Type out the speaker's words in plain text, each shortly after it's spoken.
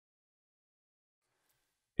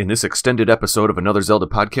In this extended episode of Another Zelda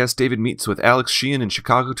podcast, David meets with Alex Sheehan in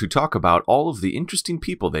Chicago to talk about all of the interesting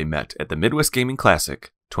people they met at the Midwest Gaming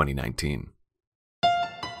Classic 2019.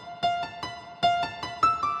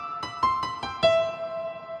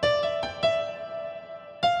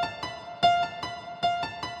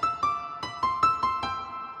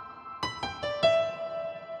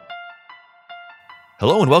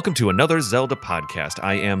 Hello and welcome to another Zelda podcast.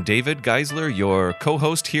 I am David Geisler, your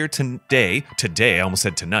co-host here today. I almost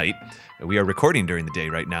said tonight. We are recording during the day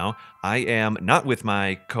right now. I am not with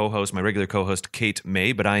my co-host, my regular co-host, Kate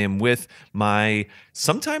May, but I am with my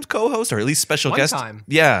sometimes co-host, or at least special guest.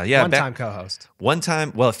 One-time co-host. One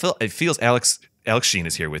time. Well, it feels Alex Sheehan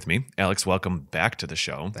is here with me. Alex, welcome back to the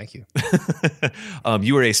show. Thank you.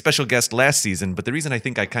 You were a special guest last season, but the reason I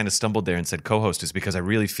think I kind of stumbled there and said co-host is because I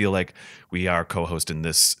really feel like we are co-host in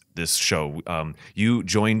this show. You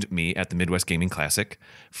joined me at the Midwest Gaming Classic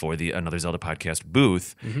for the Another Zelda podcast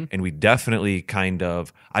booth, and we definitely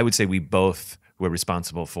I would say we both were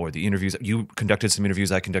responsible for the interviews. You conducted some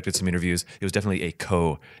interviews, I conducted some interviews. It was definitely a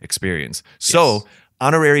co-experience. Yes. So,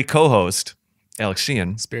 honorary co-host, Alex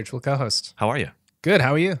Sheehan. Spiritual co-host. How are you? Good.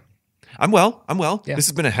 How are you? I'm well. Yeah. This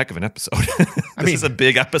has been a heck of an episode. This is a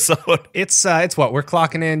big episode. It's what? We're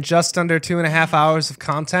clocking in just under 2.5 hours of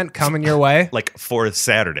content coming your way. Like for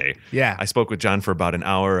Saturday. Yeah. I spoke with John for about an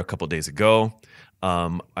hour a couple days ago.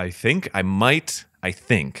 I think I might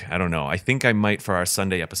for our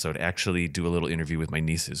Sunday episode actually do a little interview with my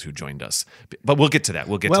nieces who joined us. But we'll get to that.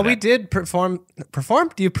 Well, we did perform.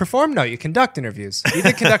 Do you perform? No, you conduct interviews. We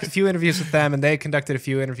did conduct a few interviews with them, and they conducted a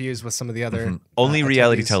few interviews with some of the other. Only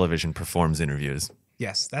reality television performs interviews.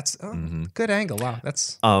 Yes, that's good angle. Wow,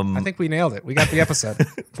 that's. I think we nailed it. We got the episode.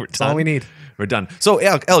 That's all we need. We're done. So,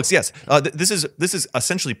 Alex, yes, this is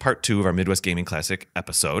essentially part 2 of our Midwest Gaming Classic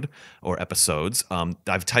episode or episodes.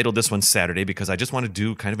 I've titled this one Saturday because I just want to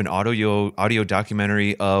do kind of an audio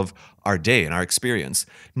documentary of our day and our experience.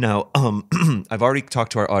 Now, I've already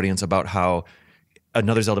talked to our audience about how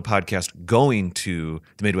Another Zelda podcast going to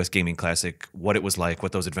the Midwest Gaming Classic, what it was like,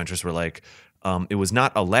 what those adventures were like. It was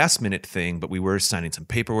not a last-minute thing, but we were signing some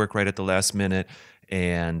paperwork right at the last minute,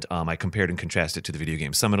 and I compared and contrasted to the Video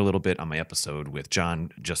Game Summit a little bit on my episode with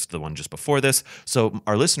John, just the one just before this. So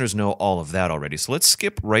our listeners know all of that already. So let's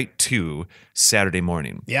skip right to Saturday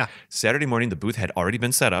morning. Yeah. Saturday morning, the booth had already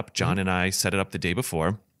been set up. John and I set it up the day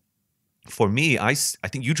before. For me, I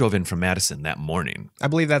think you drove in from Madison that morning. I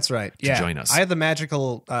believe that's right. To join us. I had the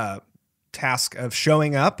magical task of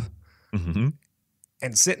showing up and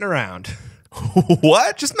sitting around.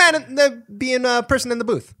 What? Just being a person in the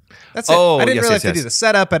booth. That's it. Oh, I didn't really have to do the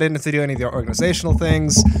setup. I didn't have to do any of the organizational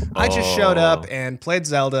things. I just showed up and played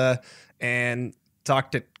Zelda and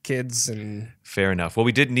talked to kids and... Fair enough. Well,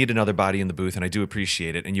 we did need another body in the booth, and I do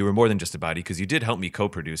appreciate it. And you were more than just a body because you did help me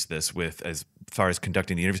co-produce this with as far as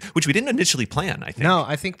conducting the interviews, which we didn't initially plan, I think. No,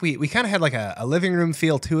 I think we kind of had like a living room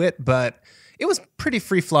feel to it, but it was pretty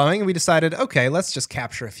free-flowing. And we decided, okay, let's just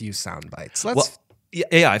capture a few sound bites.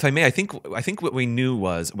 Yeah, if I may, I think what we knew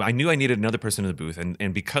was I knew I needed another person in the booth,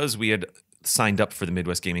 and because we had signed up for the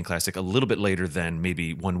Midwest Gaming Classic a little bit later than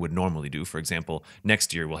maybe one would normally do. For example,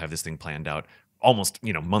 next year we'll have this thing planned out. Almost,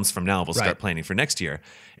 months from now, we'll start planning for next year.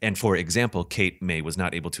 And for example, Kate May was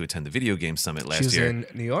not able to attend the Video Game Summit last year. She was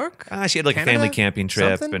in New York? She had like Canada? A family camping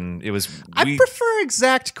trip, Something? and it was... I prefer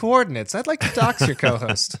exact coordinates. I'd like to dox your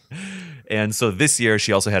co-host. And so this year,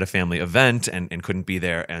 she also had a family event and couldn't be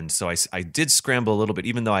there. And so I did scramble a little bit,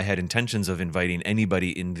 even though I had intentions of inviting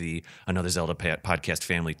anybody in the Another Zelda podcast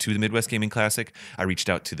family to the Midwest Gaming Classic. I reached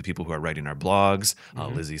out to the people who are writing our blogs,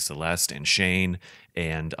 Lizzie, Celeste, and Shane.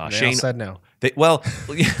 And Shane all said no.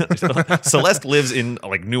 Celeste lives in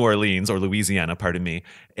like New Orleans or Louisiana, pardon me.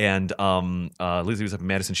 And Lizzie was up in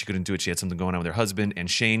Madison. She couldn't do it. She had something going on with her husband. And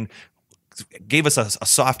Shane gave us a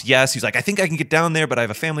soft yes. He's like, I think I can get down there, but I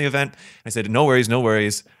have a family event. I said, no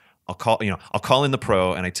worries. I'll call in the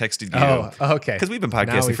pro, and I texted you. Oh, okay. Because we've been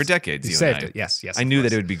podcasting for decades. You saved it. Yes. I knew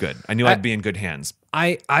that it would be good. I knew I'd be in good hands.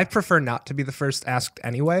 I prefer not to be the first asked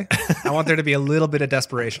anyway. I want there to be a little bit of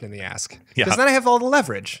desperation in the ask. Yeah. Because then I have all the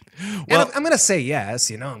leverage. Well, and I'm going to say yes.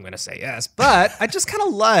 I'm going to say yes. But I just kind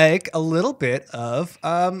of like a little bit of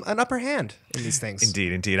an upper hand in these things.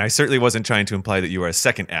 Indeed. I certainly wasn't trying to imply that you were a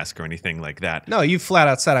second ask or anything like that. No, you flat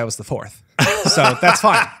out said I was the fourth. So that's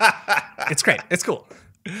fine. It's great. It's cool.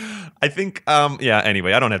 I think,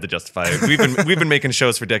 anyway, I don't have to justify it. We've been making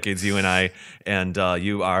shows for decades, you and I, and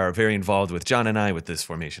you are very involved with John and I with this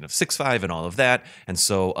formation of 6-5 and all of that. And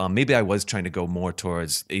so maybe I was trying to go more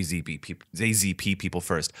towards AZP people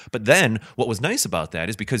first. But then what was nice about that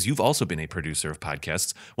is because you've also been a producer of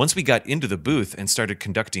podcasts, once we got into the booth and started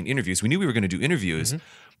conducting interviews, we knew we were going to do interviews,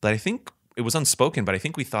 but I think it was unspoken, but I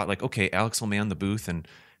think we thought like, okay, Alex will man the booth and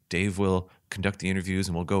Dave will conduct the interviews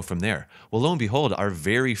and we'll go from there. Well, lo and behold, our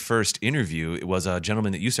very first interview, it was a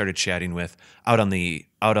gentleman that you started chatting with out on the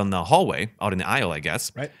hallway, out in the aisle, I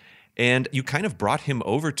guess. Right. And you kind of brought him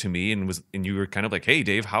over to me and you were kind of like, hey,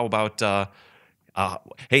 Dave, how about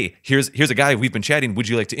hey, here's a guy we've been chatting. Would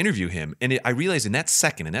you like to interview him? And I realized in that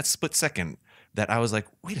split second, that I was like,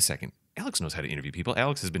 wait a second. Alex knows how to interview people.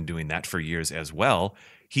 Alex has been doing that for years as well.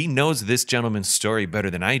 He knows this gentleman's story better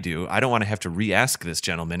than I do. I don't want to have to re-ask this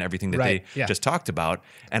gentleman everything that they just talked about.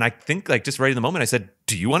 And I think like just right in the moment, I said,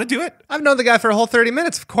 do you want to do it? I've known the guy for a whole 30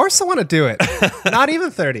 minutes. Of course I want to do it. Not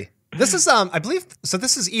even 30. This is, I believe, so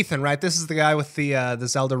this is Ethan, right? This is the guy with the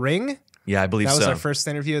Zelda ring. Yeah, I believe so. That was our first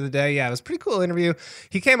interview of the day. Yeah, it was a pretty cool interview.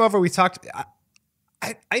 He came over, we talked.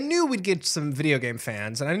 I knew we'd get some video game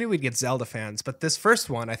fans, and I knew we'd get Zelda fans, but this first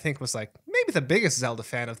one, I think, was like maybe the biggest Zelda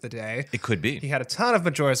fan of the day. It could be. He had a ton of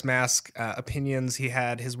Majora's Mask opinions. He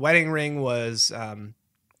had his wedding ring was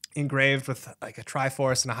engraved with like a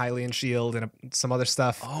Triforce and a Hylian shield and some other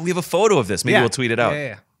stuff. Oh, we have a photo of this. Maybe we'll tweet it out.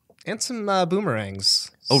 Yeah. And some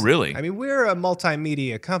boomerangs. Oh, really? I mean, we're a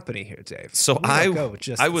multimedia company here, Dave. So I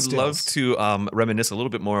would love to reminisce a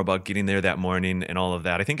little bit more about getting there that morning and all of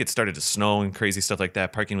that. I think it started to snow and crazy stuff like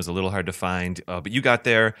that. Parking was a little hard to find, but you got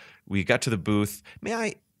there. We got to the booth. May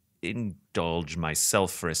I indulge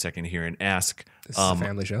myself for a second here and ask? This is a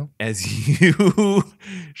family show. As you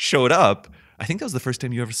showed up, I think that was the first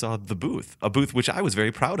time you ever saw the booth, a booth which I was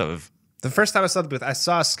very proud of. The first time I saw the booth, I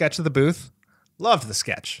saw a sketch of the booth. Loved the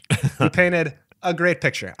sketch. He painted a great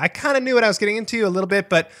picture. I kind of knew what I was getting into a little bit,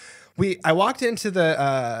 but I walked into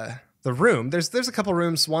the room. There's a couple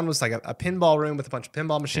rooms. One was like a pinball room with a bunch of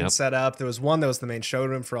pinball machines set up. There was one that was the main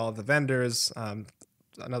showroom for all of the vendors.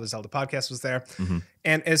 Another Zelda podcast was there. Mm-hmm.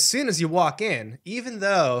 And as soon as you walk in, even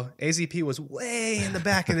though AZP was way in the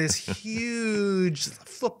back of this huge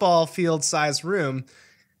football field sized room,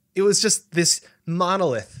 it was just this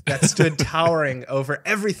monolith that stood towering over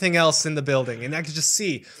everything else in the building. And I could just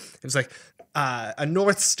see, it was like a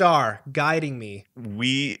North Star guiding me.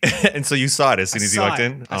 And so you saw it as soon as you walked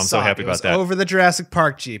in? I'm so happy about that. Over the Jurassic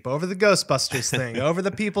Park Jeep, over the Ghostbusters thing, over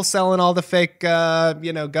the people selling all the fake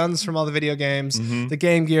guns from all the video games, the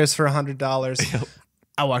Game Gears for $100. Yep.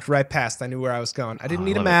 I walked right past. I knew where I was going. I didn't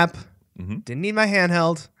need a map. Didn't need my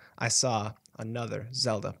handheld. I saw another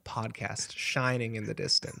Zelda podcast shining in the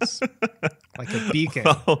distance like a beacon.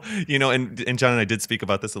 Well, and John and I did speak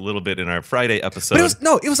about this a little bit in our Friday episode.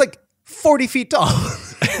 But it was like 40 feet tall.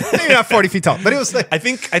 Maybe not 40 feet tall, but it was like... I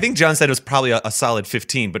think John said it was probably a solid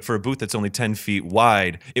 15, but for a booth that's only 10 feet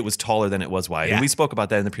wide, it was taller than it was wide. Yeah. And we spoke about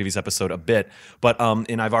that in the previous episode a bit, but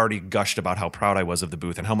and I've already gushed about how proud I was of the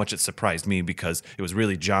booth and how much it surprised me because it was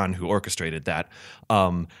really John who orchestrated that.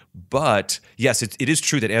 But yes, it is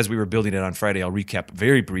true that as we were building it on Friday, I'll recap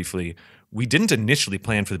very briefly, we didn't initially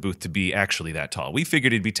plan for the booth to be actually that tall. We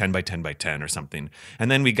figured it'd be 10 by 10 by 10 or something. And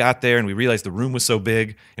then we got there and we realized the room was so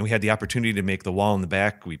big and we had the opportunity to make the wall in the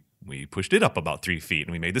back. We pushed it up about 3 feet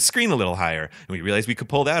and we made the screen a little higher and we realized we could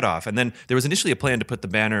pull that off. And then there was initially a plan to put the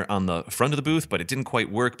banner on the front of the booth, but it didn't quite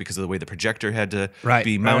work because of the way the projector had to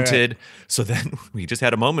be mounted. Right. So then we just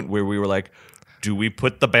had a moment where we were like, do we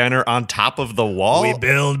put the banner on top of the wall? We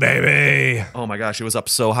build, baby. Oh my gosh, it was up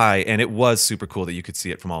so high, and it was super cool that you could see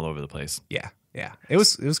it from all over the place. Yeah. It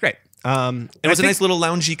was great. It was a nice little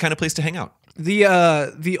loungy kind of place to hang out.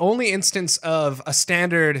 The only instance of a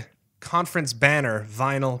standard conference banner,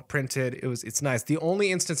 vinyl printed, it's nice. The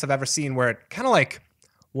only instance I've ever seen where it kind of like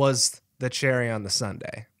was the cherry on the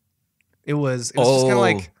sundae. It was just kind of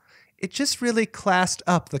like it just really classed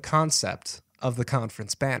up the concept of the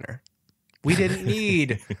conference banner. We didn't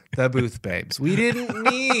need the booth babes. We didn't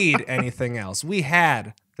need anything else. We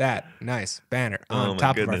had that nice banner on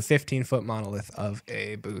top of our 15-foot monolith of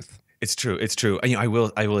a booth. It's true. I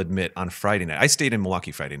will admit, on Friday night, I stayed in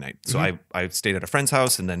Milwaukee Friday night. So I stayed at a friend's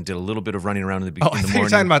house and then did a little bit of running around in the morning. You were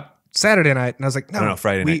talking about Saturday night, and I was like, no,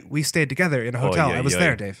 Friday night. We stayed together in a hotel. I was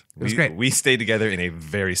there, Dave. It was great. We stayed together in a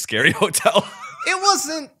very scary hotel. It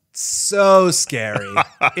wasn't so scary.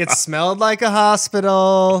 It smelled like a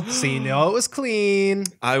hospital, so you know it was clean.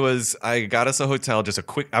 I got us a hotel,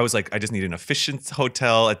 I was like, I just need an efficient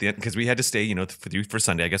hotel at the end because we had to stay, for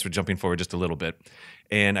Sunday. I guess we're jumping forward just a little bit.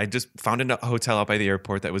 And I just found a hotel out by the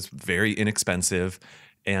airport that was very inexpensive.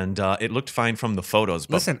 and it looked fine from the photos.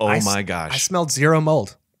 But Listen, my I gosh, smelled zero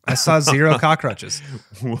mold. I saw zero cockroaches.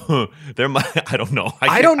 there might, I don't know.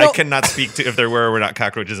 I don't know. I cannot speak to if there were or were not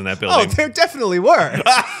cockroaches in that Oh, building. there definitely were.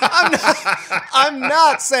 I'm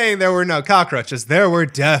not saying there were no cockroaches. There were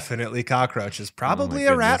definitely cockroaches, probably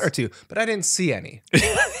a rat or two, but I didn't see any.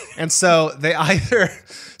 And so they either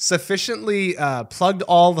sufficiently plugged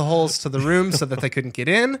all the holes to the room so that they couldn't get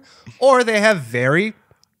in, or they have very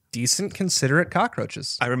decent, considerate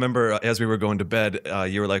cockroaches. I remember as we were going to bed,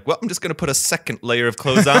 you were like, well, I'm just going to put a second layer of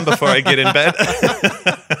clothes on before I get in bed.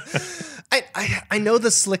 I know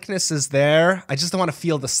the slickness is there. I just don't want to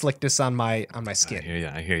feel the slickness on my skin.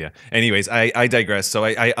 I hear you. Anyways, I digress. So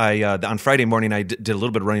I on Friday morning, I did a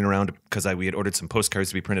little bit of running around because we had ordered some postcards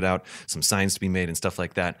to be printed out, some signs to be made and stuff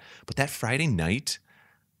like that. But that Friday night,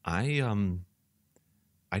 I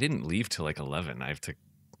didn't leave till like 11.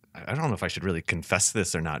 I don't know if I should really confess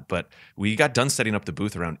this or not, but we got done setting up the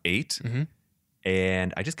booth around 8. Mm-hmm.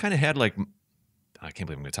 And I just kind of had like, I can't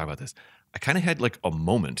believe I'm going to talk about this. I kind of had like a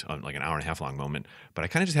moment, like an hour and a half long moment, but I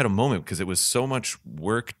kind of just had a moment because it was so much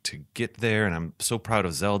work to get there. And I'm so proud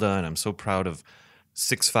of Zelda and I'm so proud of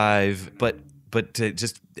 6.5, but to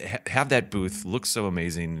just have that booth look so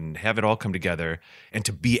amazing and have it all come together and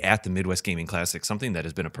to be at the Midwest Gaming Classic, something that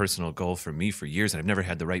has been a personal goal for me for years. And I've never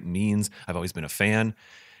had the right means. I've always been a fan.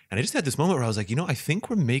 And I just had this moment where I was like, I think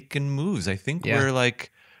we're making moves. I think we're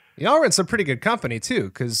like... We're in some pretty good company, too,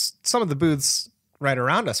 because some of the booths right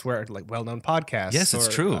around us were like well-known podcasts. Yes, it's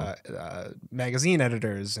true. Magazine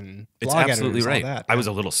editors and it's blog absolutely editors, right. all that. I was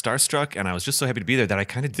a little starstruck, and I was just so happy to be there that I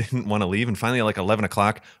kind of didn't want to leave. And finally, at like 11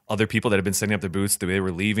 o'clock, other people that had been setting up their booths, they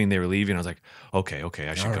were leaving. I was like, okay,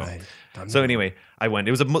 I should go. Right. So anyway, I went.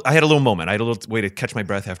 I had a little moment. I had a little way to catch my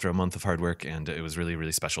breath after a month of hard work, and it was really,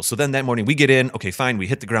 really special. So then that morning, we get in. Okay, fine. We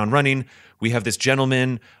hit the ground running. We have this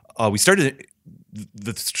gentleman. We started.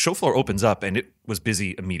 The show floor opens up, and it was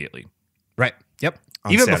busy immediately. Right. Yep.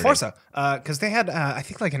 On Even Saturday. before so, because they had, I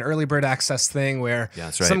think, like an early bird access thing where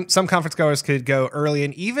that's right. some conference goers could go early,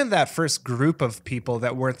 and even that first group of people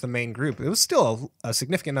that weren't the main group, it was still a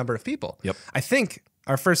significant number of people. Yep. I think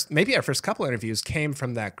our first couple interviews came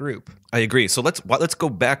from that group. I agree. So let's go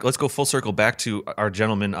back. Let's go full circle back to our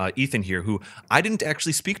gentleman Ethan here, who I didn't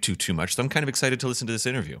actually speak to too much. So I'm kind of excited to listen to this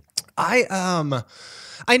interview.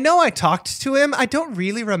 I know I talked to him. I don't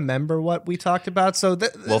really remember what we talked about. So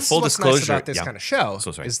full what's disclosure nice about this kind of show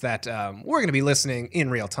sorry. is that we're going to be listening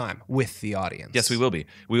in real time with the audience. Yes, we will be.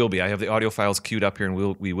 We will be. I have the audio files queued up here, and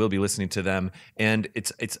we will be listening to them. And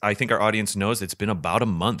it's. I think our audience knows it's been about a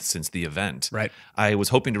month since the event. Right. I was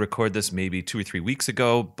hoping to record this maybe 2 or 3 weeks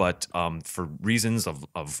ago, but for reasons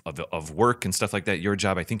of work and stuff like that, your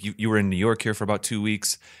job. I think you were in New York here for about 2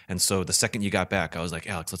 weeks, and so the second you got back, I was like,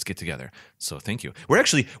 Alex, let's get together. So thank you. We're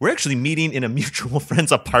actually meeting in a mutual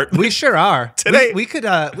friend's apartment. We sure are. Today. We could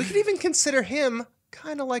even consider him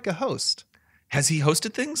kind of like a host. Has he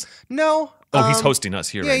hosted things? No. Oh, he's hosting us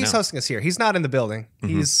here right now. Yeah, he's hosting us here. He's not in the building.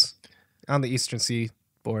 Mm-hmm. He's on the Eastern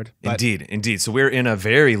Seaboard. Indeed. So we're in a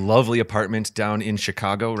very lovely apartment down in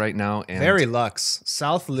Chicago right now. And very luxe.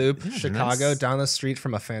 South Loop, Chicago, nice. down the street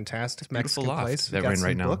from a fantastic Mexican loft place. that we're in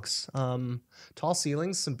right now. Books, tall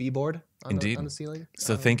ceilings, some b-board on the ceiling.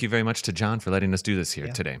 So thank you very much to John for letting us do this here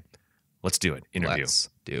today. Let's do it. Interview. Let's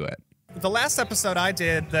do it. The last episode I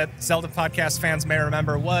did that Zelda podcast fans may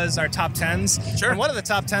remember was our top 10s. Sure. And one of the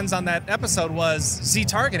top 10s on that episode was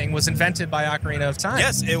Z-targeting was invented by Ocarina of Time.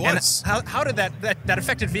 Yes, it was. And how did that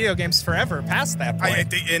affected video games forever past that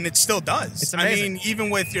point? And it still does. It's amazing. I mean, even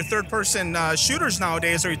with your third-person shooters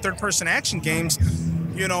nowadays or your third-person action games,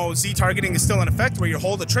 Z-targeting is still in effect where you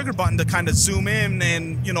hold the trigger button to kind of zoom in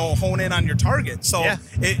and, hone in on your target. So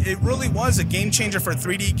it really was a game changer for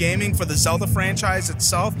 3D gaming, for the Zelda franchise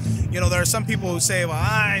itself. There are some people who say, well,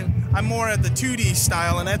 I'm more at the 2D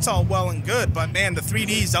style, and that's all well and good. But, man, the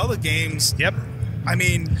 3D Zelda games, I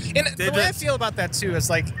mean... And the way I feel about that, too, is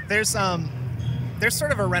like there's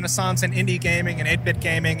sort of a renaissance in indie gaming and 8-bit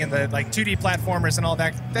gaming and the 2D platformers and all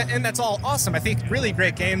that, and that's all awesome. I think really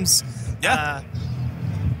great games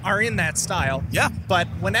are in that style. Yeah. But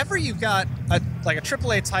whenever you've got a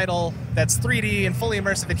AAA title that's 3D and fully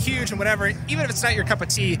immersive and huge and whatever, even if it's not your cup of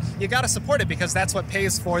tea, you got to support it because that's what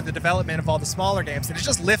pays for the development of all the smaller games, and it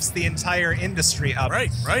just lifts the entire industry up. Right.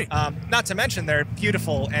 Not to mention they're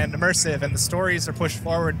beautiful and immersive, and the stories are pushed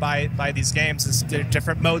forward by these games as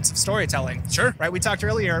different modes of storytelling. Sure. Right. We talked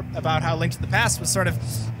earlier about how Link to the Past was sort of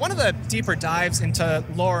one of the deeper dives into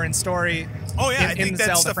lore and story. I think the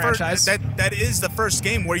that's Zelda the franchise. that is the first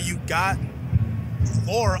game where you got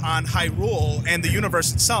lore on Hyrule and the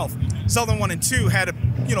universe itself. Zelda 1 and 2 had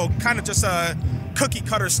kind of just a cookie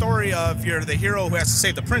cutter story of you're the hero who has to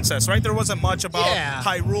save the princess, right? There wasn't much about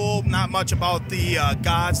Hyrule, not much about the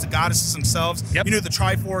gods, the goddesses themselves. Yep. You knew the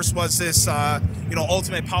Triforce was this,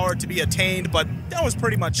 ultimate power to be attained, but that was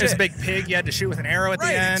pretty much There's it. a big pig you had to shoot with an arrow at the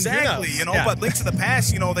end. Exactly. But Link to the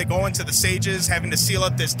Past, they go into the sages having to seal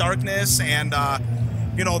up this darkness, and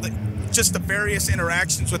just the various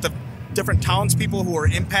interactions with the different townspeople who were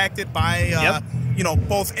impacted by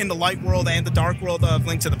both in the light world and the dark world of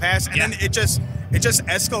Link to the Past, and then it just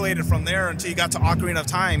escalated from there until you got to Ocarina of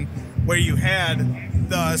Time, where you had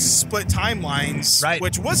the split timelines, right,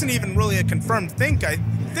 which wasn't even really a confirmed thing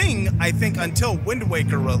I think until Wind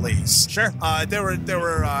Waker release. Sure. There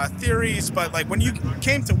were theories, but like when you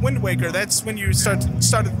came to Wind Waker, that's when you started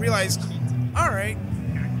to realize, all right,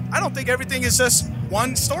 I don't think everything is just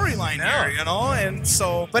one storyline here, and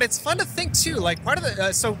so. But it's fun to think too. Like part of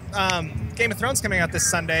the Game of Thrones coming out this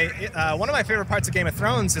Sunday. One of my favorite parts of Game of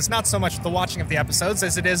Thrones is not so much the watching of the episodes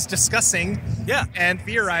as it is discussing, and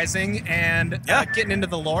theorizing and getting into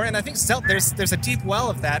the lore. And I think there's a deep well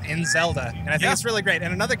of that in Zelda, and I think it's really great.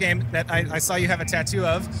 And another game that I saw you have a tattoo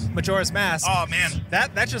of, Majora's Mask. Oh man,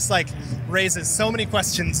 that just like raises so many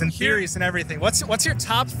questions and theories and everything. What's your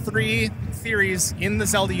top 3 theories in the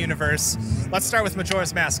Zelda universe? Let's start with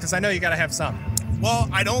Majora's Mask, because I know you got to have some. Well,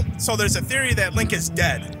 I don't. So there's a theory that Link is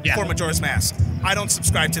dead for Majora's Mask. I don't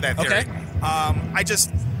subscribe to that theory. Okay.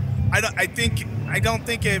 I don't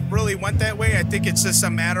think it really went that way. I think it's just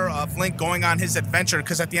a matter of Link going on his adventure,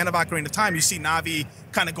 because at the end of Ocarina of Time, you see Navi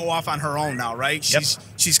kind of go off on her own now, right?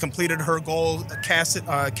 She's completed her goal cast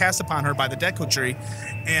upon her by the Deku Tree,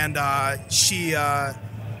 and she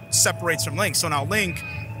separates from Link. So now Link,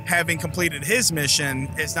 having completed his mission,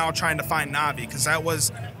 is now trying to find Navi, because that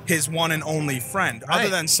was his one and only friend, other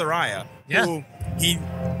than Soraya, who he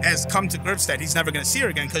has come to grips that he's never going to see her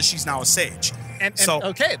again because she's now a sage. And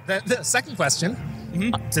okay, the second question,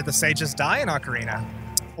 did the sages die in Ocarina?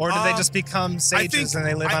 Or did they just become sages and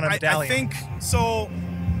they live on a medallion? I think so.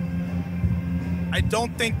 I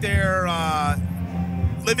don't think they're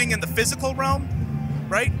living in the physical realm,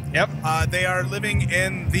 right? Yep. They are living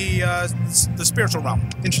in the spiritual realm.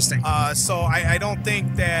 Interesting. So I don't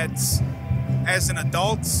think that as an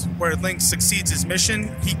adult, where Link succeeds his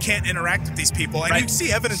mission, he can't interact with these people. And you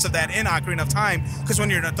see evidence of that in Ocarina of Time, because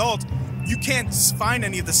when you're an adult, you can't find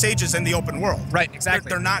any of the sages in the open world. Right, exactly.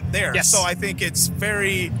 They're not there. Yes. So I think it's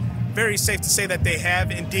very, very safe to say that they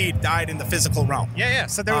have indeed died in the physical realm. Yeah.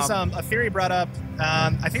 So there was a theory brought up,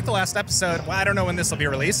 I think the last episode, well, I don't know when this will be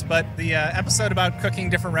released, but the episode about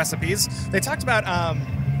cooking different recipes, they talked about,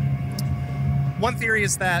 one theory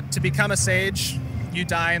is that to become a sage, you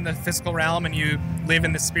die in the physical realm and you live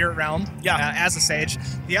in the spirit realm as a sage.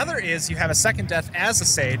 The other is you have a second death as a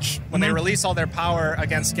sage. When they release all their power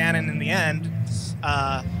against Ganon in the end,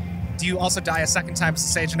 do you also die a second time as a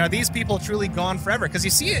sage? And are these people truly gone forever? Because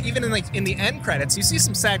you see it even in the end credits, you see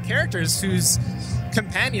some sad characters whose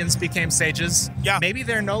companions became sages. Yeah. Maybe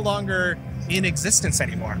they're no longer in existence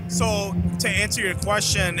anymore. So to answer your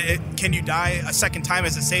question, can you die a second time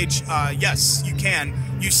as a sage? Yes, you can.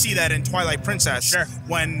 You see that in Twilight Princess. Sure.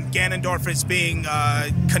 When Ganondorf is being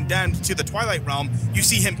condemned to the Twilight Realm, you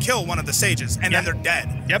see him kill one of the sages, and then they're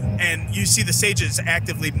dead. Yep. And you see the sages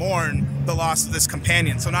actively mourn the loss of this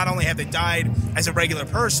companion. So not only have they died as a regular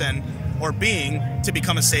person or being to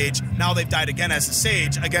become a sage, now they've died again as a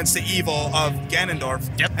sage against the evil of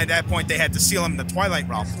Ganondorf. Yep. At that point, they had to seal him in the Twilight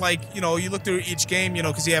Realm. Like, you look through each game,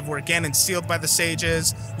 because you have where Ganon's sealed by the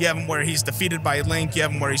sages, you have him where he's defeated by Link, you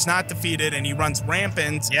have him where he's not defeated and he runs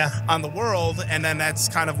rampant on the world, and then that's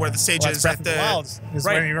kind of where the sages Breath of the Wild is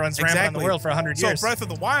when he runs rampant on the world for 100 years. So Breath of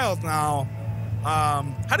the Wild now,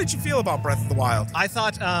 how did you feel about Breath of the Wild? I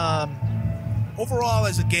thought... overall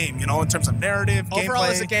as a game, in terms of narrative, overall gameplay.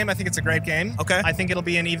 As a game, I think it's a great game. Okay. I think it'll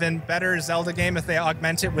be an even better Zelda game if they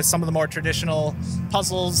augment it with some of the more traditional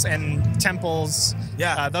puzzles and temples,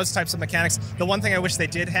 those types of mechanics. The one thing I wish they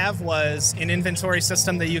did have was an inventory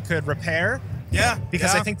system that you could repair. Yeah.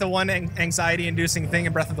 Because I think the one anxiety-inducing thing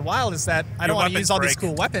in Breath of the Wild is that I don't want to use all these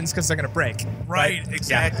cool weapons because they're going to break. Right,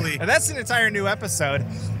 exactly. Yeah. And that's an entire new episode.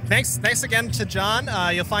 Thanks again to John.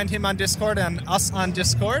 You'll find him on Discord and us on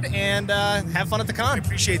Discord, and have fun at the con. I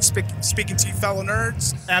appreciate speaking to you fellow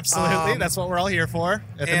nerds. Absolutely. That's what we're all here for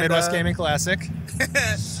at the Midwest Gaming Classic.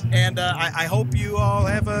 And I hope you all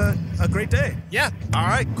have a great day. Yeah. All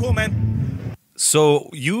right, cool, man. So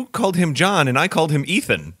you called him John, and I called him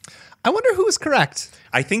Ethan. I wonder who is correct.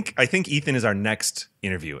 I think Ethan is our next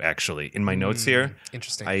interview, actually. In my notes here.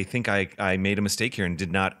 Interesting. I think I made a mistake here and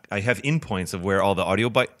did not. I have in points of where all the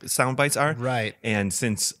audio sound bites are. Right. And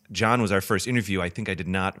since John was our first interview, I think I did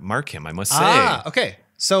not mark him, I must say. Okay.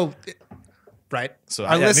 So Right. So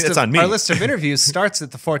our list it's of, on me. Our list of interviews starts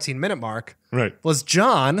at the 14-minute mark. Right. Was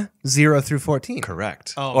John 0 through 14?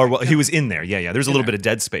 Correct. Oh, or he was in there. Yeah. There's a little bit of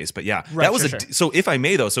dead space, but yeah, Right, that was sure. So if I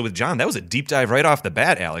may though, so with John, that was a deep dive right off the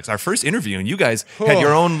bat, Alex. Our first interview, and you guys had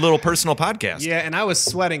your own little personal podcast. Yeah, and I was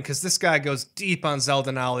sweating because this guy goes deep on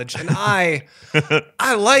Zelda knowledge, and I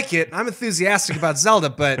like it. I'm enthusiastic about Zelda,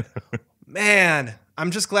 but man,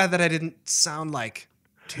 I'm just glad that I didn't sound like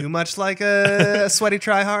too much like a sweaty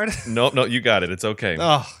tryhard. No, you got it. It's okay.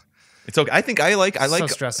 Oh, It's okay. I think I like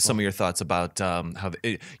stressful. some of your thoughts about how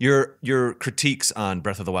your critiques on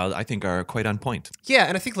Breath of the Wild. I think are quite on point. yeah,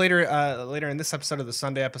 and I think later in this episode of the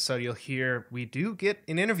Sunday episode, you'll hear we do get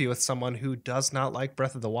an interview with someone who does not like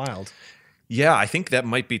Breath of the Wild. Yeah, I think that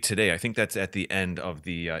might be today. I think that's at the end of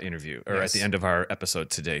the interview, or at the end of our episode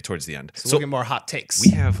today, towards the end. So we'll get more hot takes.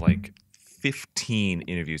 We have like 15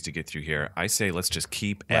 interviews to get through here. I say let's just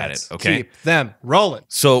keep at it. Okay. Keep them rolling.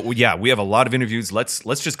 So yeah, we have a lot of interviews. Let's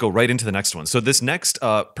just go right into the next one. So this next,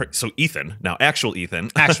 so Ethan, now actual Ethan,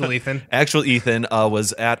 Actual Ethan. actual Ethan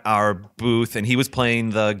was at our booth, and he was playing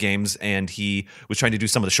the games, and he was trying to do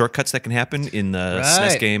some of the shortcuts that can happen in the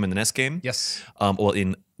SNES game and the NES game. Yes. Well,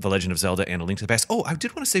 in The Legend of Zelda and A Link to the Past. Oh, I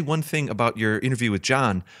did want to say one thing about your interview with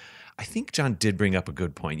John. I think John did bring up a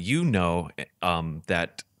good point. You know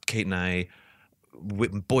that Kate and I, we're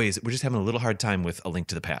just having a little hard time with A Link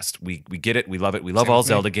to the Past. We get it. We love it. We love all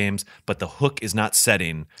Zelda games, but the hook is not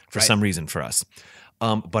setting for some reason for us.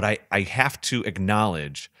 But I have to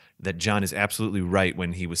acknowledge that John is absolutely right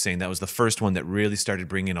when he was saying that was the first one that really started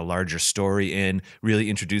bringing a larger story in, really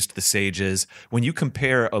introduced the sages. When you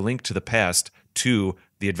compare A Link to the Past to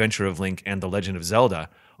The Adventure of Link and The Legend of Zelda,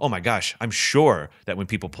 oh my gosh, I'm sure that when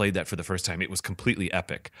people played that for the first time, it was completely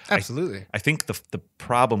epic. Absolutely. I think the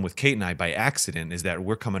problem with Kate and I by accident is that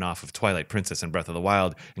we're coming off of Twilight Princess and Breath of the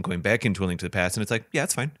Wild and going back into A Link to the Past, and it's like, yeah,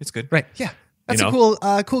 it's fine. It's good. Right. Yeah. That's You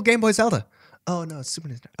a cool Game Boy Zelda. Oh, no, it's Super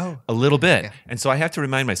Nintendo. Oh. A little bit. Yeah. And so I have to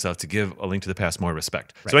remind myself to give A Link to the Past more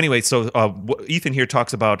respect. Right. So anyway, Ethan here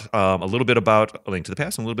talks about a little bit about A Link to the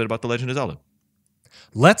Past and a little bit about The Legend of Zelda.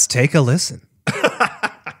 Let's take a listen.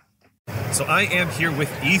 So I am here with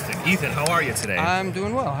Ethan. Ethan, how are you today? I'm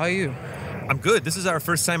doing well. How are you? I'm good. This is our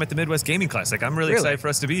first time at the Midwest Gaming Classic. I'm really excited for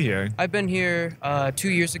us to be here. I've been here 2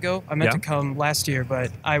 years ago. I meant to come last year,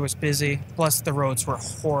 but I was busy. Plus, the roads were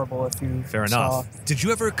horrible if you Fair saw. enough. Did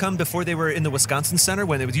you ever come before they were in the Wisconsin Center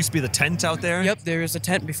when it used to be the tent out there? Yep, there was a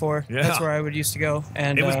tent before. Yeah. That's where I would used to go.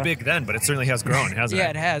 And It was big then, but it certainly has grown, hasn't yeah,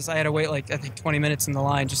 it? it has. I had to wait I think 20 minutes in the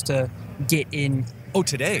line just to get in. Oh,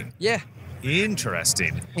 today? Yeah.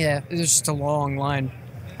 Interesting. Yeah, it was just a long line.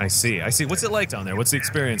 I see. What's it like down there? What's the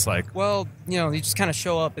experience like? Well, you just kind of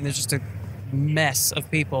show up and there's just a mess of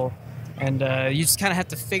people. And you just kind of have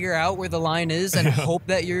to figure out where the line is and hope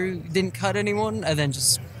that you didn't cut anyone and then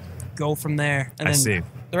just go from there. And I then see.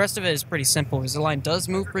 The rest of it is pretty simple because the line does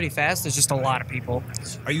move pretty fast. There's just a lot of people.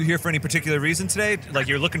 Are you here for any particular reason today? Like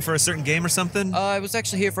you're looking for a certain game or something? I was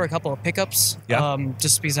actually here for a couple of pickups. Yeah.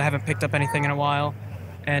 Just because I haven't picked up anything in a while.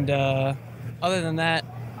 And other than that,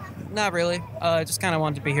 not really. Just kind of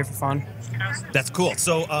wanted to be here for fun. That's cool.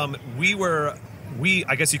 So we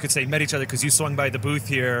I guess you could say met each other because you swung by the booth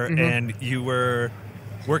here and you were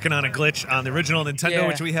working on a glitch on the original Nintendo, Yeah.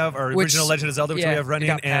 which we have, or Which- original Legend of Zelda, which yeah, we have it running,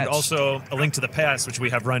 got and patched. also A Link to the Past, which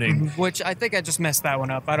we have running. Which I think I just messed that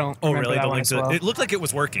one up. I don't Oh, remember really? that The one Link as to well. It looked like it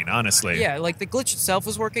was working, honestly. Yeah, like the glitch itself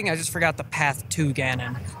was working. I just forgot the path to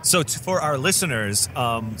Ganon. So for our listeners,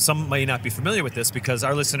 some may not be familiar with this because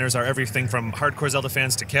our listeners are everything from hardcore Zelda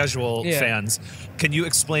fans to casual Yeah. fans. Can you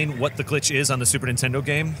explain what the glitch is on the Super Nintendo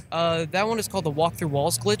game? That one is called the walk through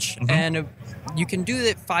walls glitch, Mm-hmm. and you can do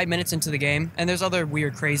it 5 minutes into the game. And there's other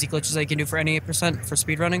weird, crazy glitches that you can do for any percent for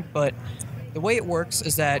speedrunning. But the way it works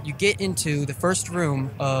is that you get into the first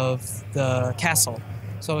room of the castle.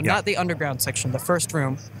 So not the underground section, the first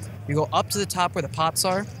room. You go up to the top where the pots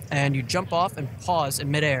are, and you jump off and pause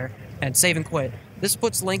in midair and save and quit. This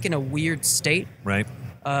puts Link in a weird state. Right.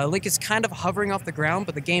 Link is kind of hovering off the ground,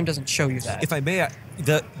 but the game doesn't show you that. If I may,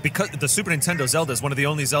 because the Super Nintendo Zelda is one of the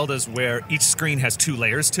only Zeldas where each screen has 2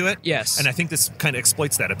 layers to it. Yes. And I think this kind of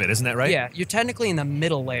exploits that a bit, isn't that right? Yeah, you're technically in the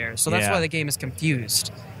middle layer, so that's Yeah. why the game is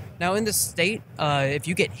confused. Now, in this state, if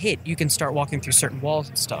you get hit, you can start walking through certain walls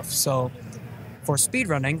and stuff. So, for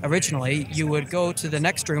speedrunning, originally, you would go to the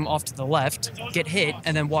next room off to the left, get hit,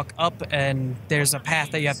 and then walk up, and there's a path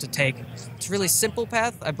that you have to take. It's a really simple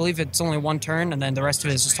path. I believe it's only one turn, and then the rest of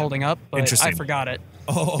it is just holding up, but Interesting. I forgot it.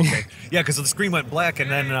 Oh, okay. Yeah, because the screen went black, and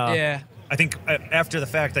then Yeah. I think after the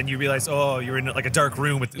fact, then you realize, oh, you're in like a dark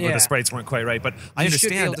room where Yeah. the sprites weren't quite right. But I You should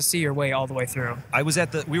be able understand. to see your way all the way through.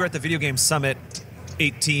 We were at the Video Game Summit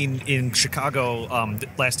E18 in Chicago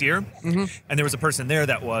last year, and there was a person there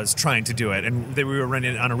that was trying to do it, and we were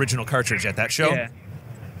running it on original cartridge at that show. Yeah.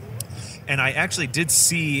 And I actually did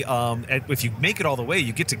see, if you make it all the way,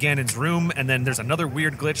 you get to Ganon's room, and then there's another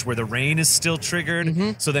weird glitch where the rain is still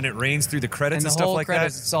triggered, so then it rains through the credits and the stuff whole like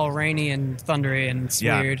credits, that. it's all rainy and thundery, and it's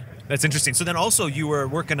weird. That's interesting. So then also you were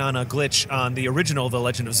working on a glitch on the original The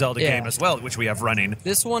Legend of Zelda game as well, which we have running.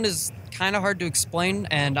 This one is kind of hard to explain,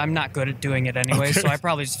 and I'm not good at doing it anyway, so I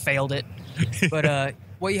probably just failed it. But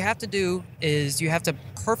what you have to do is you have to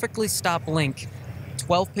perfectly stop Link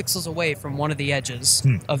 12 pixels away from one of the edges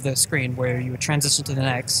of the screen where you would transition to the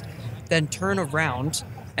next, then turn around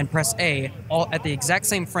and press A all at the exact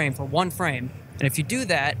same frame for 1 frame. And if you do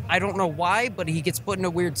that, I don't know why, but he gets put in a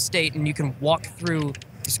weird state, and you can walk through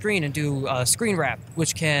the screen and do screen wrap,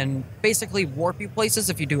 which can basically warp you places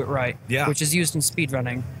if you do it right. Yeah. Which is used in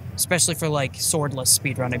speedrunning, especially for like swordless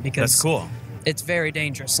speedrunning, because That's cool. it's very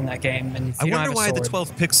dangerous in that game. And if I you don't wonder have a why the sword-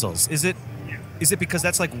 12 pixels. Is it because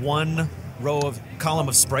that's like one column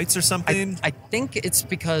of sprites or something? I think it's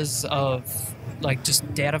because of like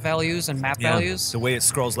just data values and map values. The way it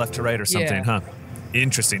scrolls left to right or something, Yeah. huh?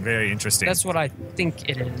 Interesting, very interesting. That's what I think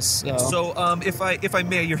it is. So, if I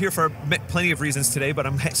may, you're here for plenty of reasons today, but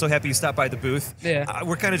I'm so happy you stopped by the booth. Yeah.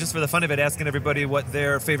 We're kind of just for the fun of it asking everybody what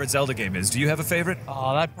their favorite Zelda game is. Do you have a favorite?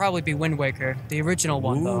 Oh, that'd probably be Wind Waker, the original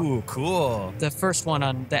one, though. Ooh, cool. The first one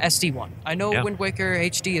on the SD one. I know Yeah. Wind Waker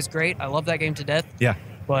HD is great. I love that game to death. Yeah.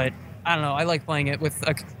 But I don't know. I like playing it with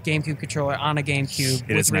a GameCube controller on a GameCube It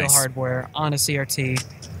with is real nice. hardware on a CRT,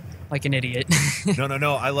 like an idiot.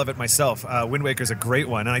 No. I love it myself. Wind Waker's a great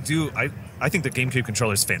one, and I think the GameCube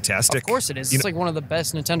controller is fantastic. Of course it is. You It's know, like one of the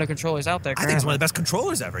best Nintendo controllers out there. I think it's one of the currently. best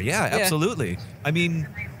controllers ever. Yeah, Yeah. absolutely. I mean,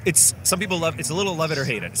 some people love it's a little love it or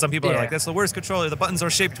hate it. Some people are Yeah. like, that's the worst controller. The buttons are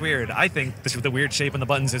shaped weird. I think the weird shape on the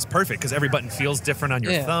buttons is perfect because every button feels different on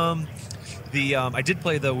your Yeah. thumb. I did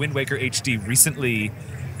play the Wind Waker HD recently,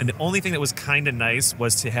 and the only thing that was kind of nice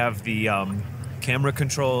was to have the camera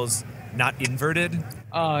controls not inverted.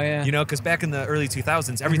 Oh, yeah. You know, because back in the early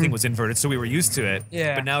 2000s, everything was inverted, so we were used to it.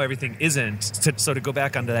 Yeah. But now everything isn't. So to go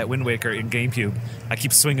back onto that Wind Waker in GameCube, I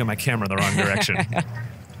keep swinging my camera the wrong direction.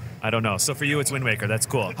 I don't know. So for you, it's Wind Waker. That's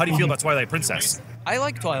cool. How do you feel about Twilight Princess? I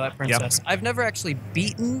like Twilight Princess. I've never actually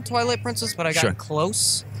beaten Twilight Princess, but I got Sure.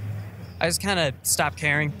 close. I just kind of stopped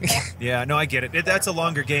caring. Yeah, no, I get it. That's a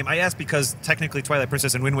longer game. I asked because technically Twilight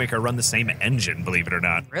Princess and Wind Waker run the same engine, believe it or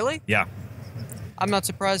not. Really? Yeah. I'm not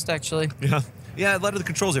surprised, actually. Yeah, a lot of the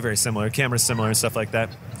controls are very similar. Camera's similar and stuff like that.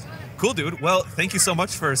 Cool, dude. Well, thank you so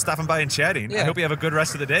much for stopping by and chatting. I Yeah. hope you have a good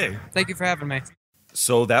rest of the day. Thank you for having me.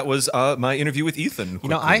 So that was my interview with Ethan. You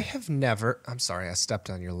know, I have never. I'm sorry, I stepped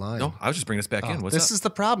on your line. No, I was just bringing us back in. What's This up? is the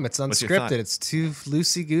problem. It's What's your thought? unscripted. It's too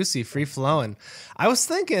loosey goosey, free flowing. I was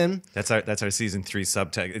thinking. That's our season 3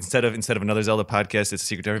 subtext. Instead of another Zelda podcast, it's a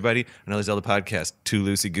secret to everybody. Another Zelda podcast, too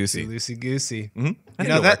loosey goosey. Loosey goosey. Mm-hmm. You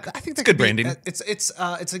know that I think that It's good could be- branding.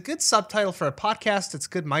 It's a good subtitle for a podcast. It's a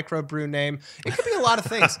good microbrew name. It could be a lot of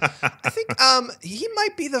things. I think he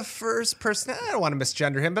might be the first person. I don't want to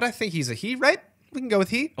misgender him, but I think he's a he, right? We can go with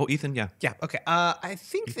he. Oh, Ethan, yeah. Yeah. Okay. I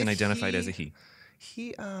think Ethan that identified as a he.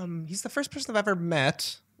 He's the first person I've ever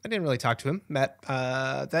met. I didn't really talk to him.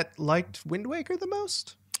 That liked Wind Waker the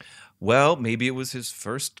most. Well, maybe it was his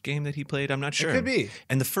first game that he played. I'm not sure. could be.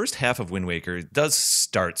 And the first half of Wind Waker does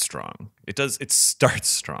start strong. It starts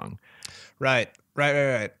strong. Right.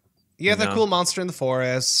 You have that know? cool monster in the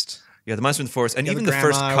forest. Yeah, the monster in the forest, and Yeah, even the the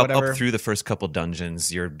first grandma or couple whatever. up through the first couple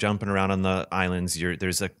dungeons, you're jumping around on the islands.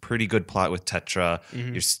 There's a pretty good plot with Tetra.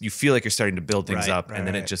 You feel like you're starting to build things Right, up, right, and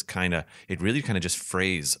then right. it really kind of just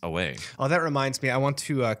frays away. Oh, that reminds me. I want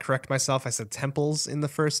to correct myself. I said temples in the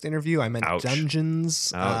first interview. I meant Ouch.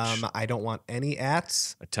 dungeons. Ouch. I don't want any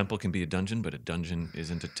ats. A temple can be a dungeon, but a dungeon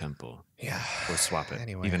isn't a temple. Yeah. Or swap it.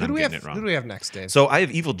 Anyway, Even who I'm do we getting have? it wrong. Who do we have next, Dave? So I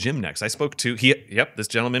have Evil Jim next. I spoke to this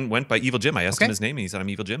gentleman went by Evil Jim. I asked him Okay. his name, and he said I'm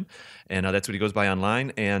Evil Jim, and that's what he goes by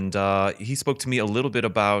online. And he spoke to me a little bit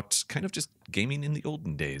about kind of just gaming in the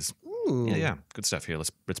olden days. Ooh. Yeah, good stuff here.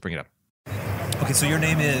 Let's bring it up. Okay, so your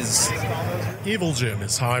name is Evil Jim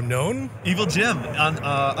is how I'm known, Evil Jim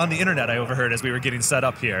on the internet. I overheard as we were getting set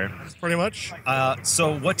up here. pretty much.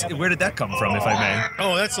 So where did that come from, if I may?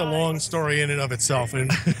 Oh, that's a long story in and of itself, and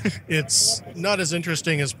it's not as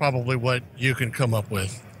interesting as probably what you can come up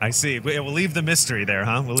with. I see. We'll leave the mystery there,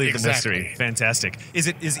 huh? We'll leave Exactly. the mystery. Fantastic.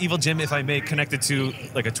 Is Evil Jim, if I may, connected to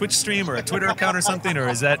like a Twitch stream or a Twitter account or something, or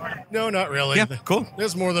is that? No, not really. Yeah, cool.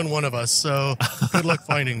 There's more than one of us, so good luck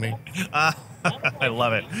finding me. I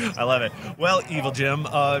love it. I love it. Well, Evil Jim,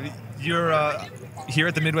 you're here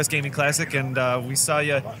at the Midwest Gaming Classic, and we saw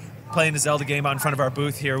you playing a Zelda game out in front of our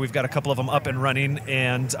booth here. We've got a couple of them up and running,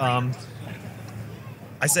 and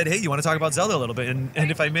I said, hey, you want to talk about Zelda a little bit?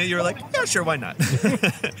 And if I may, you were like, yeah, sure, why not?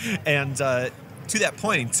 And to that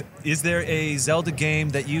point, is there a Zelda game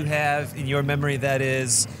that you have in your memory that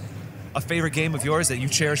is a favorite game of yours that you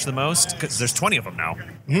cherish the most? Because there's 20 of them now.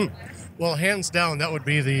 Mm-hmm. Well, hands down, that would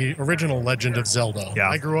be the original Legend of Zelda. Yeah.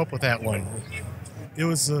 I grew up with that one. It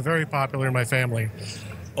was very popular in my family.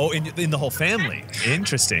 Oh, in the whole family.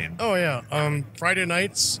 Interesting. Oh, yeah. Friday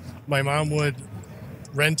nights, my mom would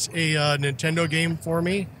rent a Nintendo game for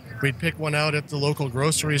me. We'd pick one out at the local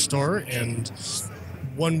grocery store, and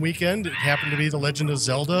one weekend, it happened to be The Legend of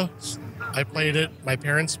Zelda. I played it. My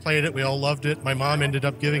parents played it. We all loved it. My mom ended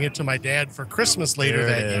up giving it to my dad for Christmas later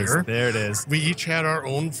that year. There it is. We each had our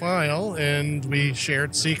own file, and we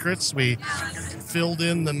shared secrets. We filled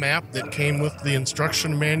in the map that came with the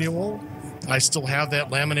instruction manual. I still have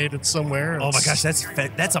that laminated somewhere. Oh my gosh,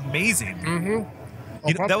 that's amazing. Mm-hmm.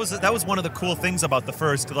 You know, that was one of the cool things about the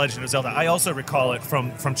first The Legend of Zelda. I also recall it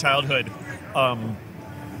from childhood.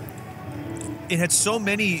 It had so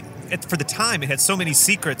many, for the time, it had so many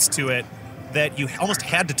secrets to it that you almost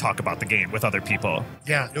had to talk about the game with other people.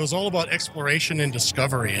 Yeah, it was all about exploration and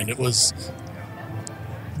discovery, and it was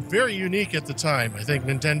very unique at the time. I think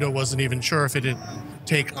Nintendo wasn't even sure if it'd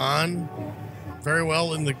take on very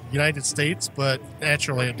well in the United States, but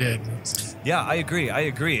naturally it did. Yeah, I agree.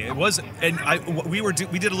 It was, and we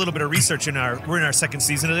did a little bit of research we're in our second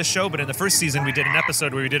season of this show, but in the first season we did an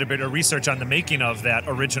episode where we did a bit of research on the making of that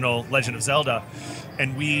original Legend of Zelda,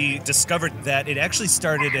 and we discovered that it actually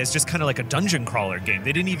started as just kind of like a dungeon crawler game.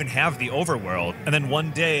 They didn't even have the overworld, and then one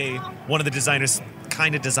day one of the designers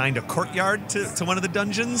kind of designed a courtyard to one of the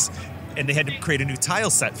dungeons, and they had to create a new tile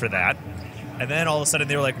set for that. And then all of a sudden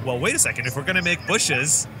they were like, well, wait a second, if we're going to make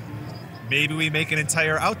bushes, maybe we make an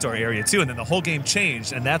entire outdoor area too. And then the whole game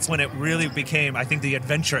changed, and that's when it really became, I think the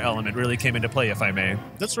adventure element really came into play, if I may.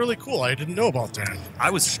 That's really cool. I didn't know about that.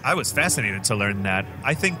 I was fascinated to learn that.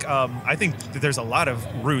 I think that there's a lot of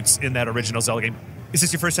roots in that original Zelda game. Is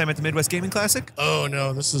this your first time at the Midwest Gaming Classic? Oh,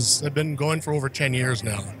 no. I've been going for over 10 years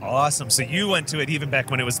now. Awesome. So you went to it even back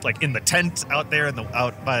when it was like in the tent out there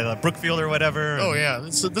out by the Brookfield or whatever? Oh, yeah.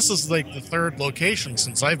 This is like the third location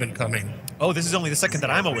since I've been coming. Oh, this is only the second that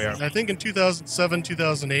I'm aware of. I think in 2007,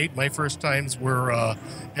 2008, my first times were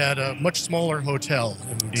at a much smaller hotel.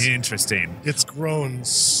 Interesting. It's grown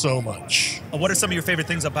so much. What are some of your favorite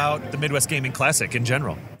things about the Midwest Gaming Classic in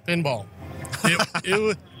general? Pinball.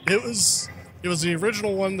 It was the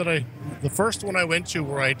original one the first one I went to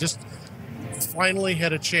where I just finally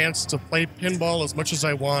had a chance to play pinball as much as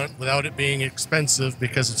I want without it being expensive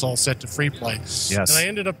because it's all set to free play. Yes. And I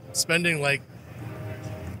ended up spending like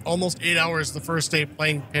almost 8 hours the first day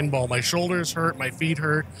playing pinball. My shoulders hurt, my feet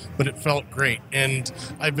hurt, but it felt great. And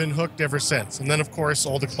I've been hooked ever since. And then, of course,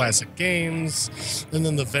 all the classic games, and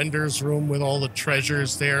then the vendor's room with all the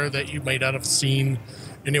treasures there that you might not have seen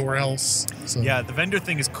anywhere else. So. Yeah, the vendor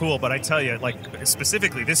thing is cool, but I tell you, like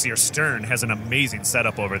specifically this year, Stern has an amazing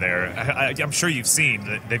setup over there. I'm sure you've seen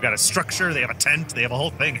that they've got a structure, they have a tent, they have a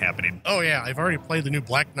whole thing happening. Oh yeah, I've already played the new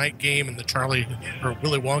Black Knight game and the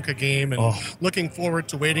Willy Wonka game, and looking forward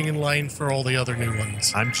to waiting in line for all the other new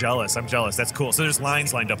ones. I'm jealous. That's cool. So there's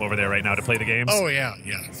lines lined up over there right now to play the games? Oh yeah.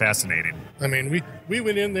 Fascinating. I mean, we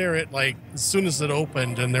went in there at like as soon as it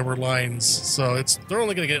opened, and there were lines. So they're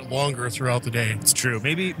only going to get longer throughout the day. It's true.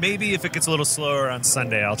 Maybe if it gets a little slower on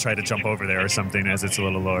Sunday, I'll try to jump over there or something as it's a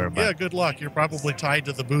little lower. But yeah, good luck. You're probably tied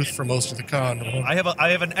to the booth for most of the con. I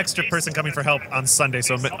have an extra person coming for help on Sunday,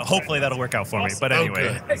 so hopefully that'll work out for me. But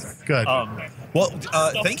anyway, good.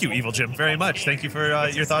 Thank you, Evil Jim, very much. Thank you for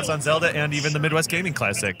your thoughts on Zelda and even the Midwest Gaming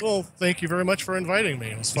Classic. Well, thank you very much for inviting me.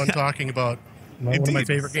 It was fun talking about one of my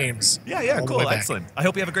favorite games. Yeah, cool, excellent. I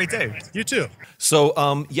hope you have a great day. You too. So,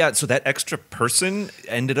 so that extra person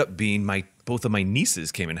ended up being both of my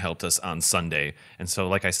nieces came and helped us on Sunday. And so,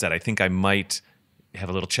 like I said, I think I might have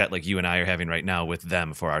a little chat like you and I are having right now with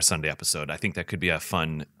them for our Sunday episode. I think that could be a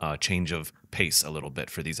fun change of pace a little bit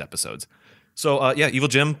for these episodes. So, Evil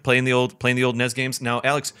Jim playing the old NES games. Now,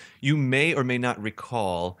 Alex, you may or may not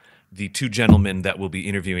recall the two gentlemen that we'll be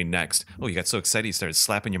interviewing next. Oh, you got so excited you started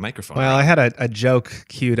slapping your microphone. Well, I had a joke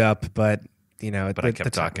queued up, but I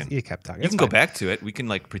kept talking. You kept talking. You can go back to it. We can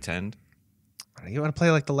pretend. You want to play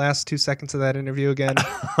like the last 2 seconds of that interview again?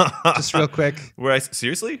 Just real quick.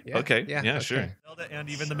 Seriously? Yeah. Okay. Yeah, Yeah, okay. sure. Zelda and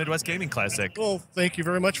even the Midwest Gaming Classic. Well, thank you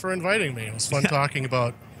very much for inviting me. It was fun talking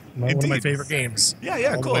about one of my favorite games.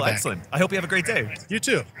 Yeah, cool, excellent. I hope you have a great day. You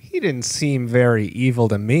too. He didn't seem very evil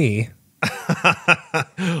to me.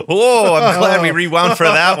 Oh, I'm glad we rewound for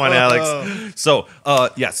that one, Alex. So,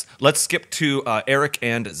 yes, let's skip to Eric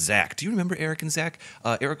and Zach. Do you remember Eric and Zach?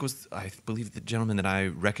 Eric was, I believe, the gentleman that I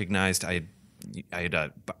recognized.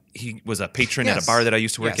 He was a patron at a bar that I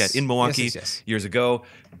used to work at in Milwaukee years ago.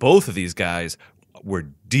 Both of these guys were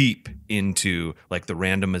deep into like the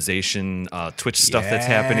randomization Twitch stuff that's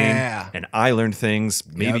happening, and I learned things.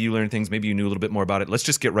 Maybe you learned things. Maybe you knew a little bit more about it. Let's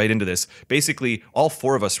just get right into this. Basically, all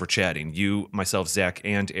four of us were chatting: you, myself, Zach,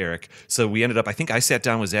 and Eric. So we ended up. I think I sat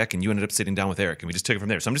down with Zach, and you ended up sitting down with Eric, and we just took it from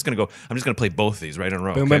there. So I'm just gonna play both of these right in a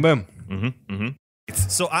row. Boom, okay? boom, boom.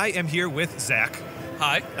 So I am here with Zach.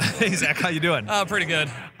 Hi. Hey, Zach, how you doing? Pretty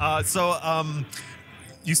good.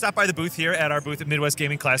 You stopped by the booth here at our booth at Midwest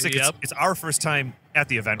Gaming Classic. Yep. It's our first time at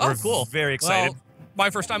the event. Oh, We're cool. very excited. Well,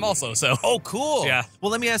 my first time also, so. Oh, cool. Yeah.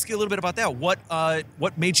 Well, let me ask you a little bit about that. What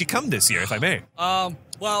made you come this year, if I may?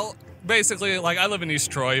 Well, basically, like, I live in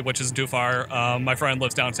East Troy, which isn't too far. My friend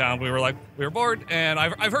lives downtown. We were bored, and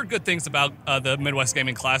I've heard good things about the Midwest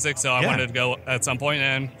Gaming Classic, so I wanted to go at some point,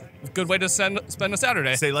 and good way to spend a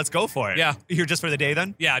Saturday. Say, let's go for it. Yeah. You here just for the day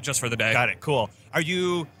then? Yeah, just for the day. Got it. Cool. Are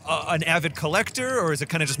you an avid collector, or is it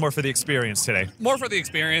kind of just more for the experience today? More for the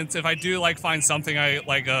experience. If I do find something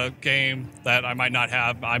like a game that I might not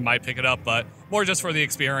have, I might pick it up, but more just for the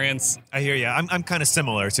experience. I hear you. I'm kind of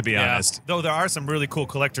similar, to be honest. Though there are some really cool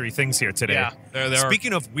collector-y things here today. Yeah, there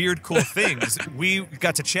Speaking of weird, cool things, we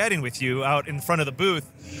got to chatting with you out in front of the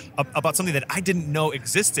booth about something that I didn't know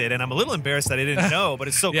existed, and I'm a little embarrassed that I didn't know, but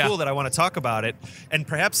it's so cool that I want to talk about it. And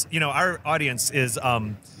perhaps, our audience is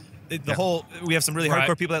we have some really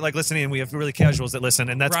hardcore people that like listening, and we have really casuals that listen,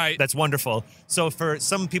 and that's wonderful. So for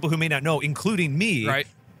some people who may not know, including me,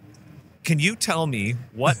 can you tell me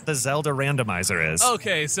what the Zelda randomizer is?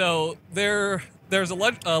 Okay, so there's a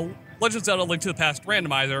Legend of Zelda: Link to the Past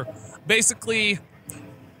randomizer. Basically,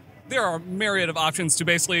 there are a myriad of options to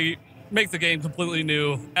basically make the game completely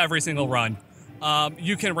new every single run.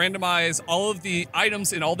 You can randomize all of the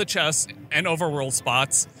items in all the chests and overworld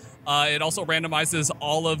spots. It also randomizes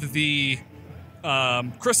all of the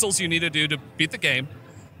crystals you need to do to beat the game.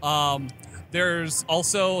 There's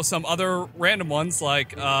also some other random ones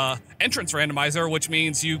like entrance randomizer, which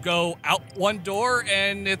means you go out one door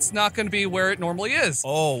and it's not going to be where it normally is.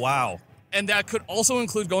 Oh, wow. And that could also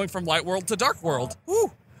include going from Light World to Dark World.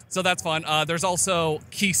 Woo! So that's fun. There's also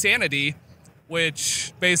Key Sanity,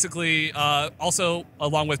 which basically also,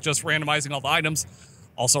 along with just randomizing all the items,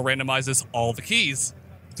 also randomizes all the keys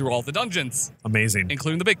through all the dungeons. Amazing.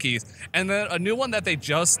 Including the big keys. And then a new one that they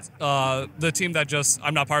the team that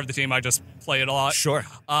I'm not part of the team, I just play it a lot. Sure.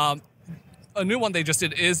 A new one they just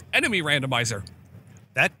did is Enemy Randomizer.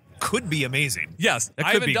 That could be amazing. Yes.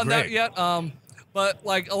 I haven't done that yet. But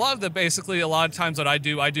a lot of times what I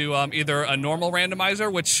do either a normal randomizer,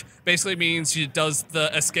 which basically means it does the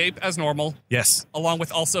escape as normal. Yes. Along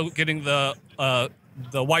with also getting the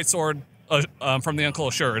white sword from the Uncle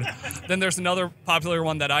Assured. Then there's another popular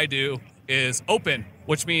one that I do is open,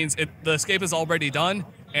 which means the escape is already done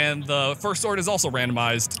and the first sword is also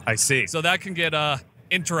randomized. I see. So that can get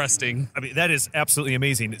interesting. I mean, that is absolutely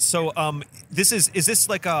amazing. So is this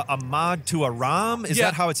like a mod to a ROM? Is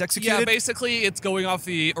that how it's executed? Yeah, basically it's going off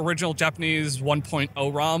the original Japanese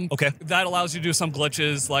 1.0 ROM. Okay. That allows you to do some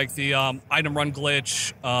glitches like the item run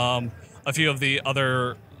glitch, a few of the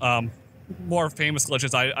other more famous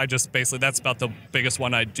glitches. I just basically, that's about the biggest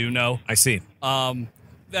one I do know. I see.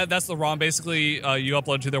 That's the ROM. Basically, you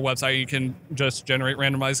upload to their website. You can just generate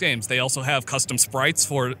randomized games. They also have custom sprites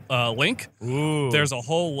for Link. Ooh. There's a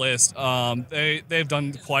whole list. They've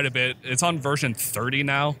done quite a bit. It's on version 30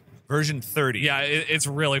 now. Version 30. Yeah, it's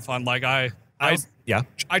really fun. Like I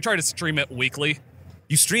try to stream it weekly.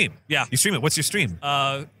 You stream? Yeah. You stream it. What's your stream?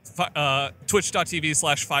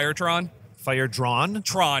 Twitch.tv/Firetron. Fire Drawn?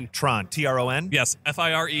 Tron. Tron. Yes,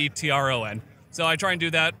 Firetron. So I try and do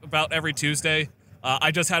that about every Tuesday.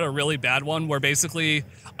 I just had a really bad one where basically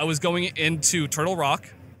I was going into Turtle Rock.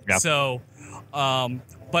 Yep. So,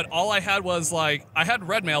 but all I had was I had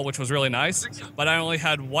red mail, which was really nice, but I only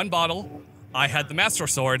had one bottle. I had the Master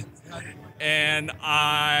Sword, and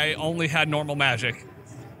I only had normal magic.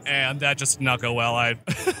 And that just did not go well.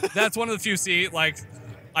 That's one of the few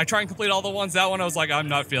I try and complete all the ones. That one I was like, I'm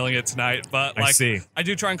not feeling it tonight. But I see. I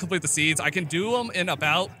do try and complete the seeds. I can do them in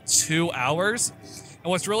about 2 hours. And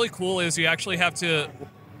what's really cool is you actually have to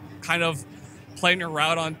kind of plan your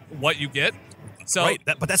route on what you get. So, right,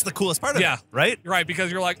 but that's the coolest part of it, right? Right,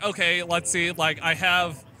 because you're like, okay, let's see. I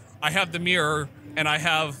have the mirror, and I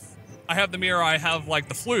have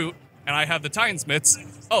the flute, and I have the Titan's mitts.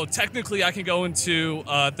 Oh, technically, I can go into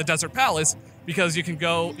the Desert Palace because you can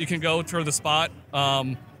go to the spot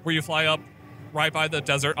where you fly up right by the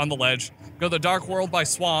desert on the ledge, go to the Dark World by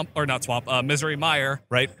Misery Mire,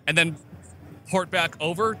 Right. and then port back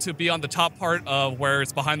over to be on the top part of where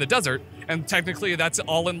it's behind the desert. And technically, that's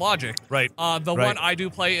all in logic. Right. The Right. one I do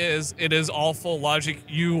play it is all full logic.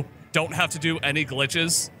 You don't have to do any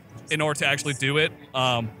glitches in order to actually do it,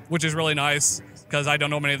 which is really nice because I don't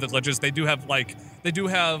know many of the glitches. They do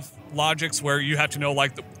have logics where you have to know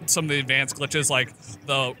like some of the advanced glitches, like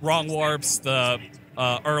the wrong warps, the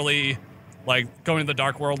early, like going to the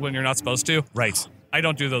Dark World when you're not supposed to. Right. I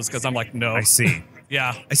don't do those because I'm like, no. I see.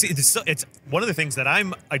 Yeah. I see. It's one of the things that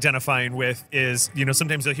I'm identifying with is,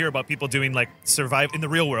 sometimes you'll hear about people doing like in the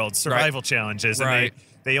real world survival challenges, and Right.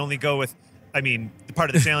 they only go with, part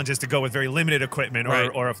of the challenge is to go with very limited equipment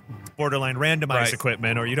or a borderline randomized Right.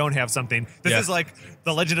 equipment, or you don't have something. This is like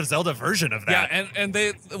the Legend of Zelda version of that. Yeah, and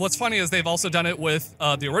what's funny is they've also done it with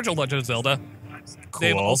the original Legend of Zelda. Cool.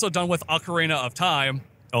 They've also done with Ocarina of Time.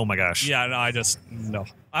 Oh my gosh. Yeah, no,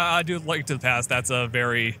 I do Link to the Past. That's a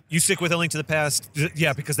very... You stick with A Link to the Past,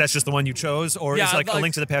 yeah, because that's just the one you chose, or Yeah, is like A like-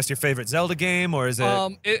 Link to the Past your favorite Zelda game, or is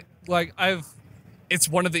it? It's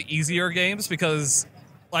one of the easier games because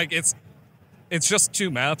like it's just 2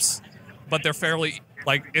 maps, but they're fairly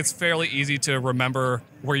easy to remember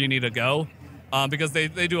where you need to go, because they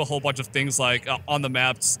do a whole bunch of things like on the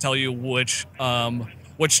maps tell you which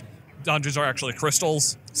dungeons are actually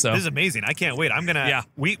crystals. So This is amazing. I can't wait. I'm gonna. Yeah.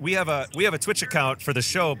 We have a Twitch account for the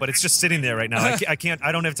show, but it's just sitting there right now. I can't.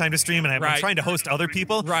 I don't have time to stream, and I'm Right. trying to host other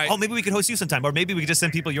people. Right. Oh, maybe we could host you sometime, or maybe we could just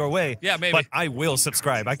send people your way. Yeah, maybe. But I will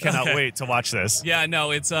subscribe. I cannot Okay. wait to watch this. Yeah, no,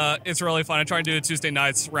 it's really fun. I try and do it Tuesday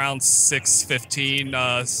nights around 6:15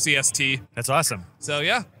 CST. That's awesome. So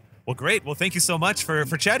yeah. Well, great. Well, thank you so much for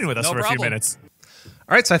chatting with us No for a few problem. minutes.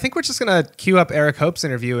 All right, so I think we're just going to queue up Eric Hope's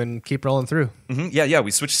interview and keep rolling through. Yeah.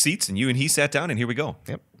 We switched seats, and you and he sat down, and here we go.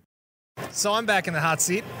 Yep. So I'm back in the hot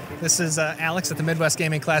seat. This is Alex at the Midwest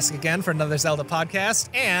Gaming Classic again for another Zelda podcast.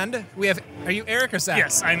 And we have, are you Eric or Zach?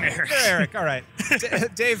 Yes, I'm Eric. You're Eric, all right.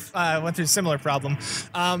 Dave went through a similar problem.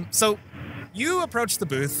 So you approached the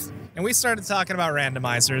booth, and we started talking about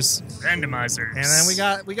randomizers. Randomizers. And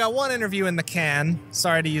then we got one interview in the can.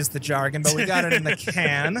 Sorry to use the jargon, but we got it in the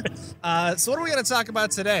can. So what are we going to talk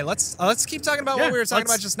about today? Let's keep talking about what we were talking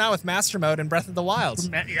about just now with Master Mode and Breath of the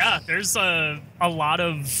Wild. Yeah, there's a lot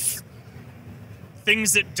of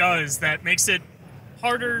things it does that makes it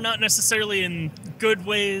harder, not necessarily in good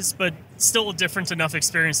ways, but still a different enough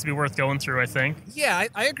experience to be worth going through, I think. Yeah,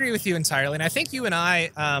 I agree with you entirely, and I think you and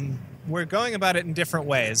I we're going about it in different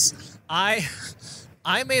ways. I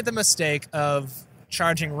made the mistake of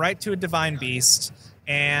charging right to a Divine Beast,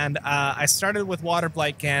 and I started with Water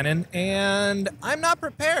Blight Ganon, and I'm not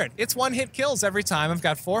prepared. It's one-hit kills every time. I've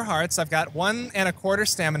got 4 hearts. I've got 1 1/4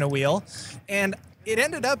 stamina wheel, and it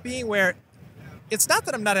ended up being where it's not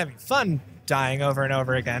that I'm not having fun dying over and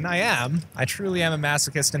over again. I am. I truly am a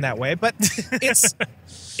masochist in that way, but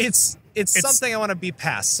it's something I want to be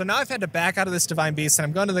past. So now I've had to back out of this Divine Beast, and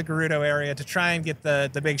I'm going to the Gerudo area to try and get the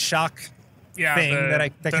big shock thing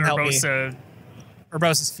that can help me.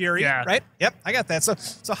 Urbosa's Fury, Yeah. right? Yep, I got that.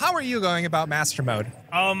 So how are you going about Master Mode?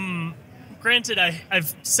 Granted,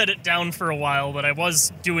 I've set it down for a while, but I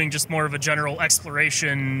was doing just more of a general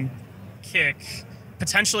exploration kick,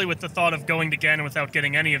 potentially with the thought of going to Ganon without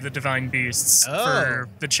getting any of the Divine Beasts for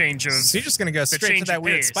the change of. So you're just going to go the straight change to that of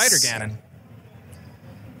weird pace. Spider Ganon.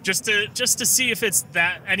 Just to see if it's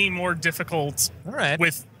that any more difficult All right.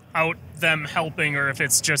 without them helping, or if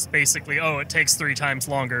it's just basically, it takes 3 times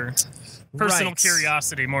longer. Personal Right.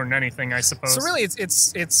 curiosity more than anything, I suppose. So really,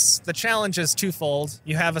 it's the challenge is twofold.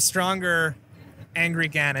 You have a stronger, angry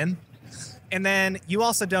Ganon, and then you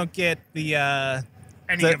also don't get the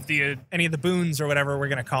any of the boons or whatever we're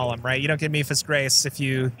gonna call them, right? You don't get Mipha's Grace if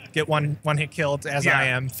you get one hit killed, as I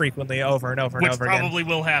am frequently over and over and which over again. probably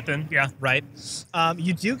will happen. Yeah. Right.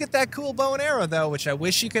 You do get that cool bow and arrow though, which I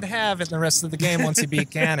wish you could have in the rest of the game once you beat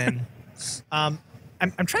Ganon. I'm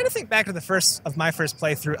trying to think back to my first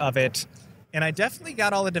playthrough of it, and I definitely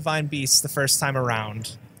got all the Divine Beasts the first time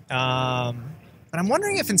around. But I'm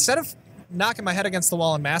wondering if instead of knocking my head against the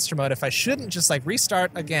wall in Master Mode, if I shouldn't just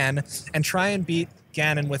restart again and try and beat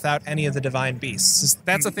Ganon without any of the Divine Beasts.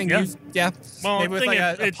 That's a thing Yeah. Well, maybe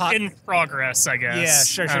with it's in progress, I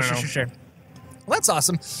guess. Yeah, I don't know. sure. Well, that's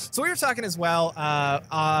awesome. So we were talking as well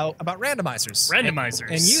about randomizers. Randomizers.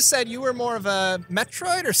 And you said you were more of a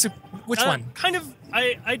Metroid or which one? Kind of.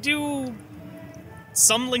 I do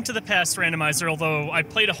some Link to the Past randomizer, although I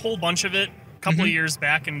played a whole bunch of it a couple of years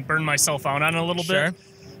back and burned myself out on it a little Sure. bit.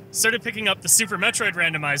 started picking up the Super Metroid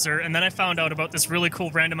randomizer, and then I found out about this really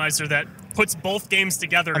cool randomizer that puts both games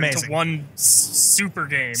together into one super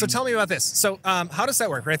game. So tell me about this. So how does that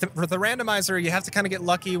work, right? For the randomizer, you have to kind of get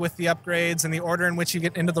lucky with the upgrades and the order in which you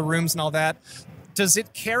get into the rooms and all that. Does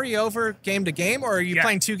it carry over game to game, or are you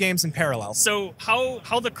playing two games in parallel? So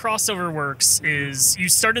how the crossover works is you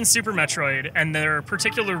start in Super Metroid, and there are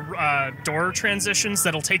particular door transitions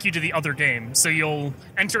that'll take you to the other game. So you'll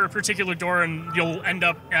enter a particular door, and you'll end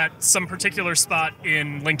up at some particular spot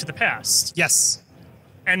in Link to the Past. Yes.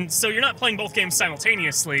 And so you're not playing both games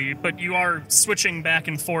simultaneously, but you are switching back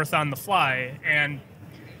and forth on the fly, and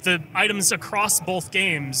the items across both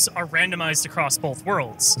games are randomized across both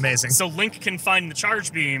worlds. Amazing. So Link can find the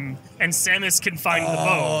charge beam, and Samus can find the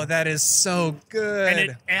bow. Oh, that is so good. And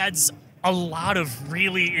it adds a lot of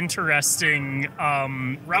really interesting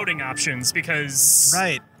routing options because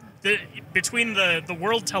between the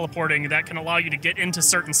world teleporting that can allow you to get into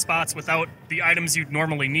certain spots without the items you'd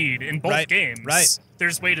normally need in both games,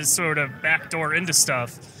 there's way to sort of backdoor into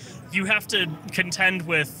stuff. You have to contend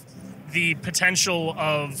with the potential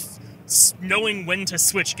of knowing when to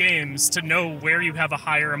switch games to know where you have a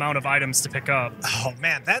higher amount of items to pick up. Oh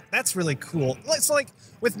man, that's really cool. So like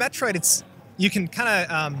with Metroid, you can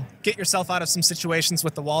kind of get yourself out of some situations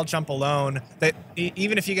with the wall jump alone. That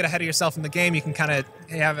even if you get ahead of yourself in the game, you can kind of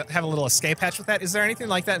have a little escape hatch with that. Is there anything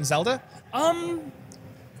like that in Zelda?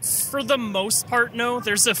 For the most part, no.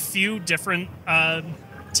 There's a few different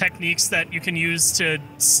techniques that you can use to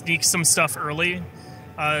sneak some stuff early.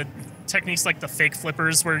 Techniques like the fake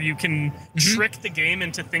flippers, where you can trick the game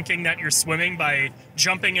into thinking that you're swimming by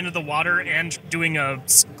jumping into the water and doing a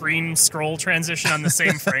screen scroll transition on the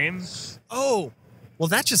same frame. Oh, well,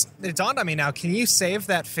 it dawned on me now. Can you save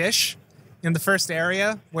that fish in the first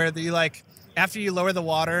area where after you lower the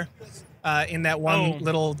water in that one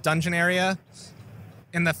little dungeon area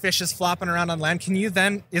and the fish is flopping around on land? Can you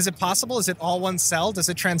then, is it possible? Is it all one cell? Does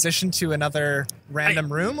it transition to another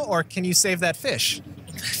random room, or can you save that fish?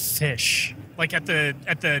 Fish? Like at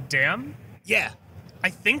the dam? Yeah. I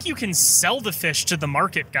think you can sell the fish to the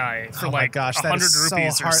market guy for 100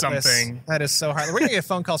 rupees so or something. That is so hard. We're going to get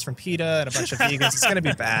phone calls from PETA and a bunch of vegans. It's going to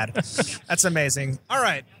be bad. That's amazing. All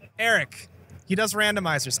right, Eric. He does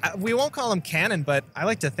randomizers. We won't call him canon, but I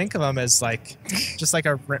like to think of him as just like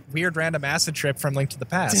a weird random acid trip from Link to the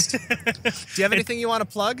Past. Do you have anything you want to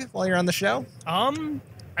plug while you're on the show?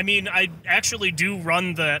 I mean, I actually do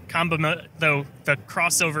run the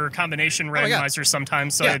crossover combination randomizer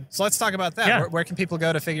sometimes. So so let's talk about that. Yeah. Where can people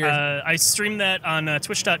go to figure? I stream that on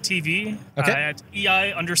twitch.tv at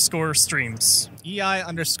EI_streams.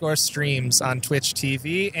 EI_streams on Twitch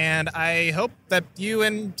TV, and I hope that you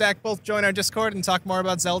and Zach both join our Discord and talk more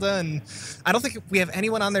about Zelda. And I don't think we have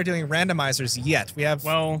anyone on there doing randomizers yet. We have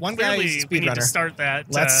one guy who's a speedrunner. We need to start that.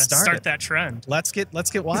 Let's start that trend. Let's get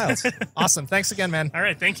wild. Awesome. Thanks again, man. All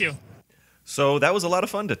right. Thank you. So that was a lot of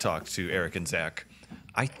fun to talk to Eric and Zach.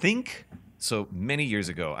 I think so. Many years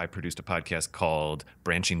ago, I produced a podcast called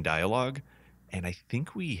Branching Dialogue, and I think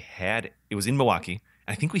it was in Milwaukee.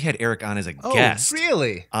 I think we had Eric on as a guest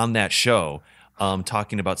on that show,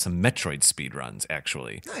 talking about some Metroid speedruns,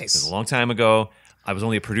 actually. Nice. It was a long time ago. I was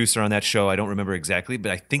only a producer on that show. I don't remember exactly,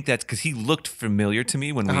 but I think that's because he looked familiar to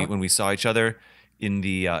me when we saw each other in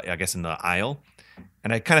the in the aisle.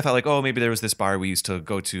 And I kind of felt like, maybe there was this bar we used to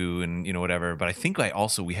go to and, whatever. But I think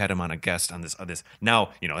we had him on a guest on this. Now,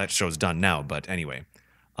 that show's done now. But anyway,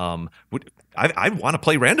 I want to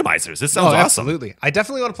play randomizers. This sounds awesome. Absolutely. I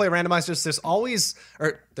definitely want to play randomizers. There's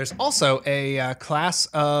also a class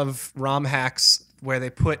of ROM hacks where they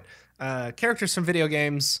put characters from video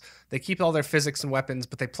games. They keep all their physics and weapons,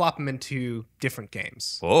 but they plop them into different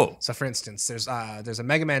games. Oh. So, for instance, there's a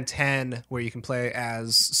Mega Man 10 where you can play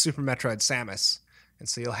as Super Metroid Samus. And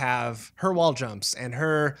so you'll have her wall jumps and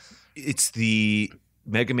her... It's the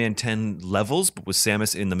Mega Man 10 levels, but with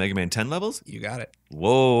Samus in the Mega Man 10 levels? You got it.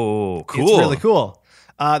 Whoa, cool. It's really cool.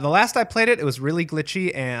 The last I played it was really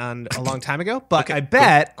glitchy and a long time ago, but I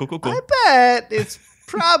bet... Cool. I bet it's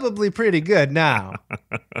probably pretty good now.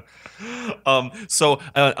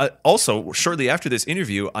 Also, shortly after this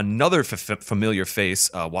interview, another familiar face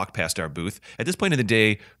walked past our booth. At this point in the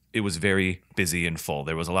day, it was very busy and full.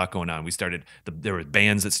 There was a lot going on. There were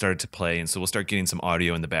bands that started to play, and so we'll start getting some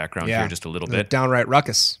audio in the background here just a little bit. Downright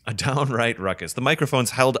ruckus. A downright ruckus. The microphones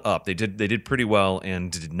held up. They did pretty well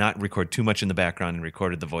and did not record too much in the background and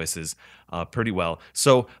recorded the voices pretty well.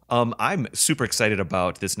 So I'm super excited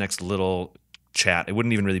about this next little chat. It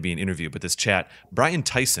wouldn't even really be an interview, but this chat. Brian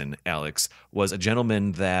Tyson, Alex, was a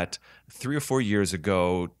gentleman that 3 or 4 years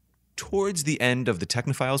ago, towards the end of the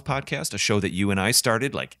Technophiles podcast, a show that you and I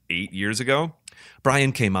started like 8 years ago.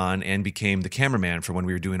 Brian came on and became the cameraman for when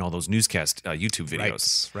we were doing all those newscast YouTube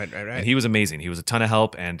videos. Right. And he was amazing. He was a ton of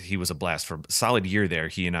help, and he was a blast. For a solid year there,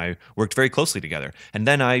 he and I worked very closely together. And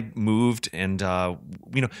then I moved, and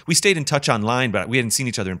we stayed in touch online, but we hadn't seen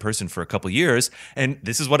each other in person for a couple years. And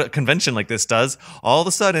this is what a convention like this does. All of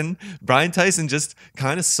a sudden, Brian Tyson just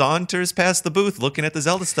kind of saunters past the booth looking at the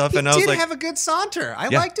Zelda stuff. And I was like, have a good saunter. I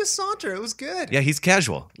liked his saunter. It was good. yeah, he's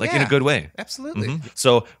casual, in a good way. Absolutely.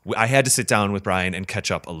 So I had to sit down with Brian and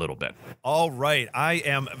catch up a little bit. All right. I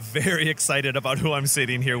am very excited about who I'm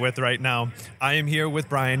sitting here with right now. I am here with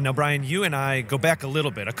Brian. Now, Brian, you and I go back a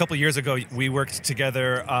little bit. A couple years ago, we worked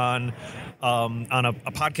together on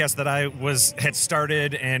a podcast that I had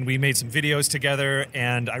started, and we made some videos together,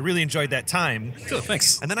 and I really enjoyed that time. Cool,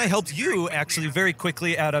 thanks. And then I helped you actually very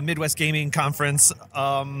quickly at a Midwest Gaming conference,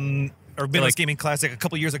 or Midwest Gaming Classic a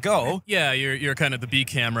couple years ago. Yeah, you're kind of the B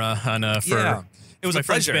camera on for. Yeah. It was my a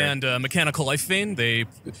pleasure. French band, Mechanical Life Vein. They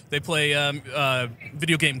play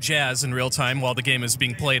video game jazz in real time while the game is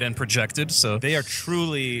being played and projected. So they are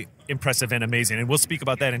truly impressive and amazing, and we'll speak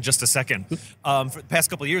about that in just a second. For the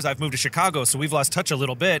past couple of years, I've moved to Chicago, so we've lost touch a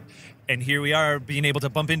little bit, and here we are being able to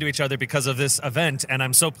bump into each other because of this event, and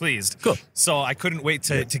I'm so pleased. Cool. So I couldn't wait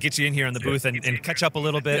to get you in here in the booth and catch up a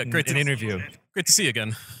little bit and interview. Great to see you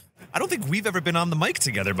again. I don't think we've ever been on the mic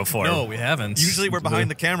together before. No, we haven't. Usually we're behind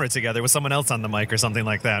the camera together with someone else on the mic or something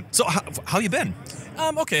like that. So how you been?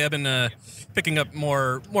 Okay. I've been picking up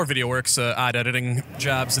more video works, odd editing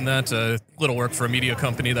jobs and that, little work for a media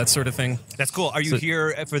company, that sort of thing. That's cool. Are you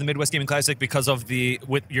here for the Midwest Gaming Classic because of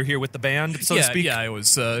you're here with the band, so to speak? Yeah, I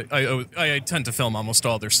was. I tend to film almost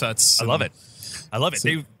all their sets. I love it.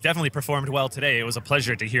 They definitely performed well today. It was a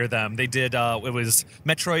pleasure to hear them. They did, it was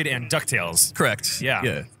Metroid and DuckTales. Correct.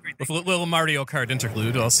 Yeah. With a little Mario Kart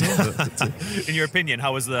interlude also. In your opinion,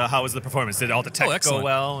 how was the performance? Did all the tech go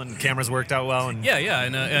well and cameras worked out well? And yeah,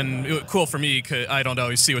 and it was cool for me because I don't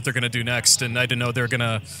always see what they're gonna do next, and I didn't know they're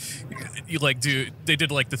gonna they did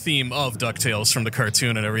the theme of DuckTales from the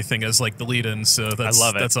cartoon and everything as the lead-in. So I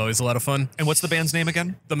love it. That's always a lot of fun. And what's the band's name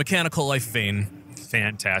again? The Mechanical Life Vein.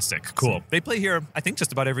 Fantastic. Cool. They play here, I think,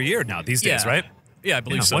 just about every year now these days, right? Yeah, I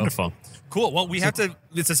believe so. Wonderful. Cool. Well,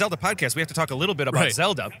 it's a Zelda podcast. We have to talk a little bit about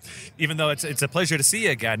Zelda, even though it's a pleasure to see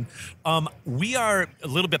you again. We are a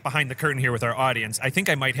little bit behind the curtain here with our audience. I think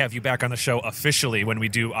I might have you back on the show officially when we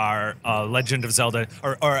do our Legend of Zelda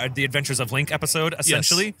or the Adventures of Link episode,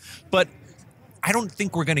 essentially. Yes. But I don't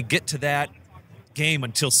think we're going to get to that game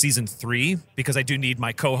until season 3 because I do need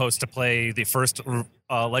my co-host to play the first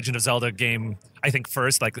Legend of Zelda game, I think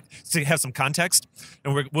first, to have some context,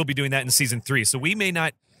 and we'll be doing that in season 3. So we may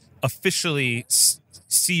not officially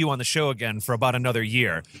see you on the show again for about another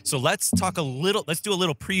year. So let's do a little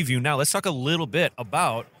preview now. Let's talk a little bit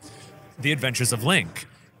about the Adventures of Link.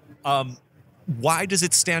 Why does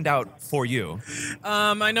it stand out for you?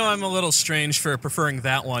 I know I'm a little strange for preferring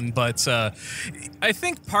that one, but I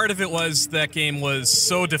think part of it was that game was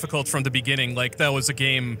so difficult from the beginning. That was a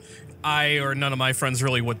game I or none of my friends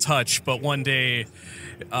really would touch, but one day,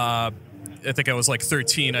 I think I was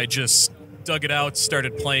 13, I just dug it out,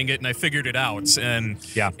 started playing it, and I figured it out. And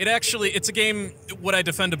it's a game, what I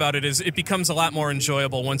defend about it is it becomes a lot more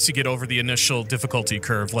enjoyable once you get over the initial difficulty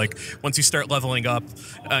curve. Once you start leveling up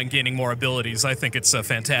and gaining more abilities, I think it's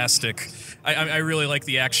fantastic. I really like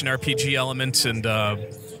the action RPG element, and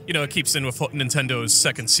it keeps in with Nintendo's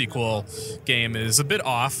second sequel game is a bit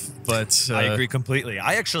off, but I agree completely.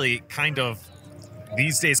 I actually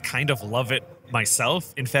these days love it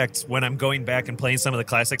myself. In fact, when I'm going back and playing some of the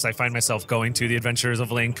classics, I find myself going to the Adventures of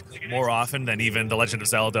Link more often than even the Legend of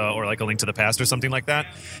Zelda or A Link to the Past or something like that.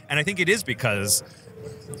 And I think it is because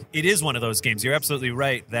it is one of those games. You're absolutely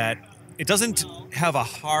right that it doesn't have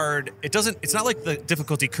it's not like the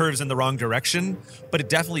difficulty curves in the wrong direction, but it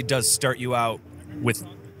definitely does start you out with.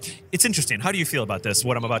 It's interesting. How do you feel about this,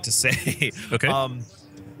 what I'm about to say? Okay.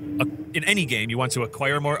 In any game, you want to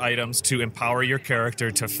acquire more items to empower your character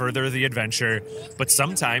to further the adventure. But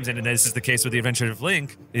sometimes, and this is the case with the Adventures of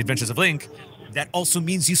Link, that also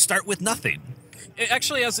means you start with nothing. It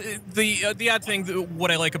actually has the odd thing.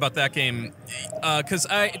 What I like about that game, because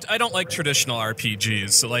I don't like traditional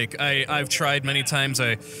RPGs. I've tried many times.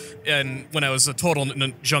 And when I was a total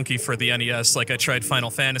junkie for the NES, I tried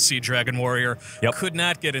Final Fantasy, Dragon Warrior. Yep. Could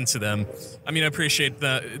not get into them. I mean, I appreciate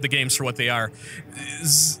the games for what they are.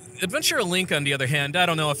 Adventure of Link, on the other hand, I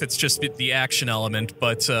don't know if it's just the action element,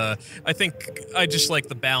 but I think I just like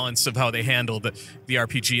the balance of how they handle the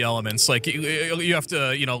RPG elements. You have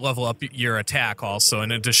to level up your attack also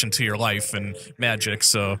in addition to your life and magic.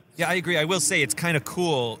 So yeah, I agree. I will say it's kind of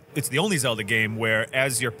cool. It's the only Zelda game where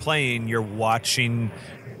as you're playing, you're watching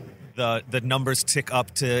the numbers tick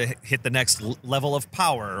up to hit the next level of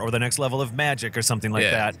power or the next level of magic or something like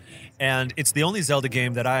that. And it's the only Zelda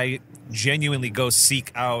game that I genuinely go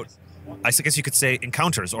seek out, I guess you could say,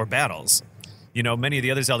 encounters or battles. You know, many of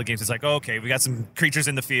the other Zelda games, it's like, oh, okay, we got some creatures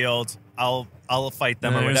in the field. I'll fight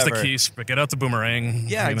them or whatever. There's the keys, but get out the boomerang.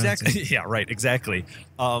 Yeah, exactly. Yeah, right, exactly.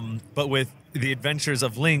 But with the Adventures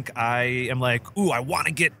of Link, I am like, ooh, I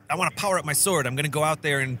want to power up my sword. I'm going to go out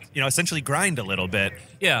there and, essentially grind a little bit.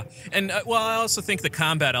 Yeah, and I also think the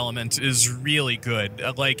combat element is really good.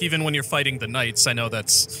 Like, even when you're fighting the knights, I know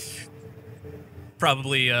that's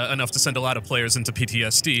probably enough to send a lot of players into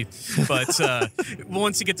PTSD. But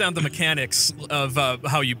once you get down to the mechanics of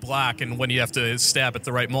how you block and when you have to stab at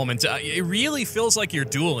the right moment, it really feels like you're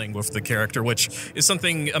dueling with the character, which is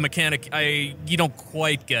a mechanic you don't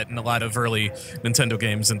quite get in a lot of early Nintendo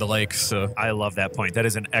games and the like. So I love that point. That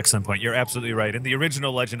is an excellent point. You're absolutely right. In the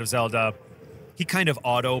original Legend of Zelda, he kind of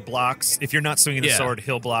auto blocks. If you're not swinging the sword,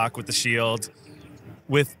 he'll block with the shield.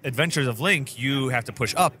 With Adventures of Link, you have to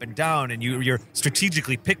push up and down, and you're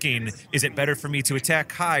strategically picking, is it better for me to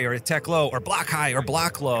attack high or attack low, or block high or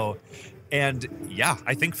block low? And yeah,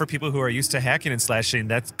 I think for people who are used to hacking and slashing,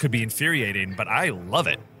 that could be infuriating, but I love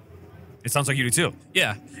it. It sounds like you do too.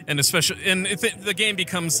 Yeah, and the game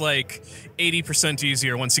becomes like 80%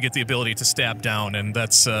 easier once you get the ability to stab down, and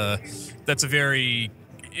that's a very...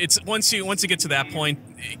 once you get to that point,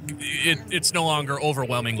 it's no longer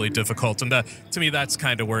overwhelmingly difficult, and to me that's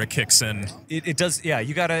kind of where it kicks in. It does, yeah.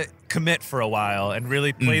 You got to commit for a while and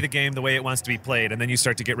really play the game the way it wants to be played, and then you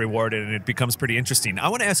start to get rewarded, and it becomes pretty interesting. I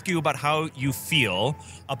want to ask you about how you feel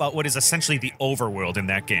about what is essentially the overworld in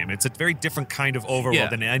that game. It's a very different kind of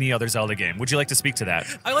overworld than any other Zelda game. Would you like to speak to that?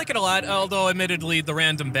 I like it a lot, although admittedly the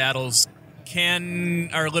random battles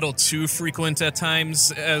are a little too frequent at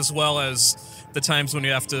times, as well as the times when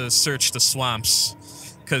you have to search the swamps,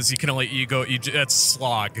 because you can only that's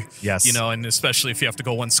slog. Yes. And especially if you have to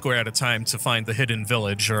go one square at a time to find the hidden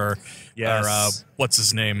village or what's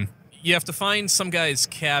his name. You have to find some guy's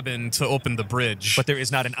cabin to open the bridge. But there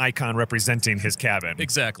is not an icon representing his cabin.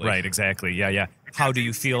 Exactly. Right, exactly. Yeah. How do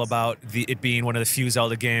you feel about it being one of the few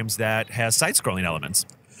Zelda games that has side-scrolling elements?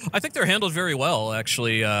 I think they're handled very well,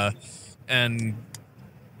 actually, and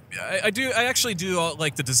I actually do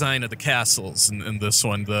like the design of the castles in this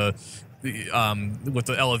one, with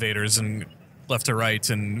the elevators and left to right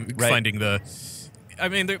and finding the. I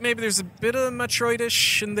mean, maybe there's a bit of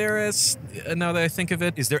Metroid-ish in there. Now that I think of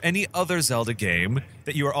it, is there any other Zelda game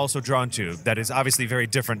that you are also drawn to that is obviously very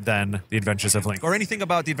different than The Adventures of Link, or anything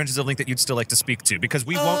about The Adventures of Link that you'd still like to speak to? Because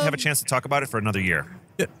we won't have a chance to talk about it for another year.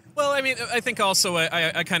 Yeah. Well, I mean, I think also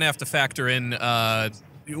I kind of have to factor in.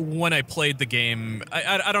 When I played the game,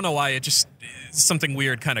 I don't know why, it just something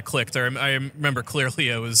weird kind of clicked. I remember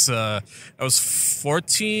clearly I was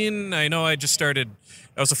 14. I know I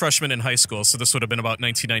was a freshman in high school, so this would have been about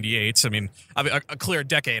 1998. I mean, a clear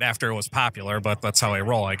decade after it was popular, but that's how I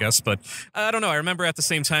roll, I guess. But I don't know. I remember at the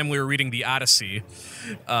same time we were reading the Odyssey,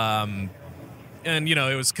 and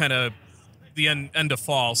it was kind of the end of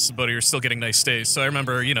fall, but you're still getting nice days. So I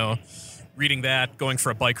remember, reading that, going for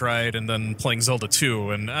a bike ride, and then playing Zelda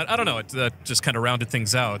 2. And I don't know, that just kind of rounded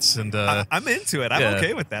things out. And I'm into it. I'm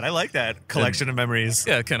okay with that. I like that collection of memories.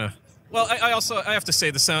 Yeah, kind of. Well, I have to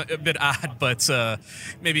say this sound a bit odd, but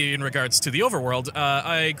maybe in regards to the overworld,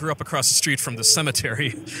 I grew up across the street from the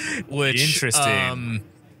cemetery, which... Interesting.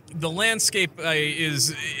 The landscape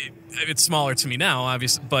it's smaller to me now,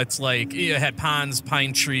 obviously, but it had ponds,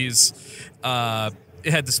 pine trees,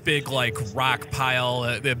 it had this big rock pile,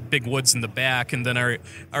 the big woods in the back, and then I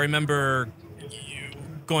remember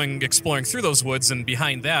exploring through those woods, and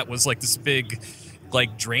behind that was this big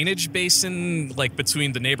drainage basin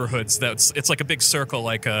between the neighborhoods. It's like a big circle,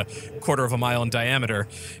 like a quarter of a mile in diameter.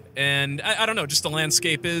 And I don't know, just the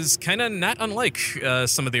landscape is kind of not unlike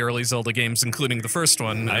some of the early Zelda games, including the first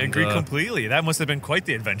one. I agree completely. That must have been quite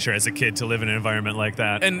the adventure as a kid to live in an environment like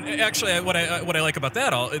that. And actually, what I like about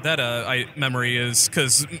that memory is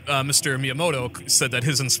because Mr. Miyamoto said that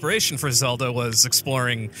his inspiration for Zelda was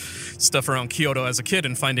exploring stuff around Kyoto as a kid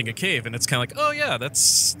and finding a cave. And it's kind of like, oh yeah,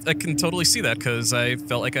 I can totally see that, because I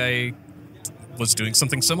felt like I was doing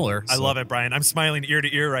something similar. I love it, Brian. I'm smiling ear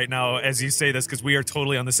to ear right now as you say this, because we are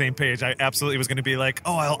totally on the same page. I absolutely was going to be like,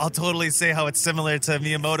 oh, I'll totally say how it's similar to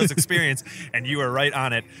Miyamoto's experience, and you are right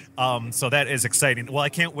on it. So that is exciting. Well, I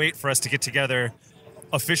can't wait for us to get together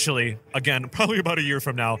officially again, probably about a year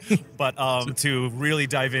from now, but to really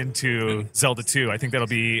dive into Zelda 2. I think that'll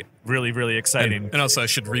be really, really exciting. And also, I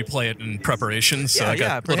should replay it in preparation, so I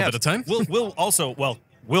got a little bit of time. We'll also,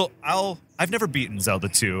 I I've never beaten Zelda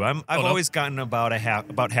 2. I've always gotten about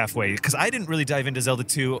halfway because I didn't really dive into Zelda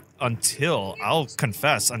 2 until, I'll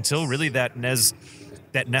confess, until really that NES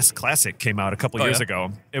Classic came out a couple years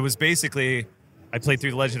ago. It was basically, I played through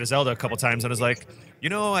The Legend of Zelda a couple times and was like,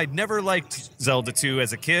 I'd never liked Zelda 2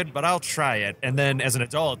 as a kid, but I'll try it. And then as an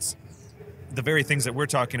adult, the very things that we're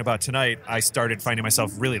talking about tonight, I started finding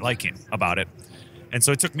myself really liking about it. And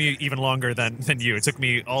so it took me even longer than you. It took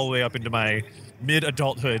me all the way up into my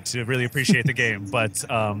mid-adulthood to really appreciate the game. But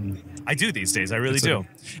I do these days. I really do.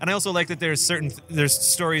 And I also like that there's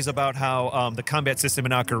stories about how the combat system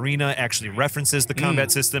in Ocarina actually references the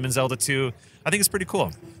combat system in Zelda 2. I think it's pretty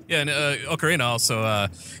cool. Yeah, and Ocarina also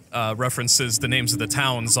references the names of the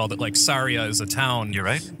towns. All that, like Saria is a town. You're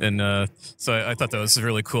right. And so I thought that was a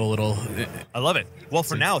really cool little. I love it. Well,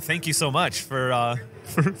 for now, thank you so much for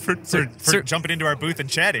jumping into our booth and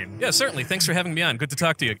chatting. Yeah, certainly. Thanks for having me on. Good to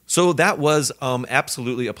talk to you. So that was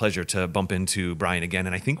absolutely a pleasure to bump into Brian again,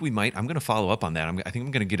 and I think I'm going to follow up on that. I think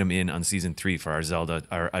I'm going to get him in on season 3 for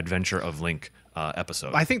our Adventure of Link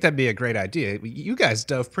episode. I think that'd be a great idea. You guys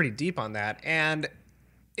dove pretty deep on that, and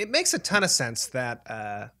it makes a ton of sense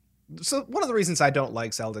that. So one of the reasons I don't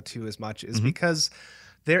like Zelda 2 as much is because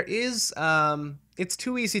there is. It's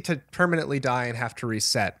too easy to permanently die and have to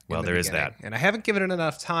reset. Well, there is that. And I haven't given it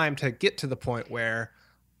enough time to get to the point where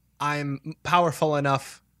I'm powerful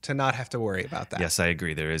enough to not have to worry about that. Yes, I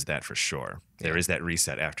agree. There is that for sure. There is that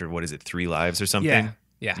reset after, 3 lives or something?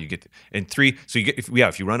 Yeah. You get and 3. So you get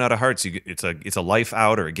if you run out of hearts, it's a life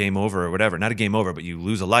out or a game over or whatever. Not a game over, but you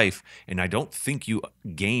lose a life, and I don't think you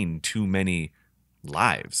gain too many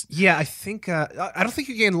lives. Yeah, I think I don't think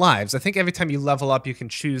you gain lives. I think every time you level up, you can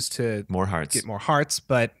choose to get more hearts.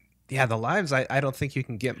 But yeah, the lives I don't think you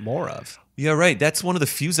can get more of. Yeah, right. That's one of the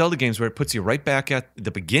few Zelda games where it puts you right back at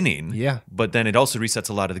the beginning. Yeah, but then it also resets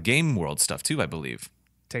a lot of the game world stuff too, I believe.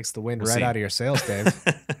 Takes the wind out of your sails, Dave.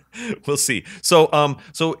 We'll see. So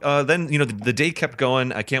then the day kept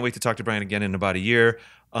going. I can't wait to talk to Brian again in about a year.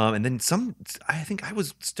 And then I think I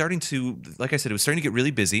was starting to, like I said, it was starting to get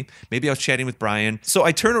really busy. Maybe I was chatting with Brian. So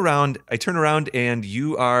I turn around and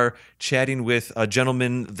you are chatting with a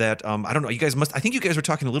gentleman that, I don't know, I think you guys were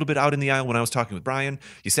talking a little bit out in the aisle when I was talking with Brian.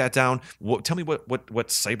 You sat down. Tell me what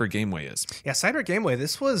Cyber Gameway is. Yeah, Cyber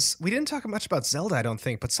Gameway. We didn't talk much about Zelda, I don't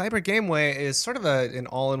think, but Cyber Gameway is sort of an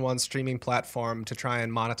all-in-one streaming platform to try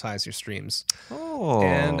and monetize your streams. Oh.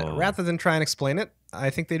 And rather than try and explain it,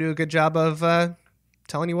 I think they do a good job of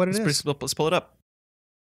telling you what it is. Let's pull it up.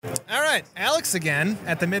 All right, Alex again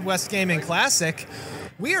at the Midwest Gaming Classic.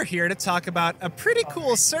 We are here to talk about a pretty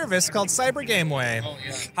cool service called Cyber Gameway.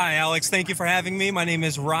 Hi, Alex. Thank you for having me. My name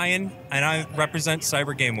is Ryan, and I represent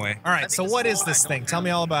Cyber Gameway. All right, so what is this thing? Tell me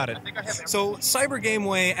all about it. So Cyber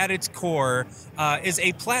Gameway, at its core, is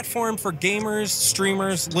a platform for gamers,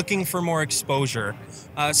 streamers looking for more exposure.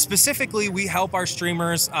 Specifically, we help our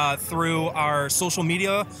streamers through our social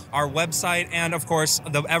media, our website, and, of course,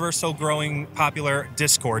 the ever-so-growing popular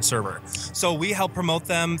Discord server. So we help promote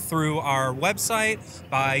them through our website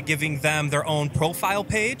by giving them their own profile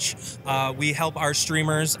page. We help our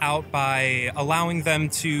streamers out by allowing them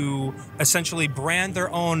to essentially brand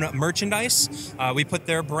their own merchandise. We put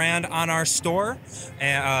their brand on our store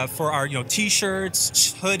for our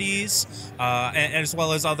t-shirts, hoodies, as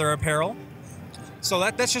well as other apparel. So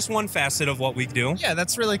that's just one facet of what we do. Yeah,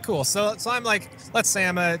 that's really cool. So I'm like, let's say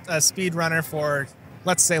I'm a speed runner for,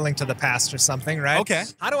 let's say, Link to the Past or something, right? Okay.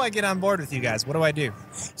 How do I get on board with you guys? What do I do?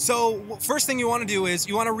 So first thing you want to do is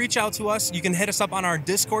you want to reach out to us. You can hit us up on our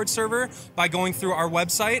Discord server by going through our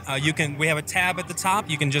website. We have a tab at the top.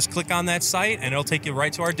 You can just click on that site and it'll take you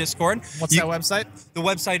right to our Discord. What's that website? The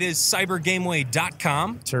website is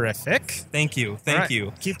cybergameway.com. Terrific. Thank you. Thank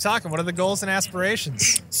you. Keep talking. What are the goals and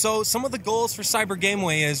aspirations? So some of the goals for Cyber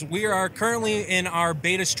Gameway is we are currently in our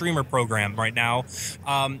beta streamer program right now.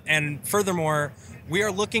 And furthermore, we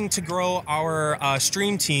are looking to grow our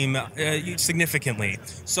stream team significantly.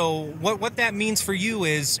 So what that means for you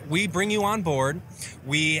is we bring you on board,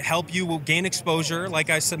 we help you gain exposure, like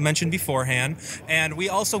I mentioned beforehand, and we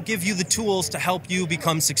also give you the tools to help you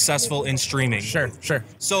become successful in streaming. Sure.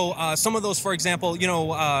 So some of those, for example,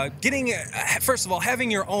 first of all, having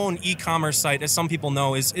your own e-commerce site, as some people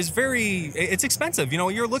know, it's expensive.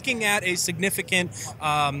 You're looking at a significant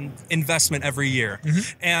investment every year.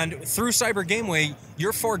 Mm-hmm. And through Cyber Gameway,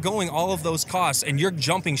 you're foregoing all of those costs and you're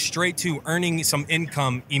jumping straight to earning some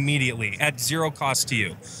income immediately at zero cost to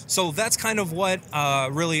you. So that's kind of what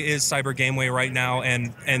really is Cyber Gameway right now,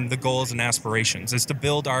 and the goals and aspirations is to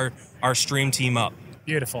build our stream team up.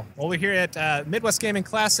 Beautiful. Well, we're here at Midwest Gaming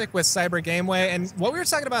Classic with Cyber Gameway, and what we were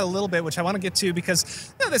talking about a little bit, which I want to get to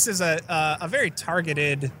because this is a very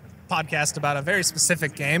targeted podcast about a very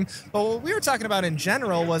specific game, but what we were talking about in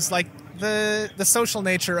general was like the social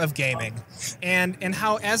nature of gaming, and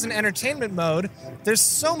how as an entertainment mode, there's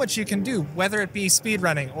so much you can do, whether it be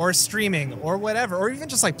speedrunning or streaming or whatever, or even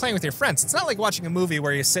just like playing with your friends. It's not like watching a movie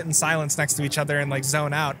where you sit in silence next to each other and like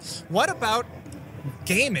zone out. What about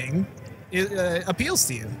gaming appeals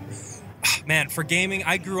to you? Man, for gaming,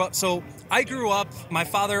 I grew up, my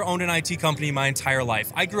father owned an IT company my entire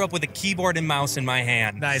life. I grew up with a keyboard and mouse in my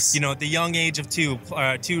hand. Nice. You know, at the young age of 2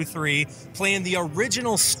 to 3, playing the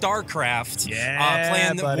original StarCraft.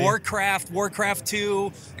 Playing the buddy. Warcraft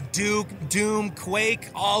 2, Duke, Doom, Quake,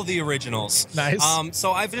 all the originals. Nice.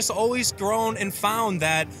 So I've just always grown and found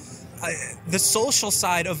that the social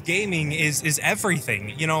side of gaming is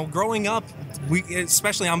everything. You know, growing up,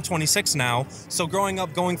 especially I'm 26 now, so growing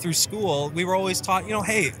up, going through school, we were always taught, you know,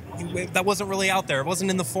 hey, that wasn't really out there. It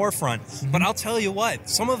wasn't in the forefront. Mm-hmm. But I'll tell you what,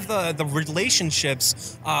 some of the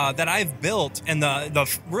relationships that I've built and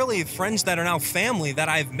the really friends that are now family that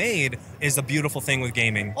I've made is a beautiful thing with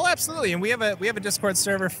gaming. Oh, absolutely. And we have a Discord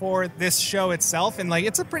server for this show itself, and like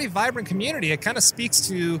it's a pretty vibrant community. It kind of speaks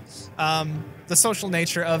to the social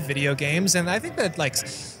nature of video games, and I think that like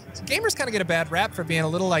gamers kind of get a bad rap for being a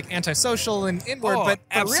little like antisocial and inward, but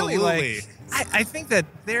really like I think that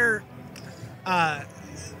they're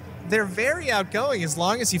very outgoing as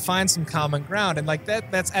long as you find some common ground, and like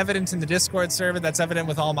that's evident in the Discord server. That's evident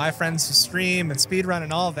with all my friends who stream and speedrun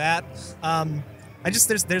and all that.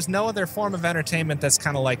 There's no other form of entertainment that's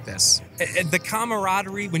kind of like this. The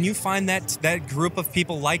camaraderie, when you find that group of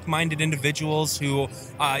people, like-minded individuals who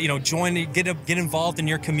join, get involved in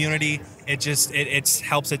your community, it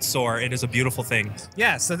helps it soar. It is a beautiful thing.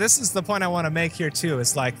 Yeah, so this is the point I want to make here too.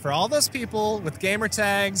 It's like for all those people with gamer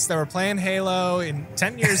tags that were playing Halo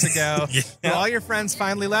 10 years ago, who all your friends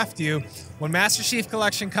finally left you, when Master Chief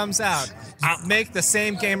Collection comes out, make the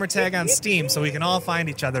same gamer tag on Steam so we can all find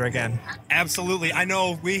each other again. Absolutely. I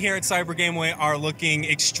know we here at Cyber Gameway are looking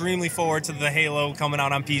extremely forward to the Halo coming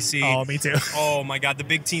out on PC. Oh, me too. Oh my God, the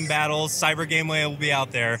big team battles. Cyber Gameway will be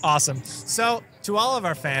out there. Awesome. So, to all of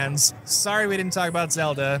our fans, sorry we didn't talk about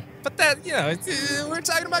Zelda, but that, we're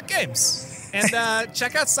talking about games. And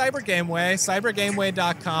check out Cyber Gameway,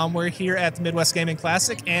 cybergameway.com. We're here at the Midwest Gaming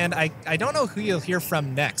Classic, and I don't know who you'll hear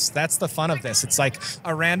from next. That's the fun of this. It's like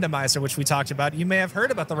a randomizer, which we talked about. You may have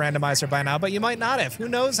heard about the randomizer by now, but you might not have. Who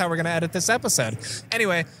knows how we're going to edit this episode?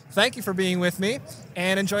 Anyway, thank you for being with me,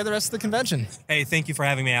 and enjoy the rest of the convention. Hey, thank you for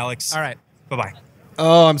having me, Alex. All right. Bye-bye.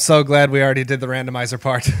 Oh, I'm so glad we already did the randomizer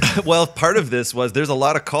part. Well, part of this was there's a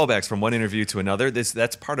lot of callbacks from one interview to another.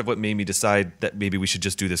 That's part of what made me decide that maybe we should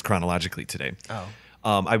just do this chronologically today. Oh.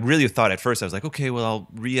 I really thought at first, I was like, okay, well, I'll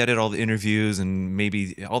re-edit all the interviews and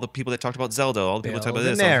maybe all the people that talked about Zelda, all the people that talked about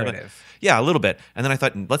this. Narrative. Yeah, a little bit. And then I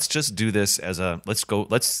thought, let's just do this as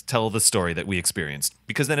let's tell the story that we experienced,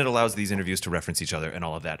 because then it allows these interviews to reference each other and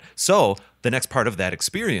all of that. So the next part of that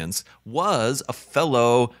experience was a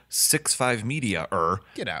fellow 6'5" media-er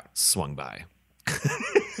Get out. swung by.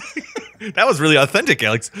 That was really authentic,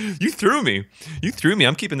 Alex. You threw me.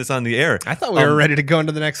 I'm keeping this on the air. I thought we were ready to go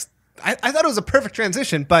into the next. I thought it was a perfect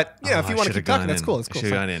transition, but if you want to keep talking, that's cool. It's cool.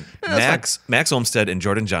 Should have gone in. Max Olmstead and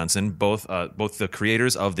Jordan Johnson, both the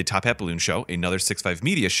creators of the Top Hat Balloon Show, another 6'5"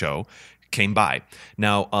 media show, came by.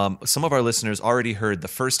 Now, some of our listeners already heard the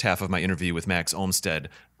first half of my interview with Max Olmstead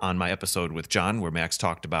on my episode with John, where Max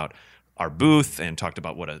talked about our booth and talked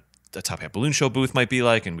about what a Top Hat Balloon Show booth might be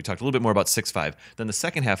like, and we talked a little bit more about 6'5". Then the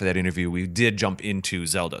second half of that interview, we did jump into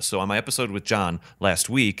Zelda. So on my episode with John last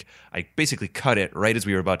week, I basically cut it right as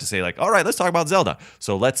we were about to say, like, all right, let's talk about Zelda.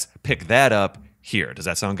 So let's pick that up here. Does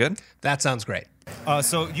that sound good? That sounds great.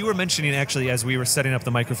 So you were mentioning, actually, as we were setting up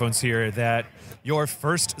the microphones here, that your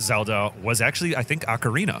first Zelda was actually, I think,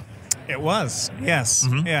 Ocarina. It was, yes.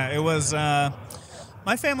 Mm-hmm. Yeah, it was.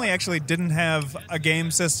 My family actually didn't have a game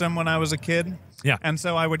system when I was a kid. Yeah. And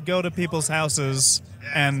so I would go to people's houses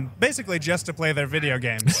and basically just to play their video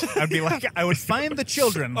games. I'd be like, I would find the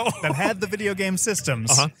children that had the video game systems.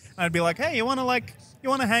 Uh-huh. I'd be like, hey, you want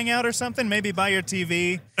to hang out or something? Maybe buy your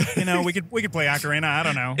TV. We could play Ocarina. I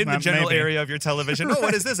don't know. In the general area of your television. Oh,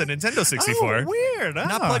 what is this? A Nintendo 64? Oh, weird.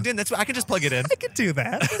 Not plugged in. I can just plug it in. I could do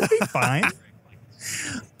that. It'd be fine.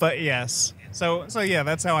 But yes. So yeah,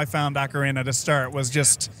 that's how I found Ocarina to start, was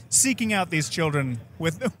just seeking out these children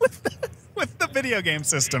with the video game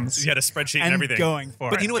systems. You had a spreadsheet and everything. Going for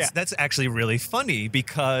it. But you know what? That's actually really funny,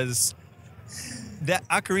 because that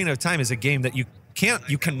Ocarina of Time is a game that you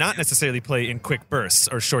cannot necessarily play in quick bursts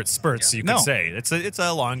or short spurts, you could say. It's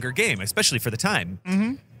a longer game, especially for the time.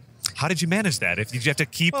 Mm-hmm. How did you manage that? Did you have to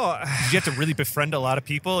did you have to really befriend a lot of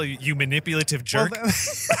people? You manipulative jerk.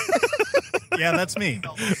 Yeah, that's me.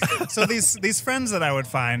 So these friends that I would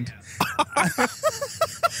find.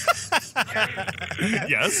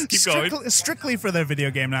 Yes, keep going. Strictly for their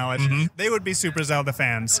video game knowledge, they would be super Zelda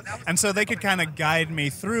fans, and so they could kind of guide me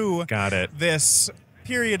through this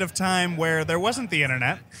period of time where there wasn't the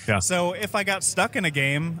internet. Yeah. So if I got stuck in a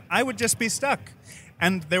game, I would just be stuck,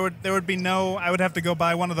 and there would be no. I would have to go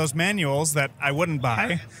buy one of those manuals that I wouldn't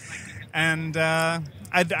buy, and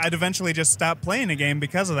I'd eventually just stop playing a game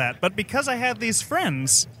because of that. But because I had these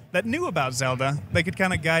friends that knew about Zelda, they could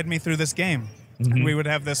kind of guide me through this game. And we would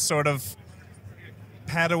have this sort of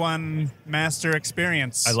Padawan master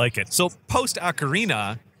experience. I like it. So post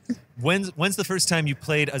Ocarina, when's the first time you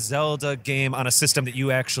played a Zelda game on a system that you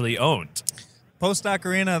actually owned? Post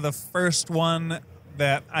Ocarina, the first one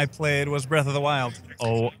that I played was Breath of the Wild.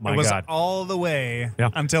 Oh my God! It was God. all the way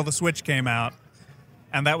until the Switch came out,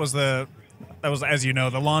 and that was, as you know,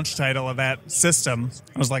 the launch title of that system.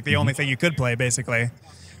 It was like the only thing you could play, basically.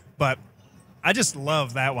 But I just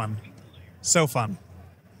love that one. So fun.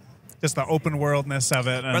 Just the open worldness of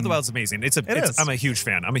it. Breath of the Wild's amazing. I'm a huge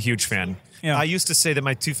fan. Yeah. I used to say that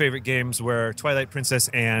my two favorite games were Twilight Princess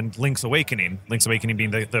and Link's Awakening. Link's Awakening being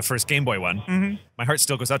the first Game Boy one. Mm-hmm. My heart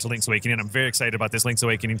still goes out to Link's Awakening. I'm very excited about this Link's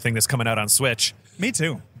Awakening thing that's coming out on Switch. Me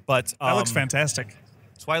too. But that looks fantastic.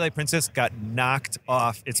 Twilight Princess got knocked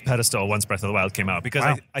off its pedestal once Breath of the Wild came out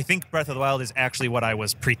because I think Breath of the Wild is actually what I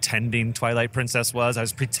was pretending Twilight Princess was. I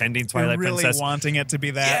was pretending Twilight really Princess. wanting it to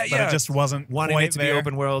be that, but it just wasn't wanting quite it to there. be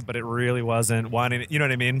open world, but it really wasn't. Wanting it, you know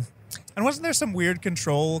what I mean? And wasn't there some weird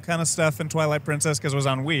control kind of stuff in Twilight Princess because it was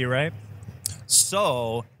on Wii, right?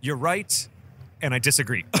 So you're right, and I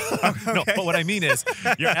disagree. No, but what I mean is,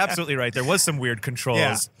 you're absolutely right. There was some weird controls.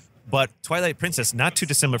 Yeah. But Twilight Princess, not too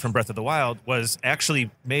dissimilar from Breath of the Wild, was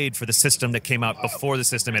actually made for the system that came out before the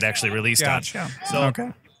system it actually released on. So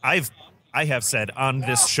I have said on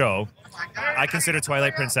this show, I consider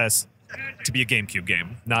Twilight Princess to be a GameCube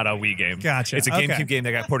game, not a Wii game. Gotcha. It's a GameCube game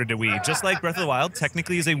that got ported to Wii, just like Breath of the Wild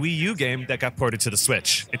technically is a Wii U game that got ported to the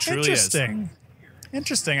Switch. It truly is.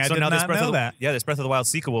 Interesting. I So did now not know that. Yeah, this Breath of the Wild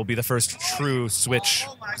sequel will be the first true Switch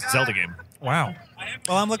Zelda game. Wow.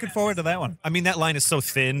 Well, I'm looking forward to that one. I mean, that line is so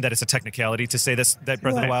thin that it's a technicality to say that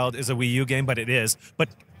Breath of the Wild is a Wii U game, but it is. But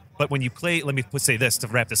when you play, let me say this to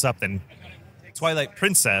wrap this up then. Twilight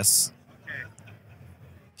Princess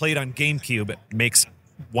played on GameCube makes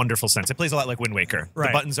wonderful sense. It plays a lot like Wind Waker. Right.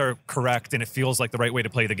 The buttons are correct, and it feels like the right way to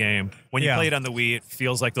play the game. When you play it on the Wii, it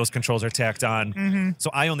feels like those controls are tacked on. Mm-hmm.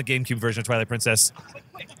 So I own the GameCube version of Twilight Princess.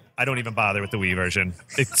 I don't even bother with the Wii version.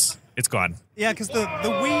 It's gone. Yeah, because the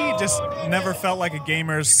Wii just never felt like a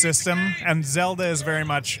gamer's system, and Zelda is very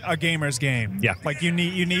much a gamer's game. Yeah. Like you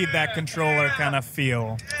need that controller kind of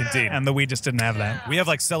feel. Indeed. And the Wii just didn't have that. We have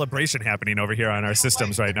like celebration happening over here on our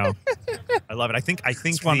systems right now. I love it. I think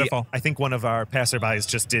It's wonderful. I think one of our passerbys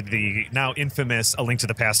just did the now infamous A Link to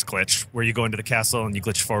the Past glitch, where you go into the castle and you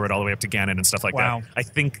glitch forward all the way up to Ganon and stuff like Wow. that. I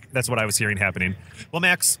think that's what I was hearing happening. Well,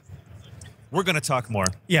 Max, we're going to talk more.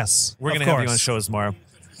 Yes, We're going to have you on shows more.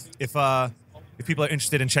 If people are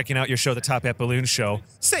interested in checking out your show, the Top Hat Balloon Show,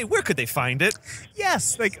 say, where could they find it?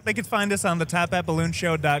 Yes, they could find us on the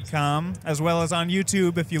tophatballoonshow.com, as well as on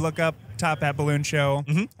YouTube if you look up Top Hat Balloon Show,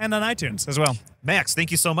 and on iTunes as well. Max,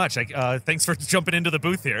 thank you so much. Thanks for jumping into the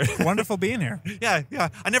booth here. Wonderful being here. Yeah.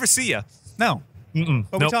 I never see you. No,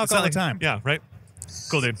 but we talk all the time. Yeah, right?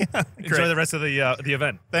 Cool, dude. Enjoy the rest of the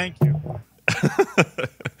event. Thank you.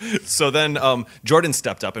 So then Jordan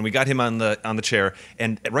stepped up, and we got him on the chair.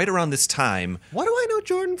 And right around this time, What do I know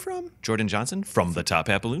Jordan from? Jordan Johnson from the Top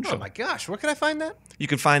Hat Balloon Show. Oh my gosh, where can I find that? You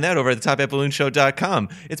can find that over at thetophatballoonshow.com.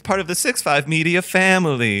 It's part of the 6'5 Media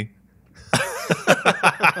family.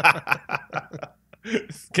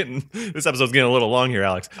 This episode's getting a little long here,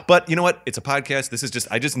 Alex. But you know what? It's a podcast.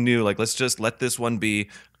 I just knew, let's just let this one be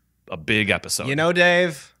a big episode. You know,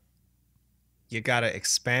 Dave, you got to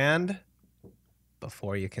expand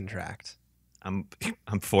before you contract. I'm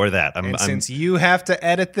for that. Since you have to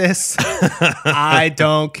edit this, I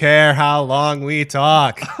don't care how long we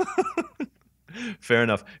talk. Fair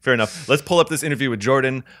enough. Let's pull up this interview with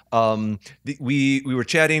Jordan. We were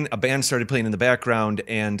chatting. A band started playing in the background,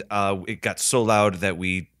 and it got so loud that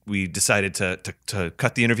we decided to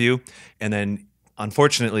cut the interview. And then,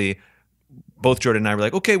 unfortunately, both Jordan and I were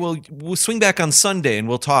like, okay, well, we'll swing back on Sunday and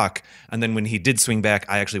we'll talk. And then when he did swing back,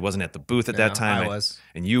 I actually wasn't at the booth at that time. I was.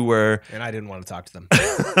 And you were. And I didn't want to talk to them.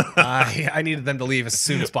 I needed them to leave as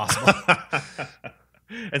soon as possible.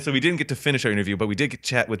 And so we didn't get to finish our interview, but we did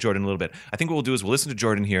chat with Jordan a little bit. I think what we'll do is we'll listen to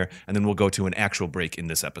Jordan here, and then we'll go to an actual break in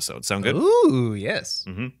this episode. Sound good? Ooh, yes.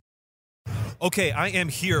 Mm-hmm. Okay, I am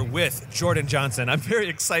here with Jordan Johnson. I'm very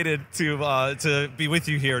excited to be with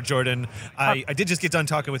you here, Jordan. I did just get done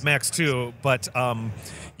talking with Max too, but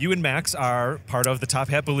you and Max are part of the Top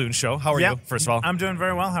Hat Balloon Show. How are you? First of all, I'm doing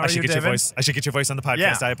very well. How are you, David? I should get your voice on the podcast.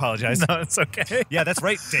 Yeah. I apologize. No, it's okay. Yeah, that's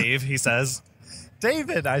right, Dave. He says.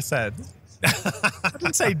 David, I said. I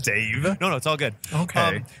didn't say Dave. No, it's all good.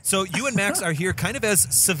 Okay. So you and Max are here kind of as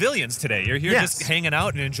civilians today. You're here just hanging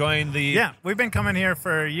out and enjoying the... Yeah, we've been coming here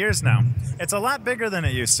for years now. It's a lot bigger than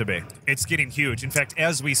it used to be. It's getting huge. In fact,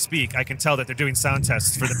 as we speak, I can tell that they're doing sound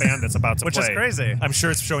tests for the band that's about to Which play. is crazy. I'm sure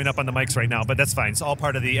it's showing up on the mics right now, but that's fine. It's all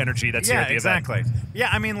part of the energy that's here at the exactly. event. Yeah,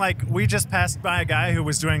 I mean, like, we just passed by a guy who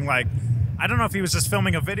was doing, like, I don't know if he was just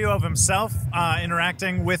filming a video of himself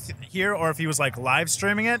interacting with here or if he was like live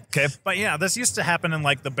streaming it. Okay. But yeah, this used to happen in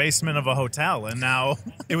like the basement of a hotel, and now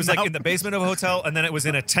it was like in the basement of a hotel, and then it was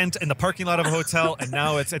in a tent in the parking lot of a hotel, and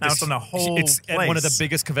now it's at it's in a whole It's place. at one of the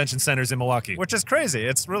biggest convention centers in Milwaukee. Which is crazy.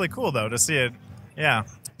 It's really cool though to see it. Yeah.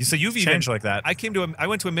 So you've changed even like that. I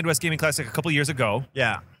went to a Midwest Gaming Classic a couple years ago.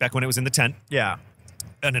 Yeah. Back when it was in the tent. Yeah.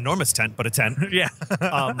 An enormous tent, but a tent. Yeah.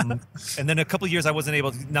 And then a couple years I wasn't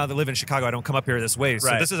able to, now that I live in Chicago, I don't come up here this way. So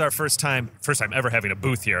Right. this is our first time ever having a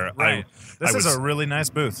booth here. Right. This is a really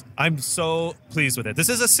nice booth. I'm so pleased with it. This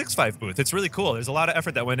is a 6.5 booth. It's really cool. There's a lot of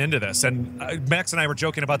effort that went into this. And Max and I were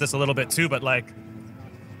joking about this a little bit too, but like,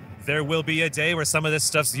 there will be a day where some of this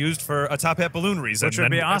stuff's used for a Top Hat balloon reason. Which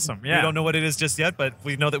would be awesome, yeah. We don't know what it is just yet, but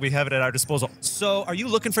we know that we have it at our disposal. So are you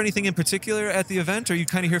looking for anything in particular at the event, or are you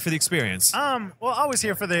kind of here for the experience? Well, always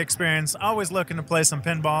here for the experience. Always looking to play some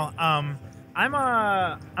pinball.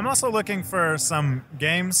 I'm also looking for some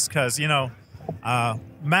games because,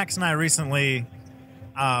 Max and I recently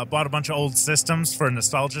bought a bunch of old systems for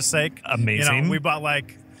nostalgia's sake. Amazing. We bought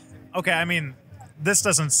this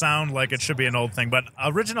doesn't sound like it should be an old thing, but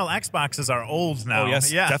original Xboxes are old now. Oh,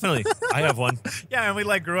 yes, yeah. definitely. I have one. Yeah, and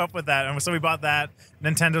we grew up with that. And so we bought that,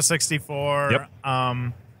 Nintendo 64.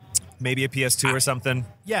 Yep. Maybe a PS2 or something.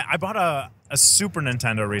 Yeah, I bought a Super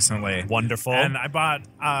Nintendo recently. Wonderful. And I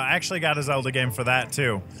actually got a Zelda game for that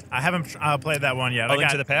too. I haven't played that one yet. A Link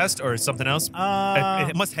to the Past or something else?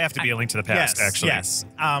 It must have to be A Link to the Past, actually. Yes.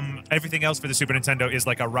 Everything else for the Super Nintendo is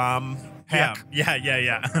like a ROM hack.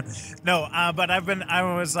 Yeah. No, but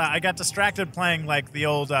I got distracted playing like the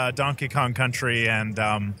old Donkey Kong Country and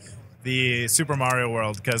the Super Mario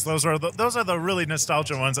World because those are the really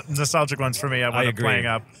nostalgic ones for me. I agree. Playing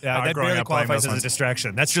up. Yeah, that barely qualifies as a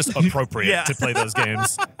distraction. That's just appropriate to play those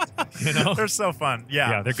games. They're so fun.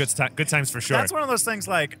 Yeah, they're good times for sure. That's one of those things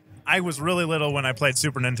like. I was really little when I played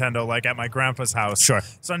Super Nintendo, like at my grandpa's house. Sure.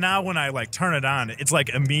 So now when I turn it on, it's like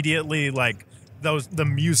immediately like the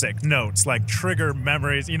music notes like trigger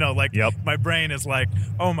memories. My brain is like,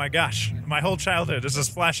 oh my gosh, my whole childhood is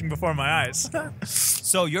just flashing before my eyes.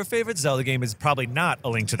 So your favorite Zelda game is probably not A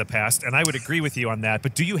Link to the Past, and I would agree with you on that.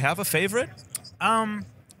 But do you have a favorite? Ocarina.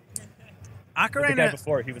 The guy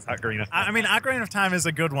before he was Ocarina. I mean, Ocarina of Time is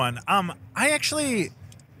a good one. I actually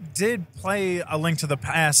did play A Link to the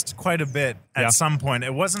Past quite a bit at some point.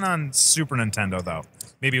 It wasn't on Super Nintendo though.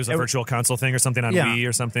 Maybe it was a virtual console thing or something on Wii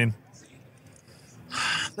or something.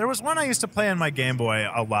 There was one I used to play on my Game Boy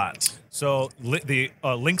a lot. So the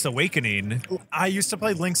Link's Awakening. I used to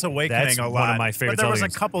play Link's Awakening That's a lot. one of my favorite But there was Zelda a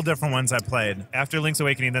games. couple different ones I played. After Link's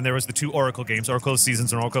Awakening, then there was the two Oracle games, Oracle of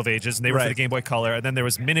Seasons and Oracle of Ages, and they were for the Game Boy Color. And then there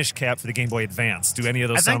was Minish Cap for the Game Boy Advance. Do any of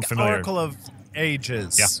those sound familiar? Oracle of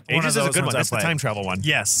Ages. Yeah, Ages is a good one. That's the played. time travel one.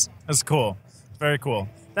 Yes, that's cool. Very cool.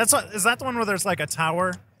 Is that the one where there's like a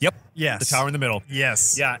tower? Yep. Yes. The tower in the middle.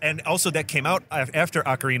 Yes. Yeah, and also that came out after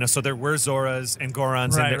Ocarina, so there were Zoras and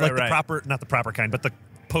Gorons and the proper, not the proper kind, but the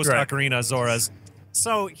post Ocarina Zoras.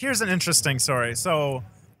 So here's an interesting story. So,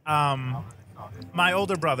 my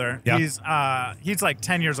older brother, he's like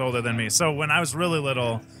 10 years older than me. So when I was really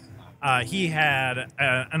little, he had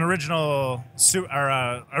an original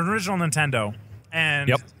Nintendo,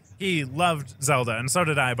 and he loved Zelda, and so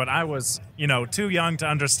did I. But I was, too young to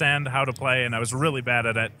understand how to play, and I was really bad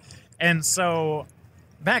at it. And so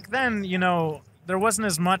back then, there wasn't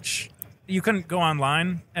as much. You couldn't go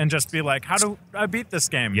online and just be like, "How do I beat this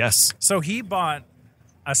game?" Yes. So he bought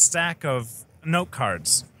a stack of note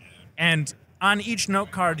cards, and on each note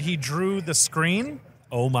card he drew the screen.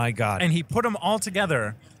 Oh my god. And he put them all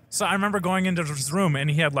together. So I remember going into his room and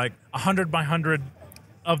he had like 100 by 100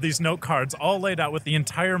 of these note cards all laid out with the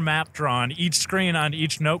entire map drawn, each screen on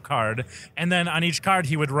each note card, and then on each card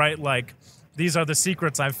he would write like, these are the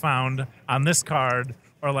secrets I've found on this card,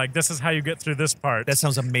 or like, this is how you get through this part. That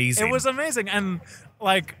sounds amazing. It was amazing. And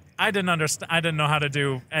like, I didn't understand. I didn't know how to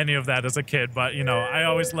do any of that as a kid, but I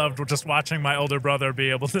always loved just watching my older brother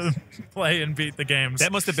be able to play and beat the games.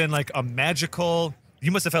 That must have been like a magical.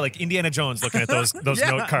 You must have felt like Indiana Jones looking at those Yeah,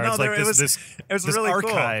 note cards, no, like it was this really cool.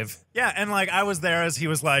 archive. Yeah, and like I was there as he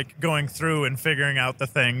was like going through and figuring out the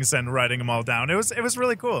things and writing them all down. It was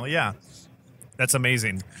really cool. Yeah, That's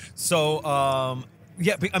amazing. So,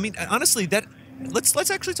 yeah, I mean, honestly, let's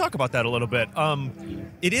actually talk about that a little bit.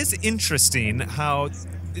 It is interesting how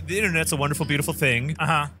the internet's a wonderful, beautiful thing.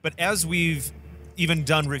 But as we've even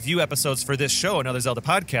done review episodes for this show, another Zelda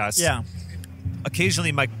podcast. Yeah.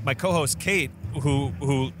 Occasionally, my co-host Kate,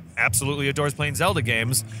 who absolutely adores playing Zelda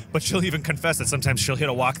games, but she'll even confess that sometimes she'll hit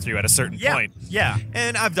a walkthrough at a certain point. Yeah.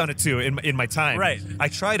 And I've done it too in my time. Right. I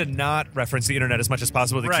try to not reference the internet as much as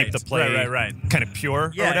possible to keep the play right. kind of pure or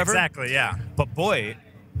whatever. Exactly, yeah. But boy,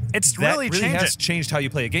 It's that really has changed how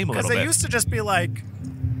you play a game a little Because bit. it used to just be like,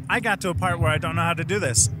 I got to a part where I don't know how to do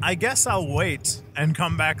this. I guess I'll wait and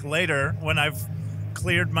come back later when I've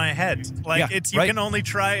cleared my head. Like you can only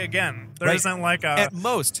try again. There not like a at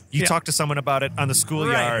most you talk to someone about it on the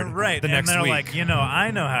schoolyard right. the next and they're week. like,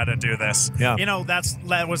 I know how to do this. Yeah.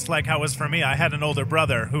 That was like how it was for me. I had an older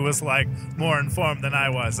brother who was like more informed than I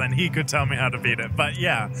was, and he could tell me how to beat it. But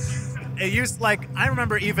yeah, it used I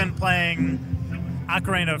remember even playing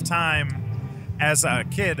Ocarina of Time as a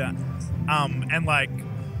kid, and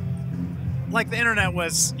like the internet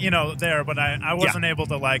was, there, but I wasn't able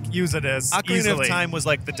to use it as Ocarina easily. of Time was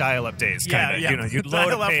like the dial-up days, kind of. Yeah. You'd load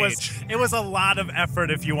a Dial-up page. it was a lot of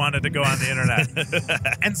effort if you wanted to go on the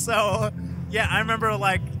internet. And so, yeah, I remember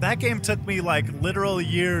that game took me literal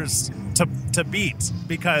years to beat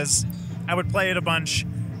because I would play it a bunch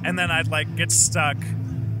and then I'd get stuck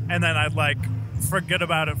and then I'd forget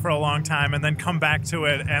about it for a long time and then come back to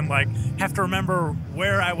it and have to remember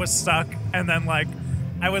where I was stuck and then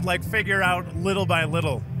I would figure out little by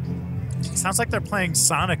little. Sounds like they're playing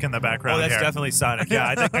Sonic in the background. Oh, that's here. definitely Sonic.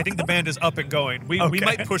 Yeah, I think the band is up and going. We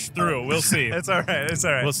might push through. We'll see. It's all right. It's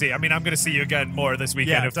all right. We'll see. I mean, I'm going to see you again more this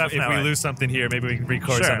weekend. Yeah, if we lose something here, maybe we can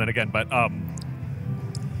record something again. But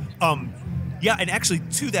yeah, and actually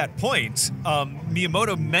to that point,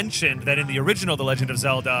 Miyamoto mentioned that in the original The Legend of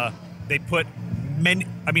Zelda, they put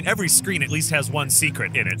every screen at least has one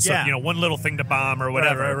secret in it. So one little thing to bomb or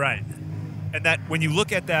whatever. Right. And that when you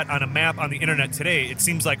look at that on a map on the internet today, it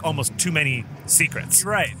seems like almost too many secrets.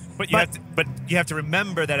 Right. But you have to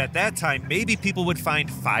remember that at that time, maybe people would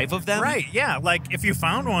find 5 of them. Right. Yeah. If you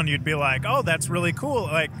found one, you'd be like, "Oh, that's really cool."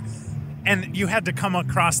 And you had to come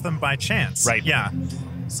across them by chance. Right. Yeah.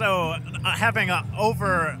 So having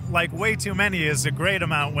over way too many is a great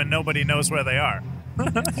amount when nobody knows where they are.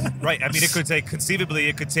 Right. I mean, it could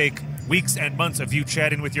take weeks and months of you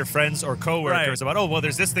chatting with your friends or coworkers about,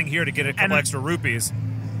 there's this thing here to get a couple extra rupees.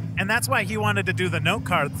 And that's why he wanted to do the note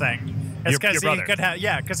card thing. It's because he could have,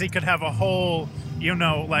 because he could have a whole,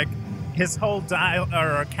 his whole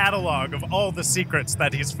or a catalog of all the secrets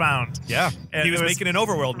that he's found. Yeah. And he was making an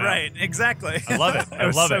overworld map. Right. Exactly. I love it. It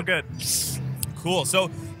was so good. Cool. So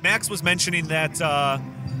Max was mentioning that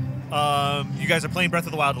you guys are playing Breath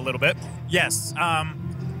of the Wild a little bit. Yes.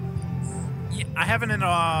 I haven't in a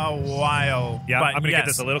while. Yeah, but I'm going to get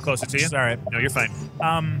this a little closer to you. Sorry. No, you're fine.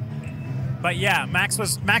 But yeah, Max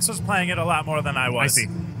was playing it a lot more than I was. I see.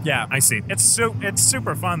 Yeah, I see. It's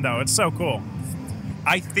super fun though. It's so cool.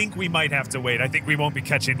 I think we might have to wait. I think we won't be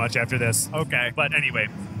catching much after this. Okay. But anyway,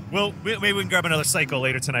 maybe we can grab another cycle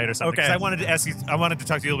later tonight or something. Okay. 'Cause I wanted to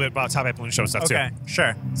talk to you a little bit about Top Hat Balloon Show stuff too. Okay,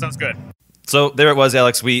 sure. Sounds good. So there it was,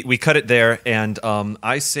 Alex. We cut it there, and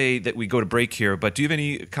I say that we go to break here. But do you have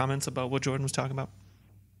any comments about what Jordan was talking about?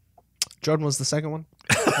 Jordan was the second one.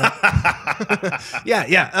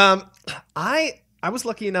 Yeah. I was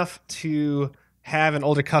lucky enough to have an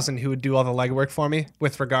older cousin who would do all the legwork for me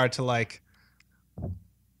with regard to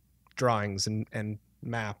drawings and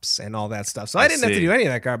maps and all that stuff. So I didn't have to do any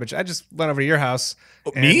of that garbage. I just went over to your house.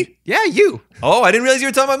 Me? Yeah, you. Oh, I didn't realize you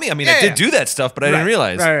were talking about me. I mean, I did do that stuff, but I didn't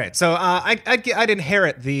realize. Right. So I'd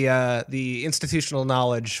inherit the institutional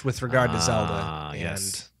knowledge with regard to Zelda.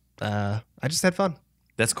 Yes. And I just had fun.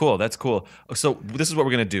 That's cool. So this is what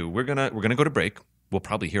we're gonna do. We're gonna go to break. We'll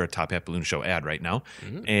probably hear a Top Hat Balloon Show ad right now,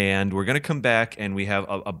 and we're gonna come back and we have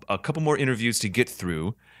a couple more interviews to get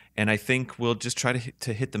through, and I think we'll just try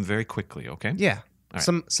to hit them very quickly. Okay? Yeah.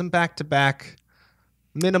 Right. Some back to back,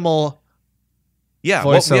 minimal. Yeah,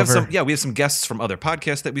 well, voiceover. we have some guests from other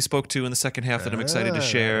podcasts that we spoke to in the second half that I'm excited to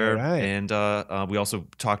share. Right. And we also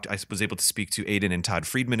talked. I was able to speak to Aiden and Todd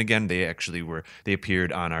Friedman again. They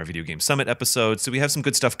appeared on our Video Game Summit episode. So we have some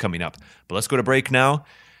good stuff coming up. But let's go to break now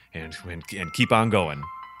and keep on going.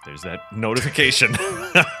 There's that notification. We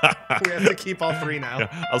have to keep all three now.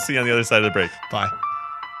 Yeah, I'll see you on the other side of the break. Bye.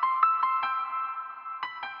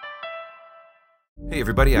 Hey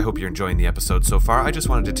everybody, I hope you're enjoying the episode so far. I just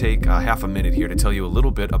wanted to take half a minute here to tell you a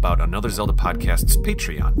little bit about Another Zelda Podcast's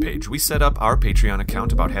Patreon page. We set up our Patreon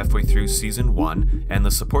account about halfway through Season 1, and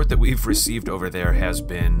the support that we've received over there has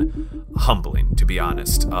been humbling, to be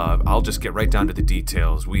honest. I'll just get right down to the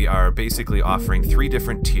details. We are basically offering 3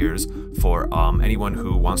 different tiers for anyone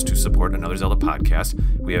who wants to support Another Zelda Podcast.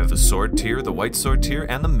 We have the Sword tier, the White Sword tier,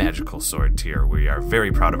 and the Magical Sword tier. We are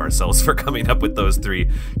very proud of ourselves for coming up with those 3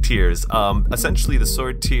 tiers. Essentially, the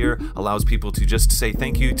Sword tier allows people to just say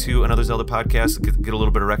thank you to Another Zelda Podcast, get a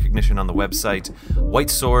little bit of recognition on the website.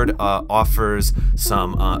 White Sword offers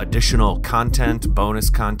some additional content,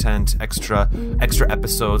 bonus content, extra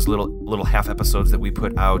episodes, little half episodes that we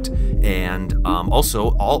put out, and also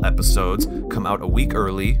all episodes come out a week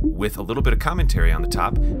early with a little bit of commentary on the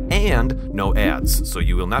top and no ads. So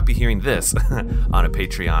you will not be hearing this on a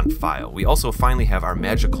Patreon file. We also finally have our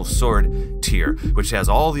Magical Sword tier, which has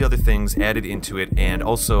all the other things added into it, and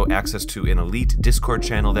also access to an elite Discord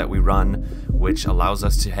channel that we run, which allows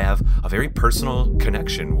us to have a very personal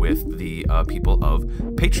connection with the people of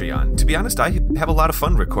Patreon. To be honest, I have a lot of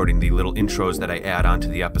fun recording the little intros that I add onto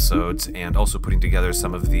the episodes, and also putting together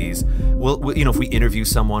some of these. Well, if we interview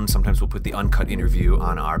someone, sometimes we'll put the uncut interview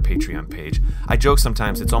on our Patreon page. I joke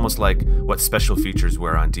sometimes it's almost like what special features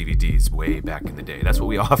were on DVDs way back in the day. That's what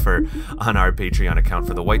we offer on our Patreon account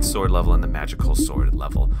for the White Sword level and the Magical Sword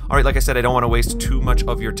level. All right, like I said, I don't want to waste too much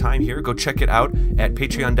of your time here. Go check it out at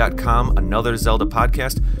patreon.com, Another Zelda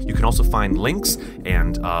Podcast. You can also find links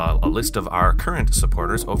and a list of our current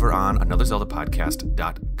supporters over on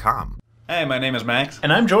anotherzeldapodcast.com. Hey, my name is Max.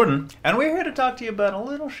 And I'm Jordan. And we're here to talk to you about a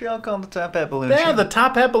little show called the Top Hat Balloon Show. Yeah, the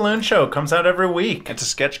Top Hat Balloon Show comes out every week. It's a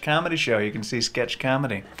sketch comedy show. You can see sketch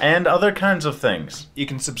comedy. And other kinds of things. You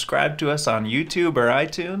can subscribe to us on YouTube or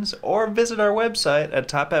iTunes, or visit our website at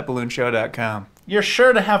tophatballoonshow.com. You're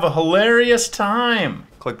sure to have a hilarious time.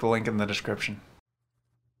 Click the link in the description.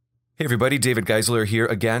 Hey everybody, David Geisler here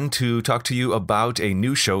again to talk to you about a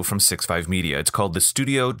new show from 6.5 Media. It's called The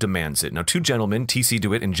Studio Demands It. Now, 2 gentlemen, T.C.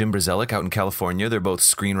 DeWitt and Jim Brzelik, out in California, they're both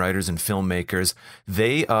screenwriters and filmmakers.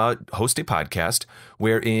 They host a podcast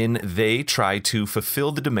wherein they try to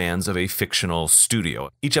fulfill the demands of a fictional studio.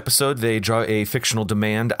 Each episode, they draw a fictional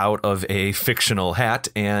demand out of a fictional hat,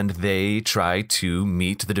 and they try to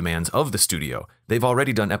meet the demands of the studio. They've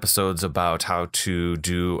already done episodes about how to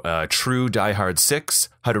do a true Die Hard 6,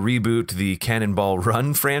 how to reboot the Cannonball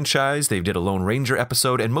Run franchise. They did a Lone Ranger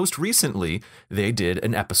episode, and most recently, they did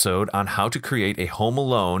an episode on how to create a Home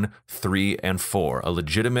Alone 3 and 4, a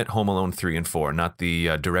legitimate Home Alone 3 and 4, not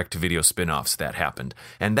the direct-to-video spin-offs that happened.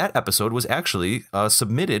 And that episode was actually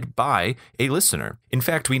submitted by a listener. In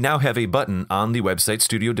fact, we now have a button on the website,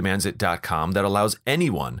 studiodemandsit.com, that allows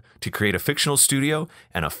anyone to create a fictional studio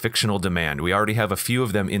and a fictional demand. We already have a few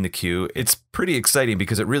of them in the queue. It's pretty exciting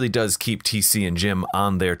because it really does keep TC and Jim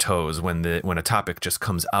on their toes when a topic just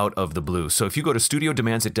comes out of the blue. So if you go to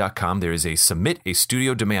studiodemandsit.com, there is a Submit a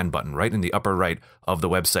Studio Demand button right in the upper right of the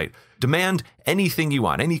website. Demand anything you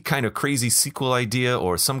want, any kind of crazy sequel idea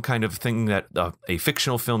or some kind of thing that a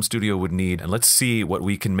fictional film studio would need, and let's see what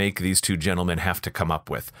we can make these 2 gentlemen have to come up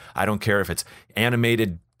with. I don't care if it's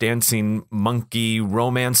animated dancing monkey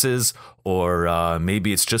romances, or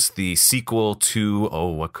maybe it's just the sequel to,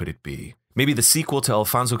 what could it be? Maybe the sequel to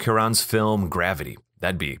Alfonso Cuarón's film Gravity.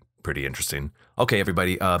 That'd be pretty interesting. Okay,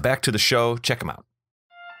 everybody, back to the show. Check them out.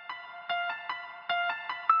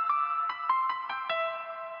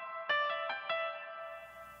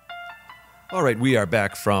 All right, we are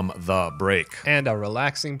back from the break. And a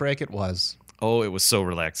relaxing break it was. Oh, it was so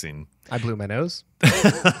relaxing. I blew my nose.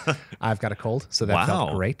 I've got a cold, so that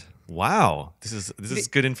felt great. Wow. This is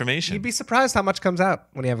good information. You'd be surprised how much comes out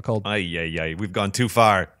when you have a cold. Ay. We've gone too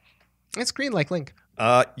far. It's green like Link.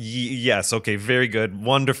 Yes. Okay. Very good.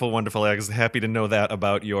 Wonderful. I was happy to know that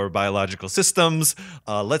about your biological systems.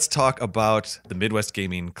 Let's talk about the Midwest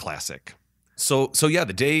Gaming Classic. So yeah,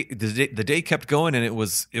 the day kept going, and it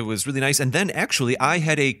was really nice. And then actually, I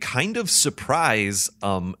had a kind of surprise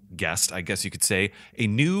guest, I guess you could say, a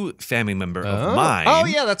new family member of mine. Oh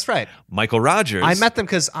yeah, that's right. Michael Rogers. I met them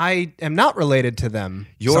because I am not related to them.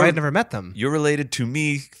 So I had never met them. You're related to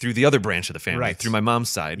me through the other branch of the family, right, through my mom's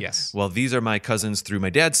side. Yes. Well, these are my cousins through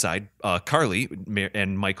my dad's side. Carly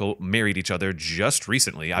and Michael married each other just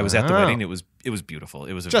recently. I was at the wedding. It was beautiful.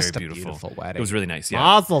 It was just very beautiful wedding. It was really nice. Yeah.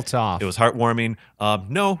 Mazel tov. It was heartwarming.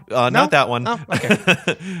 No, not that one. Oh, okay.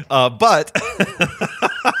 But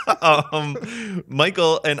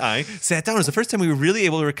Michael and I sat down. It was the first time we were really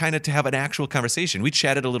able to kind of to have an actual conversation. We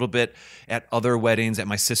chatted a little bit at other weddings, at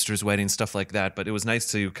my sister's wedding, stuff like that. But it was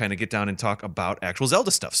nice to kind of get down and talk about actual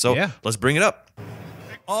Zelda stuff. So let's bring it up.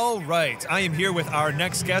 All right, I am here with our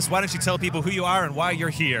next guest. Why don't you tell people who you are and why you're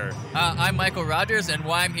here? I'm Michael Rogers, and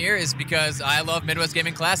why I'm here is because I love Midwest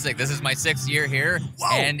Gaming Classic. This is my 6th year here,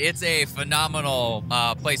 and it's a phenomenal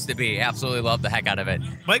place to be. Absolutely love the heck out of it.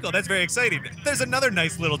 Michael, that's very exciting. There's another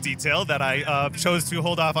nice little detail that I chose to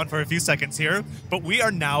hold off on for a few seconds here, but we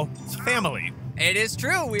are now family. It is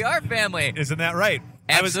true. We are family. Isn't that right?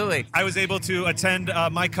 Absolutely. I was able to attend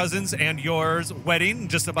my cousin's and yours wedding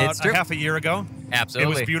just about half a year ago.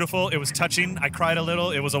 Absolutely. It was beautiful. It was touching. I cried a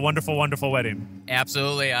little. It was a wonderful, wonderful wedding.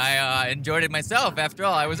 Absolutely. I enjoyed it myself. After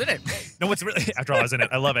all, I was in it. No, what's really after all, I was in it.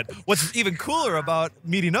 I love it. What's even cooler about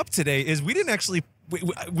meeting up today is we didn't actually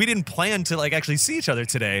we didn't plan to like actually see each other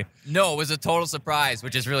today. No, it was a total surprise,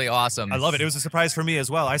 which is really awesome. I love it. It was a surprise for me as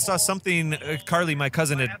well. I saw something. Carly, my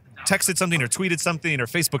cousin, had texted something or tweeted something or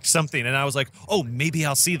Facebooked something, and I was like, oh, maybe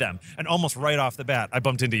I'll see them. And almost right off the bat, I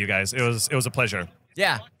bumped into you guys. It was a pleasure.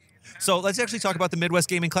 Yeah. So let's actually talk about the Midwest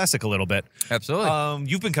Gaming Classic a little bit. Absolutely.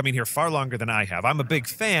 You've been coming here far longer than I have. I'm a big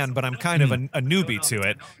fan, but I'm kind of a newbie to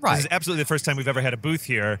it. Right. This is absolutely the first time we've ever had a booth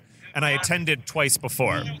here, and I attended twice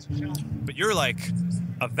before. But you're like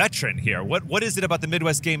a veteran here. What is it about the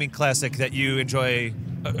Midwest Gaming Classic that you enjoy,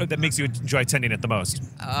 that makes you enjoy attending it the most?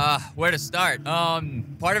 Where to start?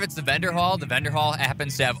 Part of it's the vendor hall. The vendor hall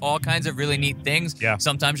happens to have all kinds of really neat things. Yeah.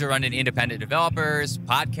 Sometimes you're running independent developers,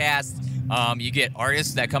 podcasts. You get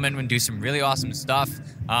artists that come in and do some really awesome stuff.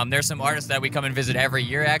 There's some artists that we come and visit every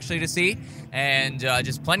year actually to see, and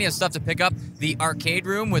just plenty of stuff to pick up. The arcade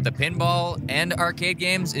room with the pinball and arcade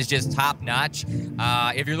games is just top notch.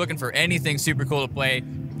 If you're looking for anything super cool to play,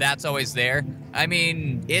 that's always there. I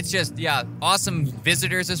mean, it's just, awesome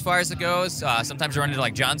visitors as far as it goes. Sometimes you run into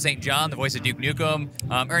like John St. John, the voice of Duke Nukem.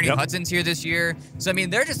 Ernie Hudson's here this year. So, I mean,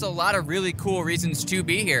 there are just a lot of really cool reasons to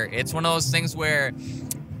be here. It's one of those things where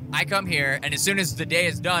I come here, and as soon as the day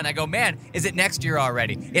is done, I go, man, is it next year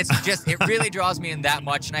already? It's just, it really draws me in that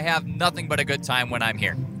much, and I have nothing but a good time when I'm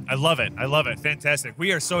here. I love it. I llove it. Fantastic.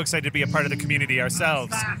 We are so excited to be a part of the community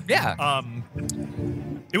ourselves. Yeah.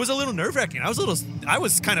 It was a little nerve-wracking. I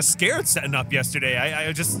was kind of scared setting up yesterday.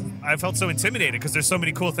 I felt so intimidated because there's so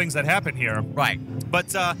many cool things that happen here. Right.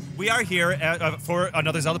 But we are here for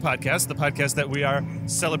another Zelda podcast, the podcast that we are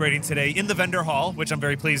celebrating today in the vendor hall, which I'm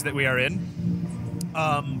very pleased that we are in.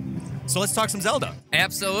 So let's talk some Zelda.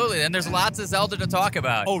 Absolutely, and there's lots of Zelda to talk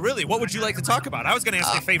about. Oh, really? What would you like to talk about? I was going to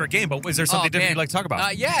ask your favorite game, but is there something different you'd like to talk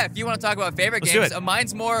about? Yeah, if you want to talk about favorite Let's games, do it.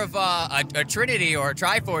 Mine's more of a trinity or a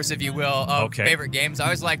triforce, if you will, of favorite games. I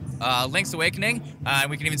always like Link's Awakening.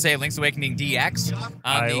 We can even say Link's Awakening DX.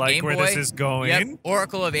 I the like Game where Boy, this is going. Yep,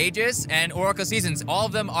 Oracle of Ages and Oracle Seasons. All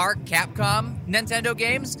of them are Capcom Nintendo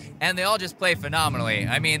games, and they all just play phenomenally.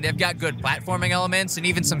 I mean, they've got good platforming elements and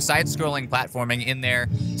even some side-scrolling platforming in there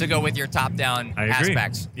to go with your top-down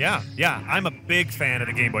aspects. Yeah. I'm a big fan of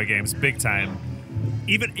the Game Boy games, big time.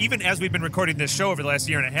 Even as we've been recording this show over the last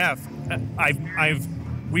year and a half,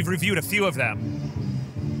 we've reviewed a few of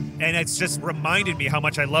them, and it's just reminded me how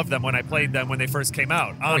much I loved them when I played them when they first came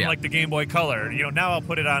out on like the Game Boy Color. You know, now I'll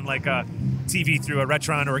put it on like a TV through a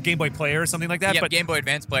Retron or a Game Boy Player or something like that. Yeah, but Game Boy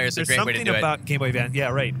Advance Player is a great way to do it. There's something about Game Boy Advance. Yeah,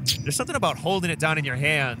 right. There's something about holding it down in your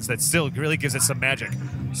hands that still really gives it some magic.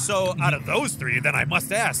 So out of those three, then I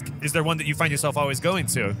must ask, is there one that you find yourself always going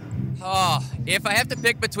to? Oh, if I have to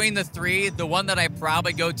pick between the three, the one that I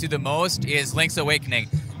probably go to the most is Link's Awakening.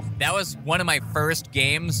 That was one of my first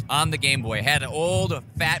games on the Game Boy. I had an old,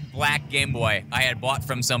 fat, black Game Boy I had bought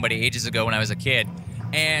from somebody ages ago when I was a kid.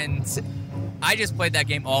 And I just played that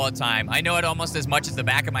game all the time. I know it almost as much as the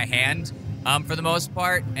back of my hand for the most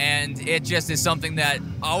part, and it just is something that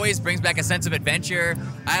always brings back a sense of adventure.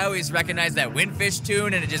 I always recognize that Windfish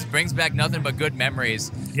tune, and it just brings back nothing but good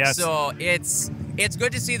memories. Yes. So it's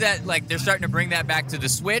good to see that like they're starting to bring that back to the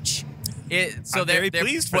Switch. I'm very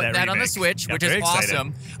pleased for putting that on the remake. Switch, Yeah, which is very excited.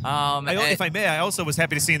 awesome. If I may, I also was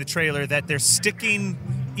happy to see in the trailer that they're sticking,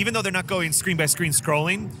 even though they're not going screen by screen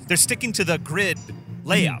scrolling, they're sticking to the grid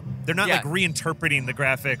layout. They're not like reinterpreting the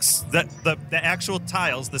graphics, the actual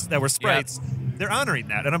tiles that were sprites. They're honoring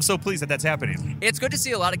that, and I'm so pleased that that's happening. It's good to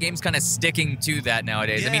see a lot of games kind of sticking to that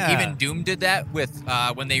nowadays. I mean, even Doom did that with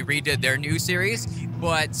when they redid their new series.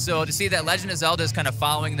 But so to see that Legend of Zelda is kind of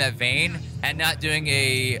following that vein and not doing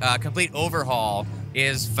a complete overhaul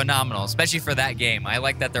is phenomenal, especially for that game. I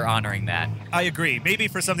like that they're honoring that. I agree. Maybe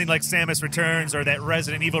for something like Samus Returns or that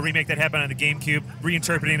Resident Evil remake that happened on the GameCube,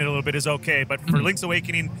 reinterpreting it a little bit is okay. But for Link's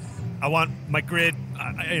Awakening, I want my grid.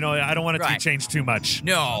 I don't want it to change too much.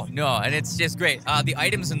 No, and it's just great. The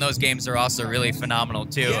items in those games are also really phenomenal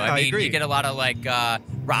too. Yeah, I agree. You get a lot of like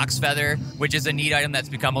Rock's Feather, which is a neat item that's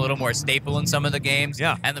become a little more staple in some of the games.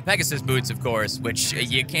 Yeah. And the Pegasus boots, of course, which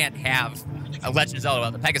you can't have a Legend of Zelda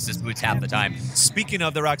without the Pegasus boots half the time. Speaking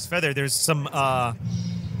of the Rock's Feather, there's some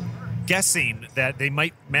guessing that they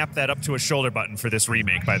might map that up to a shoulder button for this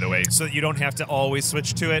remake, by the way, so that you don't have to always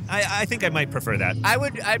switch to it. I think I might prefer that.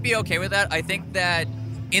 I'd be okay with that. I think that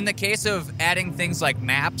in the case of adding things like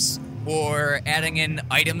maps or adding in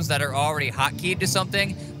items that are already hotkeyed to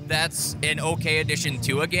something, that's an okay addition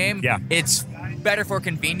to a game. Yeah. It's better for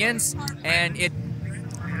convenience, and it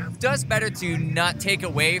does better to not take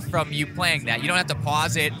away from you playing that. You don't have to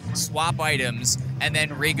pause it, swap items, and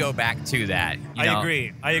then re-go back to that. I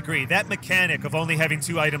agree. That mechanic of only having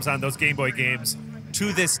 2 items on those Game Boy games,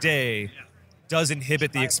 to this day, does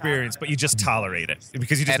inhibit the experience, but you just tolerate it.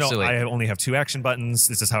 Because you just know, I only have 2 action buttons,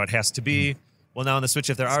 this is how it has to be. Well, now on the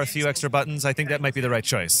Switch, if there are a few extra buttons, I think that might be the right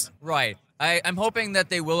choice. Right. I'm hoping that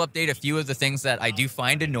they will update a few of the things that I do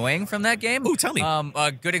find annoying from that game. Ooh, tell me.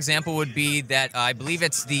 A good example would be that I believe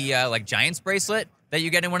it's the like Giant's Bracelet that you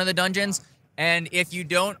get in one of the dungeons, and if you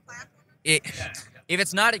don't, if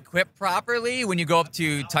it's not equipped properly when you go up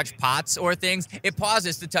to touch pots or things, it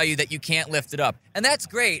pauses to tell you that you can't lift it up, and that's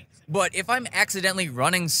great. But if I'm accidentally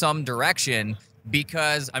running some direction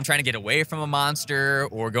because I'm trying to get away from a monster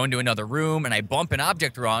or go into another room and I bump an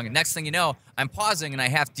object wrong, and next thing you know, I'm pausing and I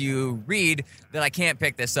have to read that I can't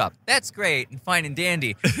pick this up. That's great and fine and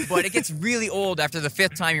dandy, but it gets really old after the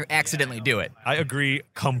 5th time you accidentally do it. I agree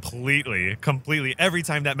completely. Every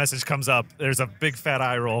time that message comes up, there's a big fat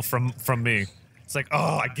eye roll from me. It's like,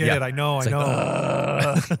 oh, I get it. I know.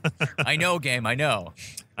 I know, game. I know.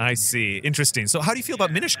 I see. Interesting. So how do you feel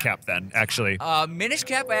about Minish Cap then, actually? Minish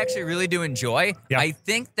Cap I actually really do enjoy. Yeah. I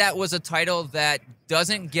think that was a title that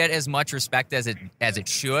doesn't get as much respect as it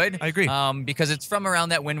should. I agree. Because it's from around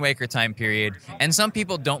that Wind Waker time period. And some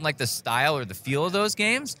people don't like the style or the feel of those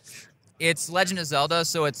games. It's Legend of Zelda,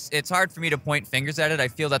 so it's hard for me to point fingers at it. I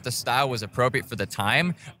feel that the style was appropriate for the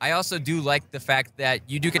time. I also do like the fact that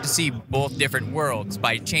you do get to see both different worlds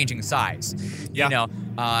by changing size. Yeah. You know,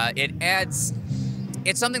 it adds...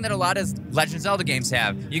 It's something that a lot of Legend of Zelda games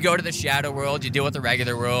have. You go to the Shadow World, you deal with the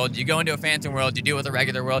regular world. You go into a Phantom World, you deal with the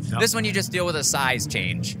regular world. Yep. This one, you just deal with a size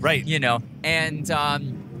change. Right. You know, and...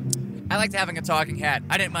 I liked having a talking hat.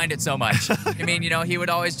 I didn't mind it so much. I mean, you know, he would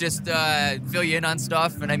always just fill you in on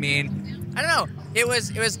stuff, and I mean, I don't know. It was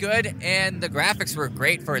good, and the graphics were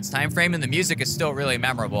great for its time frame, and the music is still really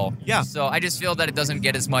memorable. Yeah. So I just feel that it doesn't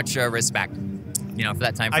get as much respect, you know, for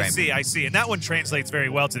that time frame. I see. And that one translates very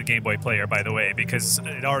well to the Game Boy player, by the way, because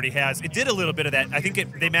it already has. It did a little bit of that. I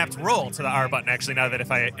think they mapped roll to the R button, actually, now that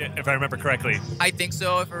if I remember correctly. I think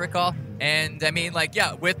so, if I recall. And I mean, like,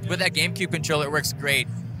 yeah, with that GameCube controller, it works great.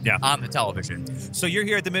 Yeah. On the television. So you're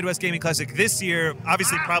here at the Midwest Gaming Classic this year,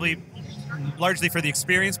 obviously probably largely for the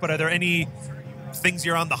experience, but are there any things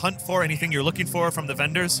you're on the hunt for, anything you're looking for from the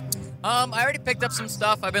vendors? I already picked up some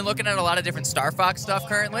stuff. I've been looking at a lot of different Star Fox stuff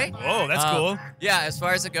currently. Oh, that's cool. Yeah, as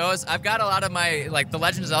far as it goes, I've got a lot of my, like, the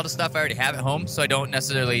Legend of Zelda stuff I already have at home, so I don't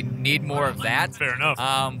necessarily need more of that. Fair enough.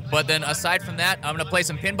 But then aside from that, I'm going to play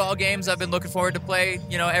some pinball games I've been looking forward to play,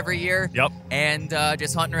 you know, every year. Yep. And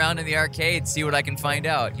just hunting around in the arcade, see what I can find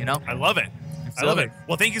out, you know? I love it. I love it.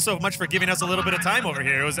 Well, thank you so much for giving us a little bit of time over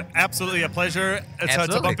here. It was absolutely a pleasure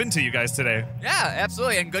to bump into you guys today. Yeah,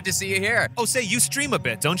 absolutely, and good to see you here. Oh, say, you stream a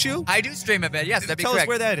bit, don't you? I do stream a bit, yes, that'd be correct. correct.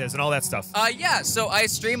 Tell us where that is and all that stuff. Yeah, so I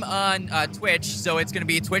stream on Twitch, so it's going to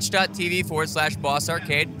be twitch.tv/Boss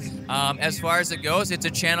Arcade. As far as it goes, it's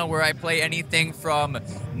a channel where I play anything from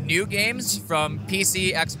new games from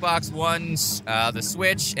PC, Xbox One, the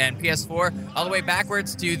Switch, and PS4, all the way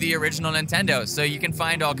backwards to the original Nintendo. So you can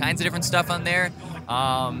find all kinds of different stuff on there.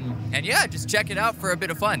 And yeah, just check it out for a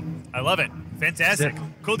bit of fun. I love it. Fantastic.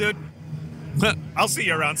 Cool, dude. I'll see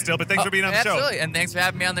you around still, but thanks for being on the show. Absolutely, and thanks for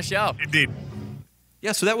having me on the show. Indeed.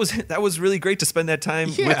 Yeah, so that was really great to spend that time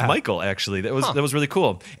with Michael. Actually, that was really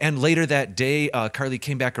cool. And later that day, Carly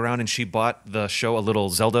came back around and she bought the show a little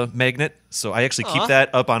Zelda magnet. So I actually keep that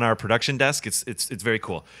up on our production desk. It's very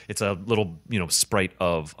cool. It's a little sprite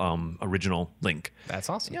of original Link. That's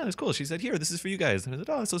awesome. Yeah, it's cool. She said, "Here, this is for you guys." And I said,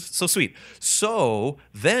 "Oh, that's so sweet." So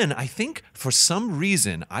then I think for some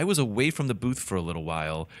reason I was away from the booth for a little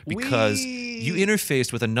while because you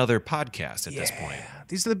interfaced with another podcast at this point.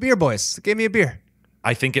 These are the beer boys. They gave me a beer.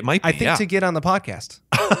 I think it might be. I think to get on the podcast.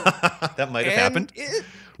 That might have happened.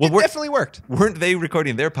 it definitely worked. Weren't they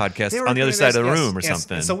recording their podcast on the other side of the room or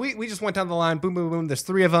something? And so we just went down the line, boom, boom, boom. There's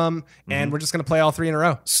 3 of them, and we're just going to play all 3 in a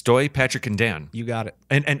row. Stoy, Patrick, and Dan. You got it.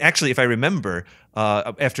 And actually, if I remember,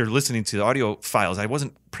 after listening to the audio files, I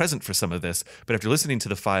wasn't present for some of this, but after listening to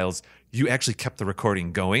the files, you actually kept the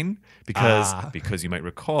recording going because you might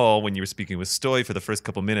recall when you were speaking with Stoy for the first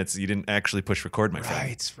couple minutes, you didn't actually push record, my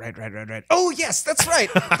friend. Right. Oh, yes, that's right.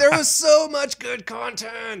 There was so much good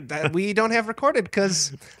content that we don't have recorded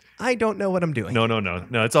because I don't know what I'm doing. No,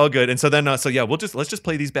 it's all good. And so then, let's just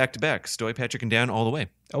play these back to back. Stoy, Patrick, and Dan all the way.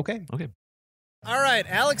 Okay. All right,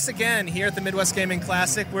 Alex again here at the Midwest Gaming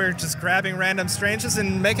Classic. We're just grabbing random strangers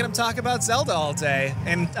and making them talk about Zelda all day.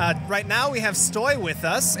 And right now we have Stoy with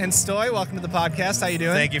us. And Stoy, welcome to the podcast. How you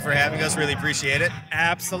doing? Thank you for having us. Really appreciate it.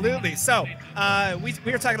 Absolutely. So we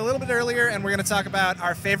were talking a little bit earlier, and we're going to talk about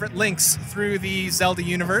our favorite links through the Zelda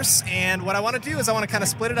universe. And what I want to do is I want to kind of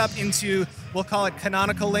split it up into, we'll call it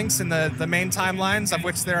canonical links in the main timelines, of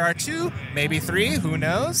which there are 2, maybe 3, who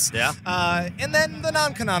knows? Yeah. And then the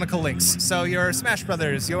non-canonical links. So your Smash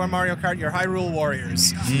Brothers, your Mario Kart, your Hyrule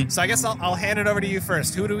Warriors. So I guess I'll hand it over to you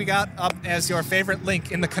first. Who do we got up as your favorite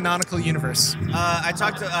link in the canonical universe? We were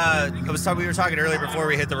talking earlier before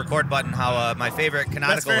we hit the record button how my favorite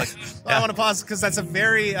canonical link. I want to pause because that's a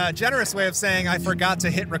very generous way of saying I forgot to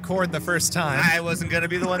hit record the first time. I wasn't going to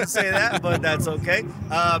be the one to say that, but that's okay.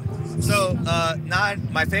 My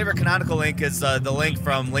favorite canonical link is the link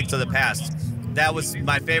from Link to the Past. That was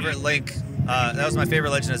my favorite link. That was my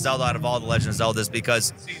favorite Legend of Zelda out of all the Legend of Zeldas,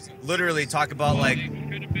 because literally talk about like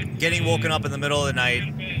getting woken up in the middle of the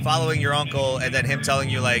night, following your uncle, and then him telling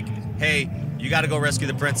you like, hey, you got to go rescue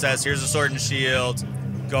the princess. Here's a sword and shield.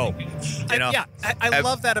 Go. I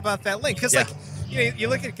love that about that link, because you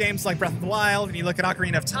look at games like Breath of the Wild and you look at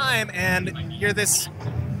Ocarina of Time, and you're this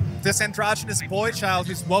androgynous boy child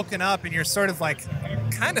who's woken up, and you're sort of like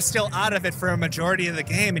kind of still out of it for a majority of the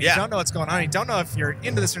game, and you don't know what's going on. You don't know if you're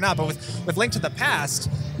into this or not. But with Link to the Past,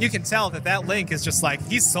 you can tell that Link is just like,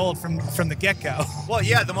 he's sold from the get-go. Well,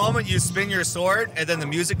 yeah, the moment you spin your sword and then the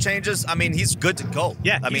music changes, I mean, he's good to go.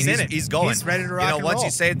 Yeah, he's going. He's ready to rock and once roll.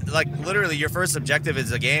 you say, like, literally your first objective is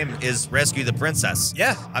the game is rescue the princess.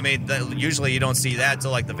 Yeah. I mean, usually you don't see that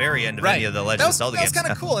until like the very end of any of the Legend of Zelda games. That's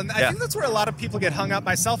kind of cool, and I think that's where a lot of people get hung up,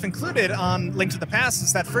 myself included, on Link to the Past.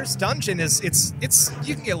 Is that first dungeon is it's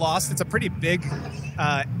you can get lost. It's a pretty big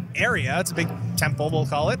area. It's a big temple, we'll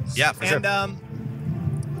call it. Yeah, for sure.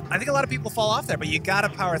 I think a lot of people fall off there, but you got to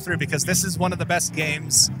power through, because this is one of the best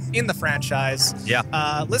games in the franchise.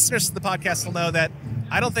 Yeah. Listeners to the podcast will know that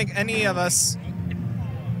I don't think any of us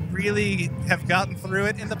really have gotten through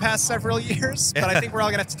it in the past several years, but I think we're all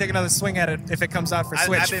going to have to take another swing at it if it comes out for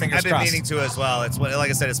Switch. I've been meaning to as well. It's like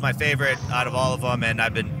I said, it's my favorite out of all of them, and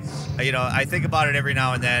I've been, I think about it every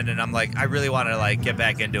now and then, and I'm like, I really want to like get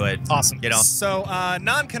back into it. Awesome. So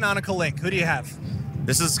non-canonical Link, who do you have?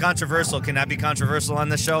 This is controversial. Can that be controversial on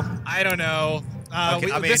this show? I don't know.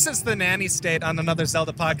 This is the nanny state on another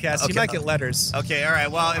Zelda podcast. You might get letters. Okay, all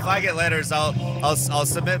right. Well, if I get letters, I'll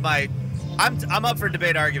submit my. I'm up for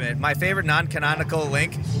debate argument. My favorite non-canonical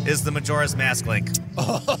Link is the Majora's Mask Link.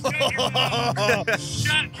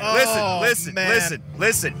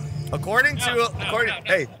 Listen. According,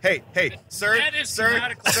 hey, sir,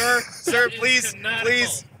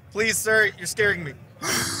 please, sir, you're scaring me.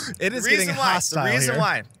 It is getting hostile here.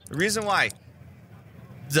 The reason why,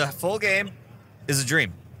 the full game is a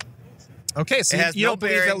dream. Okay, so you don't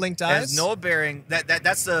believe that Link dies? It has no bearing.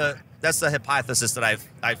 That's the hypothesis that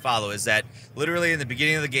I follow, is that literally in the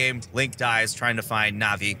beginning of the game, Link dies trying to find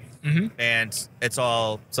Navi, and it's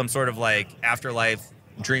all some sort of like afterlife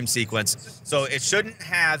dream sequence. So it shouldn't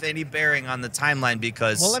have any bearing on the timeline,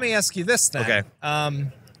 because. Well, let me ask you this then. Okay.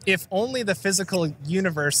 If only the physical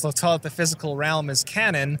universe, let's call it the physical realm, is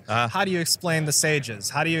canon, how do you explain the sages?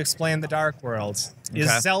 How do you explain the Dark World?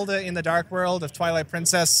 Is Zelda in the Dark World of Twilight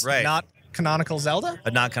Princess not canonical Zelda?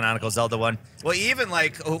 A non-canonical Zelda one. Well, even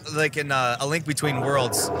like in A Link Between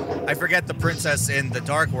Worlds, I forget the princess in the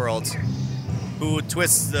Dark World who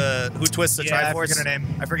twists the Triforce.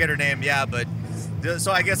 I forget her name. Yeah, but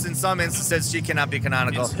so I guess in some instances she cannot be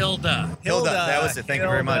canonical. It's Hilda. That was it. Thank you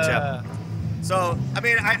very much. Yeah. So, I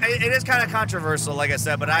mean, it is kind of controversial, like I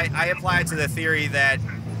said, but I apply it to the theory that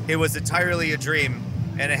it was entirely a dream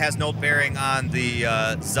and it has no bearing on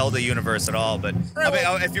the Zelda universe at all. But I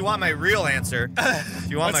mean, if you want my real answer, it's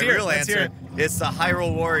the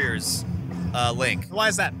Hyrule Warriors Link. Why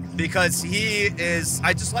is that? Because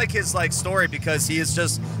I just like his story, because he is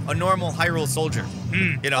just a normal Hyrule soldier.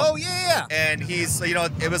 Oh yeah. And he's,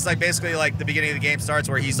 it was like basically like the beginning of the game starts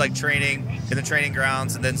where he's like training in the training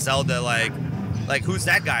grounds, and then Zelda like who's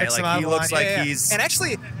that guy? Picks him out Like of he the looks line. like Yeah, yeah. he's. And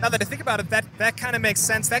actually, now that I think about it, that kind of makes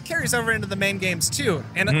sense. That carries over into the main games too.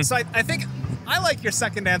 And so I think I like your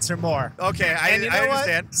second answer more. Okay, And you know I what?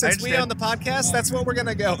 understand. Since we own the podcast, that's what we're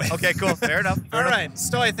gonna go with. Okay, cool. Fair enough. All right,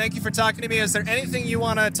 Stoy, thank you for talking to me. Is there anything you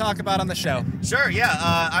want to talk about on the show? Sure,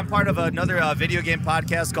 yeah. I'm part of another video game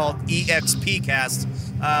podcast called EXP Cast.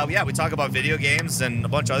 Yeah, we talk about video games and a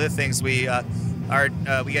bunch of other things. We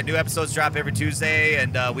get new episodes drop every Tuesday,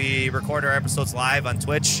 and we record our episodes live on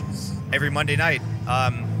Twitch every Monday night.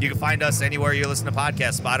 You can find us anywhere you listen to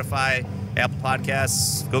podcasts: Spotify, Apple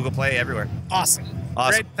Podcasts, Google Play, everywhere. Awesome.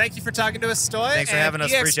 Great. Thank you for talking to us, Stoy. Thanks for having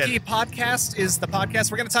us. EXP Appreciate it. Podcast is the podcast.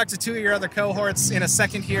 We're going to talk to two of your other cohorts in a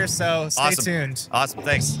second here, so stay Awesome. tuned. Awesome.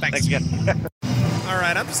 Thanks again. All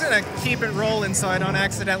right, I'm just going to keep it rolling so I don't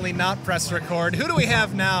accidentally not press record. Who do we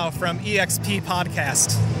have now from EXP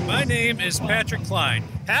Podcast? My name is Patrick Klein.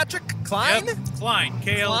 Patrick Klein? Yep, Klein.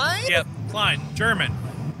 Klein? Yep, Klein. German.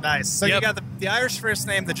 Nice. So you got the Irish first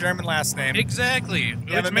name, the German last name. Exactly. You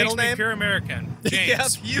have a Which makes middle me name? pure American.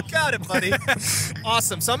 James. Yep, you got it, buddy.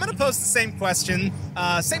 Awesome. So I'm going to pose the same question.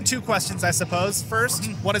 Same two questions, I suppose. First,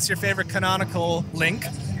 what is your favorite canonical link?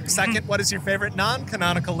 Second, what is your favorite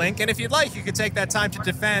non-canonical link? And if you'd like, you could take that time to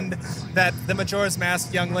defend that the Majora's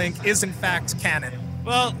Mask Young Link is in fact canon.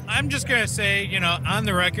 Well, I'm just going to say, on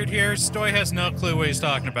the record here, Stoy has no clue what he's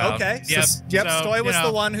talking about. Okay. Yep. So Stoy was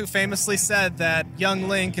the one who famously said that Young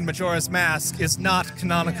Link in Majora's Mask is not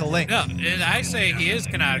canonical Link. No, and I say he is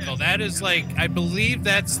canonical. That is I believe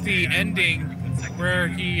that's the ending where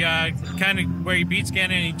he where he beats Ganon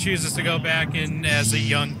and he chooses to go back in as a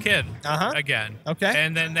young kid again. Okay.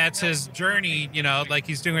 And then that's his journey,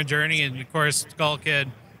 he's doing a journey, and of course Skull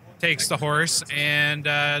Kid takes the horse and,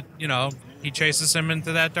 he chases him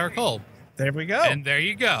into that dark hole. There we go. And there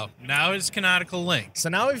you go. Now it's canonical Link. So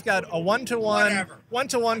now we've got a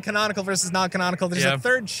one-to-one canonical versus non-canonical. There's a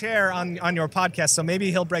third chair on your podcast, so maybe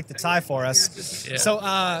he'll break the tie for us. Yeah.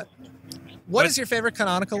 So what is your favorite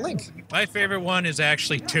canonical Link? My favorite one is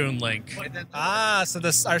actually Toon Link. So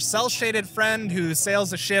our cell-shaded friend who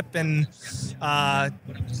sails a ship and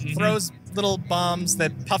throws little bombs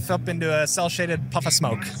that puff up into a cell-shaded puff of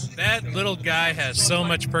smoke. That little guy has so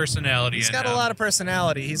much personality. He's got a lot of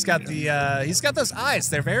personality. He's got he's got those eyes.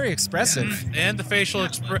 They're very expressive. And the facial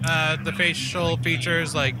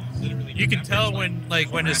features, you can tell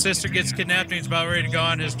when his sister gets kidnapped and he's about ready to go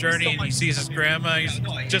on his journey and he sees his grandma, he's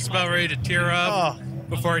just about ready to tear up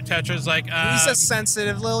before he touches he's a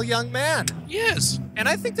sensitive little young man. Yes. And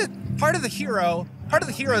I think that part of the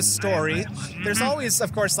hero's story, there's always,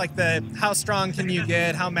 of course, the how strong can you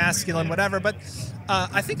get, how masculine, whatever, but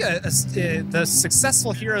I think the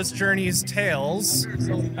successful hero's journey's tales,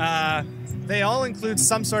 they all include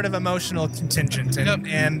some sort of emotional contingent,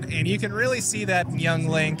 and you can really see that in Young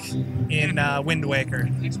Link in Wind Waker.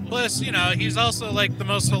 Plus, he's also the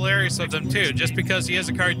most hilarious of them too. Just because he is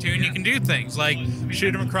a cartoon, you can do things like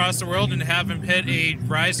shoot him across the world and have him hit a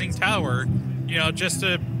rising tower. Just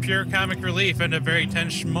a pure comic relief and a very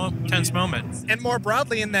tense moment. And more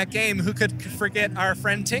broadly in that game, who could forget our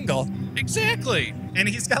friend Tingle? Exactly. And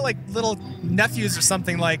he's got little nephews or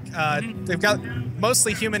something they've got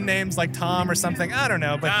mostly human names like Tom or something. I don't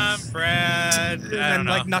know. But Tom, Brad, and I don't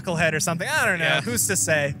know. Knucklehead or something. I don't know. Yeah. Who's to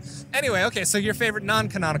say? Anyway, okay, so your favorite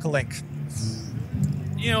non-canonical Link?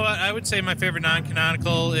 You know what? I would say my favorite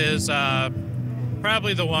non-canonical is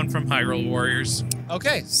probably the one from Hyrule Warriors.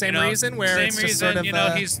 Okay, same reason where same it's just reason, sort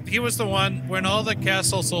of, he was the one when all the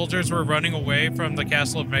castle soldiers were running away from the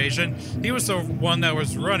castle invasion. He was the one that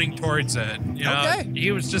was running towards it. Okay.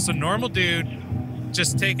 He was just a normal dude,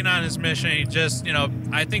 just taking on his mission. He just,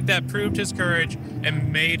 I think that proved his courage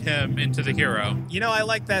and made him into the hero. I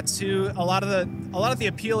like that too. A lot of the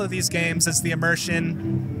appeal of these games is the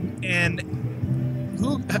immersion, and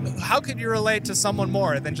how could you relate to someone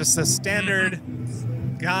more than just a standard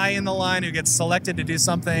guy in the line who gets selected to do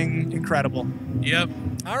something incredible? Yep.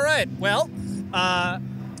 All right. Well,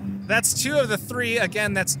 that's two of the three.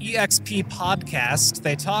 Again, that's EXP Podcast.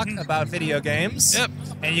 They talk about video games. Yep.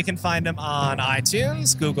 And you can find them on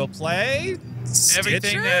iTunes, Google Play, Everything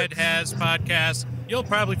Stitcher? that has podcasts, you'll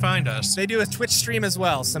probably find us. They do a Twitch stream as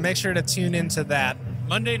well, so make sure to tune into that.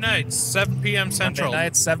 Monday nights, 7 p.m. Central. Monday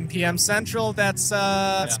nights, 7 p.m. Central. That's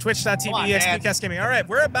twitch.tv, EXPcast Gaming. All right,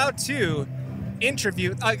 we're about to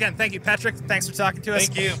interview. Again, thank you, Patrick. Thanks for talking to us.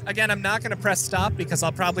 Thank you. Again, I'm not going to press stop because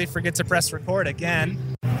I'll probably forget to press record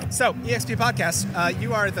again. So, EXP Podcast,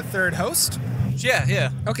 you are the third host.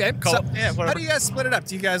 Yeah. Okay. Cool. So, Yeah, how do you guys split it up?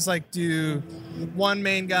 Do you guys do one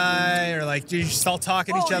main guy, or do you just all talk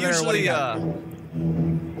at each other? Or what do you got?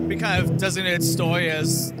 we kind of designated Stoy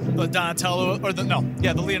as the Donatello, or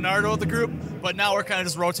the Leonardo of the group. But now we're kind of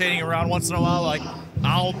just rotating around once in a while. Like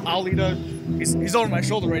I'll lead a. He's over my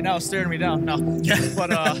shoulder right now, staring me down. No,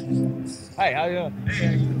 but hi, how you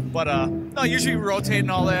doing? But no, usually we rotate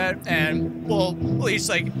and all that, and we'll each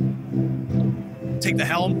like take the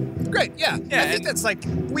helm. Great, yeah. I think that's like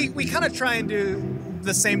we kind of try and do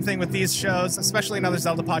the same thing with these shows, especially in other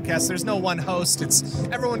Zelda podcasts. There's no one host. It's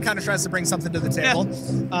everyone kind of tries to bring something to the table.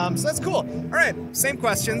 Yeah. So that's cool. All right, same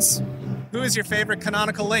questions. Who is your favorite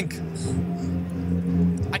canonical Link?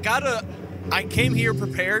 I came here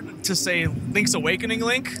prepared to say Link's Awakening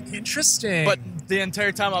Link. Interesting. But the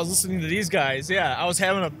entire time I was listening to these guys, I was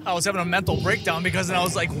having a mental breakdown because then I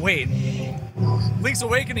was like, wait, Link's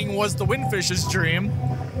Awakening was the Windfish's dream.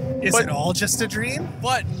 Is it all just a dream?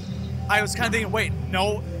 But I was kind of thinking, wait,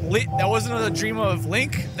 no, that wasn't a dream of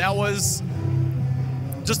Link. That was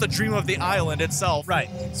just a dream of the island itself. Right.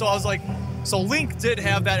 So I was like, so Link did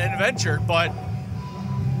have that adventure, but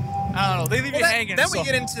I don't know. They leave you hanging. Then we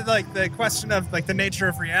get into like the question of like the nature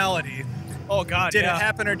of reality. Oh God! Did it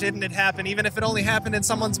happen or didn't it happen? Even if it only happened in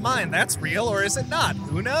someone's mind, that's real or is it not?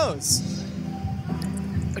 Who knows?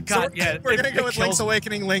 God, so we're gonna go with Link's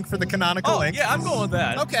Awakening Link for the canonical Link. Yeah, I'm going with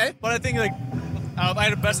that. Okay, but I think like I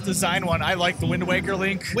had a best design one. I like the Wind Waker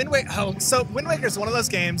Link. Wind Waker is one of those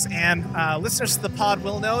games, and listeners to the pod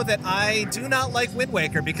will know that I do not like Wind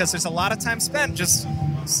Waker because there's a lot of time spent just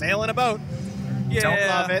sailing a boat. Yeah. Don't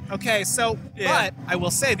love it. Okay, so, but I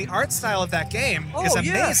will say the art style of that game is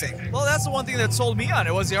amazing. Yeah. Well, that's the one thing that sold me on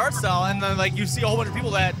it was the art style, and then like you see a whole bunch of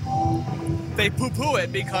people that they poo-poo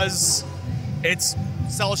it because it's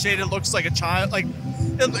cell shaded, looks like a child, like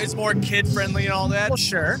it's more kid friendly and all that. Well,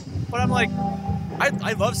 sure, but I'm like,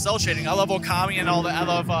 I love cell shading. I love Okami and all that. I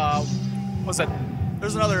love what's that?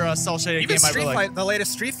 There's another cell shading game I really like. The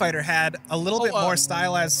latest Street Fighter had a little bit more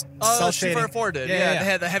stylized cell shading. Street Fighter 4 did. Yeah, they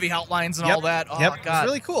had the heavy outlines and all that. Oh, God. It was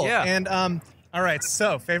really cool. Yeah. And all right,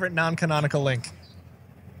 so favorite non-canonical Link.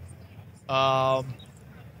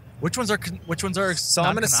 Which ones are so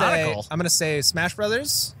I'm gonna say Smash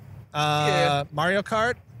Brothers, Mario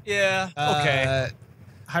Kart. Yeah. Okay.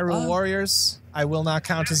 Hyrule Warriors. I will not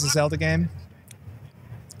count as a Zelda game.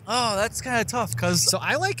 Oh, that's kind of tough because so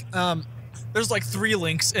I like. There's like 3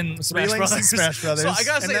 Links in Smash Brothers. So I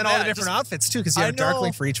gotta say, and then all the different outfits too, because you have a Dark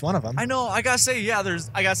Link for each one of them. I know. I gotta say, I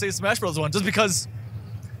gotta say the Smash Brothers one, just because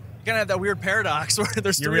you're gonna have that weird paradox where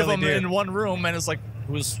there's 3 of them in one room, and it's like,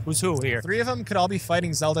 who's who here? 3 of them could all be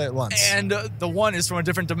fighting Zelda at once, and the one is from a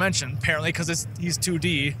different dimension, apparently, because he's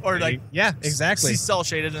 2D or like exactly. He's cell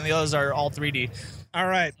shaded, and the others are all 3D. All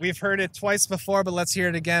right, we've heard it twice before, but let's hear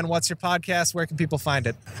it again. What's your podcast? Where can people find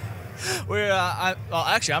it?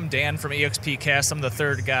 Actually, I'm Dan from EXP Cast. I'm the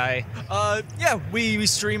third guy. We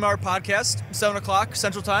stream our podcast 7 o'clock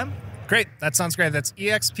Central Time. Great. That sounds great. That's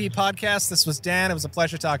EXP Podcast. This was Dan. It was a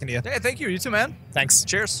pleasure talking to you. Hey, thank you. You too, man. Thanks.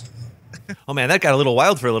 Cheers. Oh, man, that got a little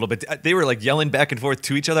wild for a little bit. They were like yelling back and forth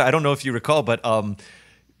to each other. I don't know if you recall, but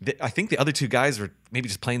I think the other 2 guys were maybe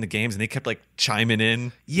just playing the games, and they kept like chiming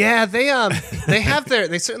in. Yeah, they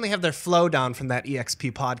certainly have their flow down from that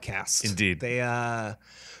EXP Podcast. Indeed. They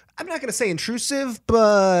I'm not going to say intrusive,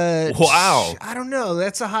 but wow, I don't know.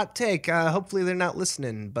 That's a hot take. Hopefully they're not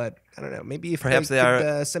listening, but I don't know. Maybe if perhaps they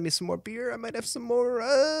could send me some more beer, I might have some more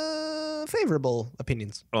favorable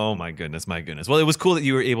opinions. Oh my goodness. Well, it was cool that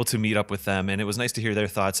you were able to meet up with them, and it was nice to hear their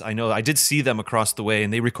thoughts. I know I did see them across the way,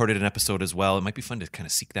 and they recorded an episode as well. It might be fun to kind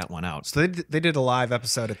of seek that one out. So they did a live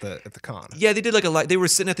episode at the con. Yeah, they did like a live. They were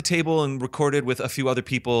sitting at the table and recorded with a few other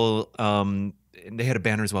people. And they had a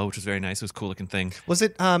banner as well, which was very nice. It was a cool looking thing. Was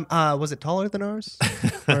it taller than ours?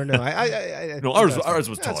 Or no? No, ours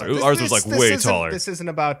was taller. Ours was like way taller. This isn't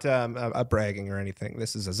about bragging or anything.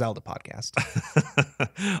 This is a Zelda podcast.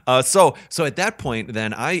 So at that point,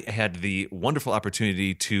 then I had the wonderful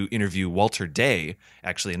opportunity to interview Walter Day,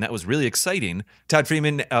 actually, and that was really exciting. Todd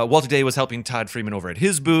Freeman, Walter Day was helping Todd Freeman over at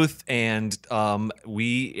his booth, and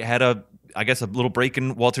we had a little break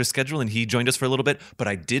in Walter's schedule, and he joined us for a little bit. But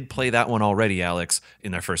I did play that one already, Alex,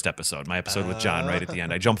 in our first episode, my episode with John right at the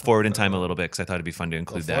end. I jumped forward in time a little bit because I thought it'd be fun to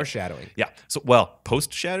include that. Foreshadowing. Yeah. So,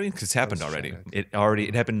 post-shadowing, because it's happened already. It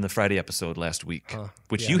happened in the Friday episode last week,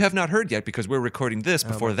 which you have not heard yet because we're recording this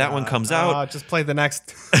before that one comes out. Just play the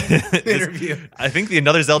next interview. I think the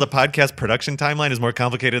Another Zelda podcast production timeline is more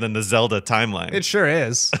complicated than the Zelda timeline. It sure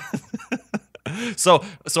is. So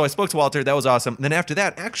I spoke to Walter. That was awesome. And then after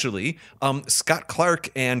that, actually, Scott Clark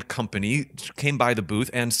and company came by the booth.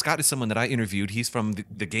 And Scott is someone that I interviewed. He's from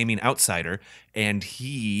the Gaming Outsider. And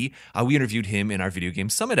we interviewed him in our Video Game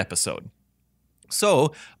Summit episode.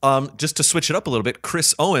 So, just to switch it up a little bit,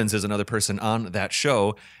 Chris Owens is another person on that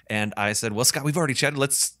show. And I said, well, Scott, we've already chatted.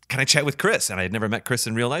 Can I chat with Chris? And I had never met Chris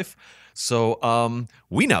in real life. So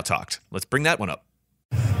we now talked. Let's bring that one up.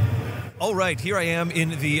 All right, here I am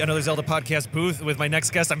in the Another Zelda podcast booth with my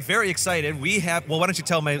next guest. I'm very excited. Well, why don't you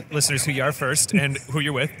tell my listeners who you are first and who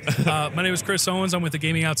you're with? My name is Chris Owens. I'm with the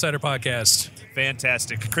Gaming Outsider podcast.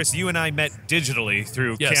 Fantastic. Chris, you and I met digitally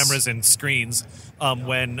through cameras and screens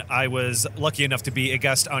when I was lucky enough to be a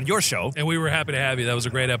guest on your show. And we were happy to have you. That was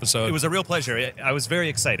a great episode. It was a real pleasure. I was very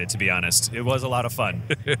excited, to be honest. It was a lot of fun.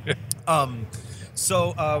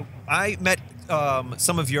 So I met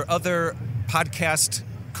some of your other podcast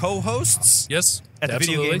co-hosts. Yes, at the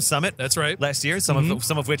Video Game Summit. That's right. Last year, some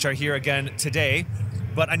of which are here again today.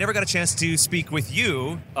 But I never got a chance to speak with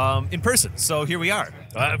you in person. So here we are.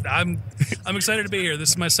 I'm excited to be here.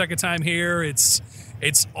 This is my second time here. It's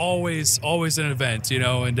always an event,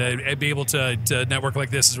 and be able to network like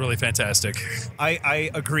this is really fantastic. I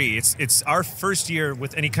agree. It's our first year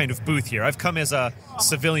with any kind of booth here. I've come as a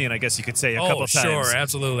civilian, I guess you could say, a couple times. Sure,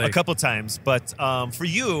 absolutely. A couple times. But for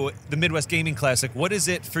you, the Midwest Gaming Classic, what is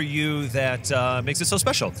it for you that makes it so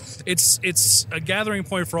special? It's a gathering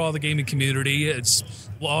point for all the gaming community. It's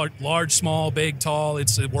large, small, big, tall.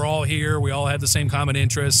 We're all here. We all have the same common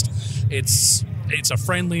interest. It's a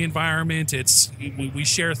friendly environment. We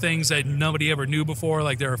share things that nobody ever knew before.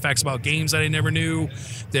 Like there are facts about games that I never knew.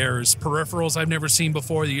 There's peripherals I've never seen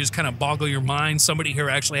before that you just kind of boggle your mind. Somebody here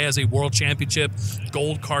actually has a World Championship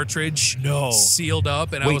gold cartridge sealed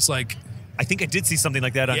up. And I was like... I think I did see something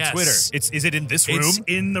like that on Twitter. Is it in this room? It's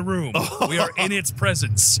in the room. We are in its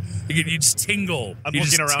presence. You just tingle. I'm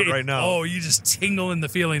looking around right now. Oh, you just tingle in the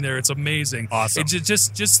feeling there. It's amazing. Awesome. It's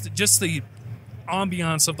just the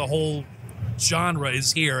ambiance of the whole genre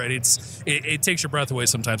is here, and it takes your breath away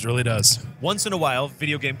sometimes. It really does. Once in a while,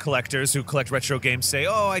 video game collectors who collect retro games say,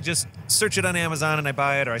 oh, I just search it on Amazon and I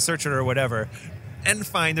buy it, or I search it or whatever. And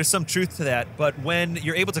fine, there's some truth to that. But when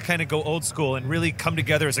you're able to kind of go old school and really come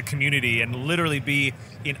together as a community and literally be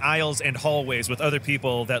in aisles and hallways with other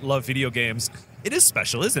people that love video games, it is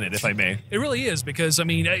special, isn't it, if I may? It really is, because, I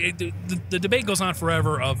mean, the debate goes on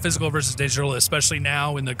forever of physical versus digital, especially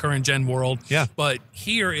now in the current gen world. Yeah. But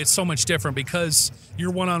here, it's so much different because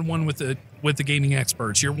you're one-on-one with the gaming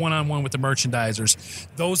experts. You're one-on-one with the merchandisers.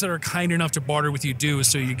 Those that are kind enough to barter with you do,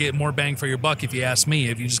 so you get more bang for your buck, if you ask me,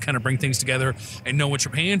 if you just kind of bring things together and know what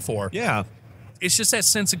you're paying for. Yeah. It's just that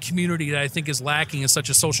sense of community that I think is lacking in such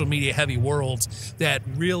a social media heavy world that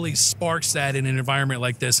really sparks that in an environment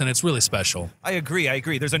like this, and it's really special. I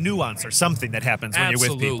agree. There's a nuance or something that happens when you're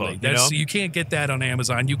with people. You can't get that on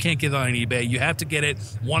Amazon. You can't get that on eBay. You have to get it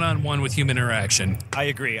one-on-one with human interaction. I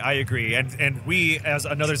agree. And we, as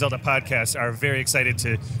Another Zelda podcast, are very excited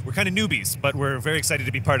we're kind of newbies, but we're very excited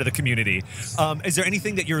to be part of the community. Is there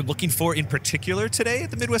anything that you're looking for in particular today at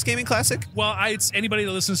the Midwest Gaming Classic? Well, anybody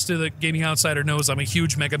that listens to the Gaming Outsider knows I'm a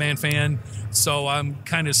huge Mega Man fan, so I'm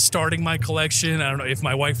kind of starting my collection. I don't know if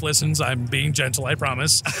my wife listens. I'm being gentle, I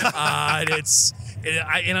promise.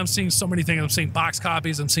 And I'm seeing so many things. I'm seeing box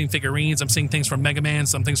copies. I'm seeing figurines. I'm seeing things from Mega Man.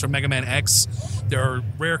 Some things from Mega Man X. There are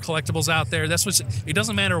rare collectibles out there. It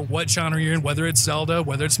doesn't matter what genre you're in, whether it's Zelda,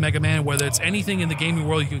 whether it's Mega Man, whether it's anything in the gaming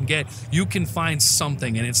world you can get. You can find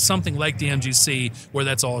something, and it's something like the MGC where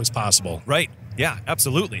that's always possible. Right. Yeah,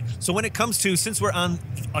 absolutely. So when it comes to, since we're on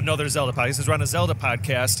another Zelda podcast, since we're on a Zelda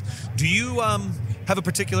podcast, do you have a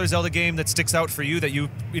particular Zelda game that sticks out for you that you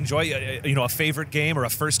enjoy, a favorite game or a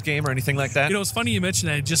first game or anything like that? It's funny you mentioned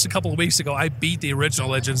that. Just a couple of weeks ago, I beat the original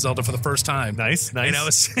Legend of Zelda for the first time. Nice. And I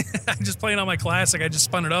was just playing on my classic. I just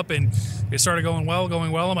spun it up, and it started going well.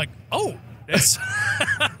 I'm like, oh, it's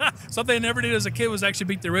something I never did as a kid was actually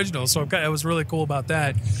beat the original, so I was really cool about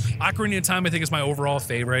that. Ocarina of Time, I think, is my overall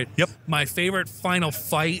favorite. Yep. My favorite final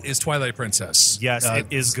fight is Twilight Princess. Yes, it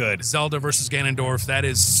is good. Zelda versus Ganondorf.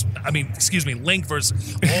 Link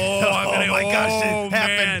versus... Oh, my gosh, it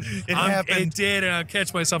man. happened. It happened. It did, and I'll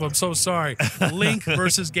catch myself. I'm so sorry. Link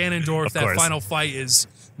versus Ganondorf, that final fight is...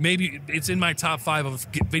 Maybe it's in my top 5 of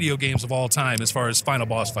video games of all time as far as final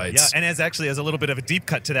boss fights. Yeah, and as a little bit of a deep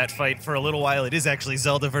cut to that fight for a little while, it is actually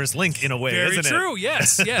Zelda versus Link in a way, Very isn't true. it?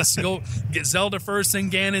 Yes. Go get Zelda first, then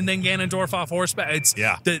Ganon, then Ganondorf off horseback. It's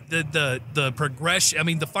the progression. I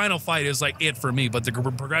mean, the final fight is like it for me, but the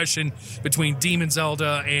progression between Demon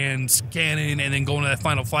Zelda and Ganon, and then going to that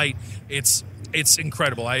final fight, it's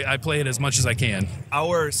incredible. I play it as much as I can.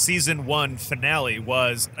 Our season 1 finale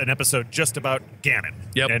was an episode just about Ganon.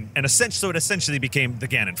 Yep. And so it essentially became the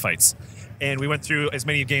Ganon fights. And we went through as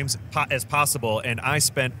many games as possible, and I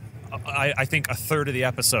spent I think a third of the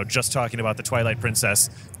episode just talking about the Twilight Princess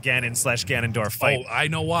Ganon/Ganondorf fight. Oh, I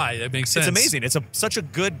know why. That makes sense. It's amazing. It's such a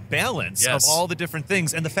good balance of all the different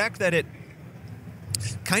things, and the fact that it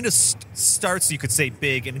kind of starts, you could say,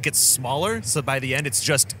 big and it gets smaller. So by the end, it's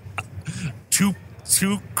just two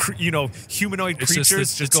humanoid It's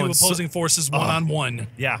creatures just the two opposing forces one-on-one.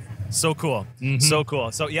 Yeah, so cool. So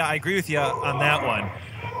cool. So yeah, I agree with you on that one.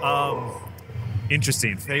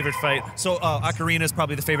 Interesting. Favorite fight. So Ocarina is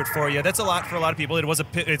probably the favorite for you. That's a lot for a lot of people.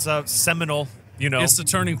 It's a seminal. It's the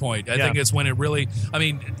turning point. I think it's when it really. I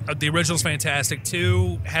mean, the original's fantastic.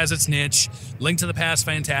 2 has its niche. Link to the Past,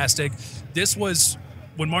 fantastic. This was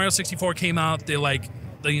when Mario 64 came out. The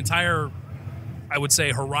entire, I would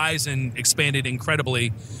say, horizon expanded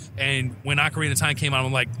incredibly. And when Ocarina of Time came out,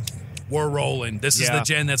 I'm like, we're rolling. This is the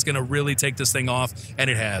gen that's going to really take this thing off, and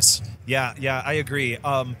it has. Yeah, I agree.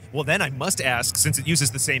 Well, then I must ask, since it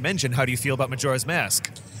uses the same engine, how do you feel about Majora's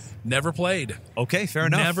Mask? Never played. Okay, fair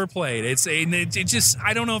enough. Never played. It just,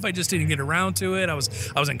 I don't know if I just didn't get around to it. I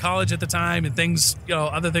was in college at the time, and things,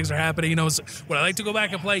 other things are happening. Would I like to go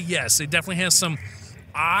back and play? Yes, it definitely has some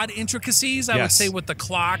odd intricacies, I would say, with the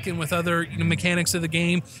clock and with other mechanics of the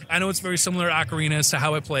game. I know it's very similar to Ocarina as to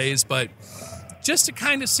how it plays, but just to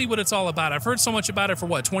kind of see what it's all about. I've heard so much about it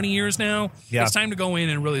for 20 years now? Yeah. It's time to go in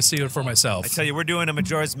and really see it for myself. I tell you, we're doing a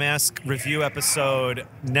Majora's Mask review episode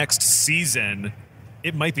next season.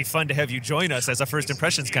 It might be fun to have you join us as a first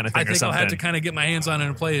impressions kind of thing. I think I'll have to kind of get my hands on it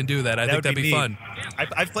and play and do that. I think that'd be fun.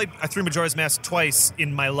 I've played through Majora's Mask twice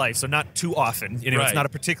in my life, so not too often. It's not a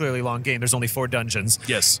particularly long game. There's only 4 dungeons.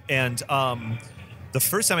 Yes. And the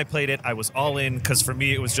first time I played it, I was all in because for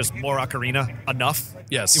me it was just more Ocarina enough.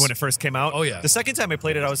 Yes. When it first came out. Oh yeah. The second time I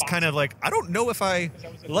played it, I was kind of like, I don't know if I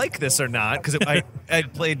like this or not because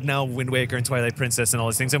I'd played now Wind Waker and Twilight Princess and all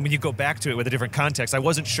these things, and when you go back to it with a different context, I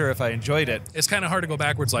wasn't sure if I enjoyed it. It's kind of hard to go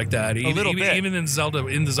backwards like that. A little bit. Even in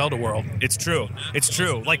the Zelda world. It's true.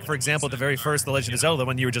 Like for example, the very first The Legend of Zelda,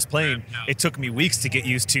 when you were just playing, it took me weeks to get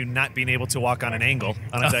used to not being able to walk on an angle,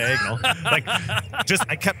 on a diagonal.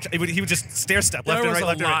 He would just stair step left and right,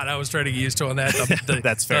 left and right. I was trying to get used to on that.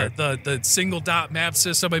 That's fair. The single dot map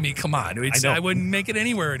system. I mean, come on. I wouldn't make it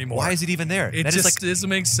anywhere anymore. Why is it even there? It just doesn't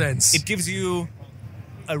make sense. It gives you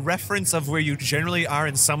a reference of where you generally are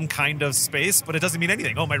in some kind of space, but it doesn't mean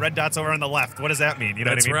anything. Oh, my red dot's over on the left. What does that mean? You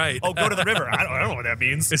know That's what I mean? right. Oh, go to the river. I don't know what that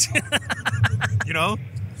means.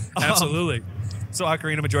 Absolutely. So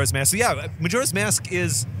Ocarina, Majora's Mask. So yeah, Majora's Mask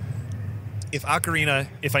is, if Ocarina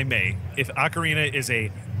is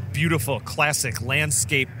a beautiful, classic,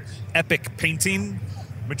 landscape, epic painting,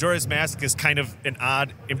 Majora's Mask is kind of an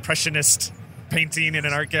odd, impressionist painting in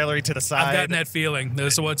an art gallery to the side. I've gotten that feeling.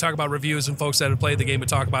 So when I talk about reviews and folks that have played the game and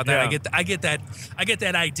talk about that, Yeah. I get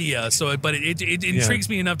that idea. So, but it intrigues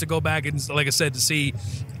me enough to go back and, like I said, to see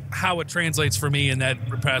how it translates for me in that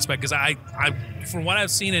aspect. Because I, from what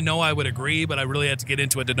I've seen and know, I would agree, but I really had to get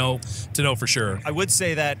into it to know for sure. I would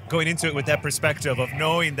say that going into it with that perspective of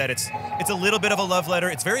knowing that it's a little bit of a love letter.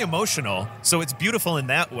 It's very emotional, so it's beautiful in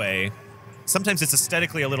that way. Sometimes it's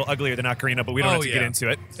aesthetically a little uglier than Ocarina, but we don't have to get into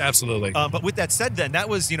it. Absolutely. But with that said, then, that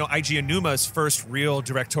was, Eiji Aonuma's first real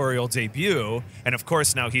directorial debut. And of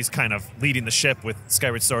course, now he's kind of leading the ship with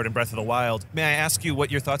Skyward Sword and Breath of the Wild. May I ask you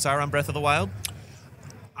what your thoughts are on Breath of the Wild?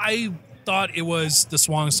 I thought it was the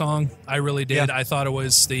swan song. I really did. Yeah. I thought it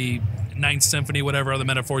was the Ninth Symphony, whatever other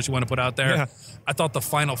metaphors you want to put out there. Yeah. I thought the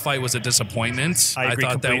final fight was a disappointment. I agree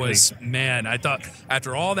thought completely. that was, I thought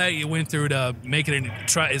after all that you went through to make it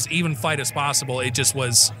try as even fight as possible, it just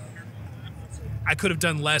was. I could have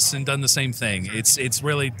done less and done the same thing. It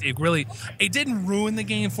didn't ruin the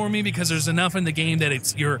game for me because there's enough in the game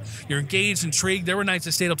that you're engaged, intrigued. There were nights I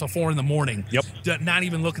stayed up till 4 a.m. Yep. Not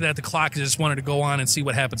even looking at the clock. I just wanted to go on and see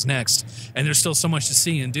what happens next. And there's still so much to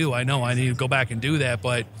see and do. I know I need to go back and do that,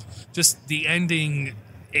 but just the ending.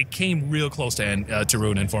 It came real close to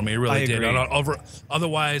ruining for me. It really did.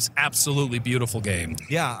 Otherwise, absolutely beautiful game.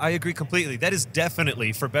 Yeah, I agree completely. That is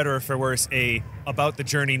definitely, for better or for worse, a about the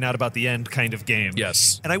journey, not about the end kind of game.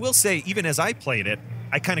 Yes. And I will say, even as I played it,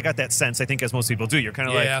 I kind of got that sense, I think, as most people do. You're kind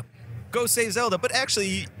of like, go save Zelda, but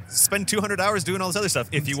actually spend 200 hours doing all this other stuff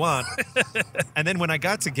if you want. And then when I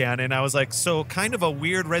got to Ganon, I was like, so kind of a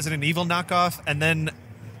weird Resident Evil knockoff, and then...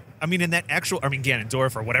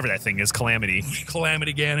 Ganondorf or whatever that thing is, Calamity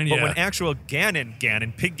Ganon, But when actual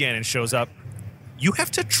Ganon, Pig Ganon shows up, you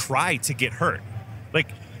have to try to get hurt.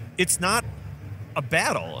 Like, it's not a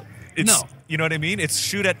battle. No. You know what I mean? It's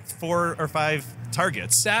shoot at 4 or 5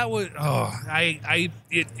 targets. That was,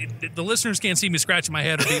 the listeners can't see me scratching my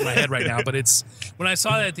head or beating my head right now, but it's, when I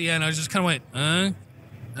saw that at the end, I just kind of went,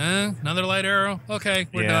 another light arrow? Okay,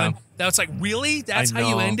 we're done. That's like, really? That's how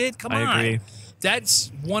you end it? Come on. I agree.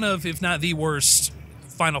 That's one of, if not the worst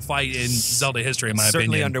final fight in Zelda history, in my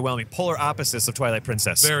Certainly opinion. underwhelming. Polar opposites of Twilight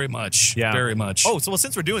Princess. Very much. Yeah. Very much. Oh, so well,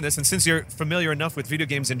 since we're doing this, and since you're familiar enough with video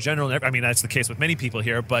games in general, I mean, that's the case with many people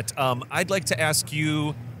here, but I'd like to ask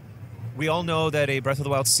you, we all know that a Breath of the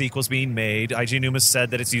Wild sequel is being made. IG Numa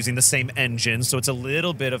said that it's using the same engine, so it's a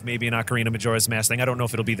little bit of maybe an Ocarina of Majora's Mask thing. I don't know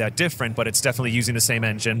if it'll be that different, but it's definitely using the same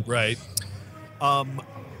engine. Right.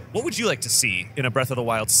 What would you like to see in a Breath of the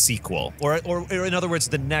Wild sequel? Or in other words,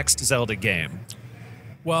 the next Zelda game?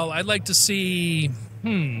 Well, I'd like to see.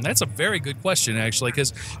 That's a very good question, actually,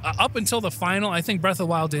 because up until the final, I think Breath of the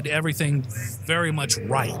Wild did everything very much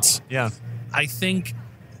right. Yeah. I think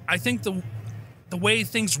the way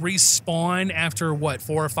things respawn after 4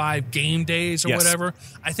 or 5 game days or Yes. whatever,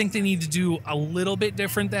 I think they need to do a little bit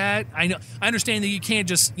different. That I understand that you can't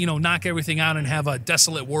just knock everything out and have a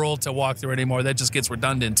desolate world to walk through anymore. That just gets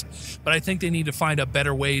redundant. But I think they need to find a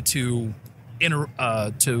better way to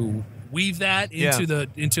weave that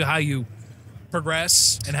into how you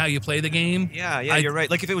progress and how you play the game. Yeah, you're right.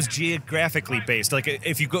 Like if it was geographically based, like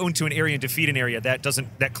if you go into an area and defeat an area,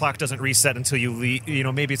 that clock doesn't reset until you leave.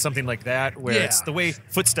 Maybe it's something like that where it's the way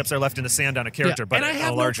footsteps are left in the sand on a character, but and I on have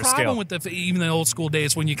a no larger problem scale. with even the old school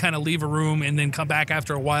days when you kind of leave a room and then come back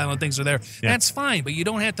after a while and things are there. Yeah. That's fine, but you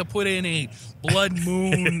don't have to put in a blood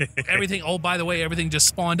moon everything. Oh, by the way, everything just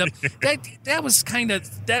spawned up. That was kind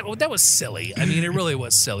of that was silly. I mean, it really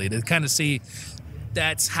was silly to kind of see.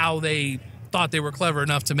 That's how they thought they were clever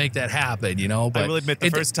enough to make that happen, But I will admit, the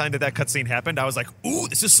first time that cutscene happened, I was like, "Ooh,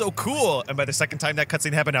 this is so cool!" And by the second time that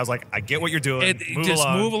cutscene happened, I was like, "I get what you're doing.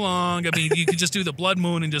 Move along. I mean, you could just do the blood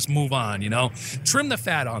moon and just move on. Trim the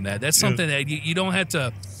fat on that. That's something that you don't have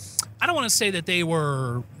to. I don't want to say that they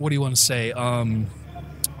were. What do you want to say?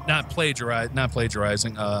 Not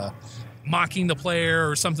plagiarizing. Mocking the player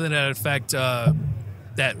or something to that effect.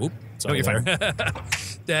 You're fine.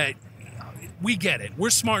 That. We get it.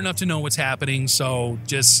 We're smart enough to know what's happening. So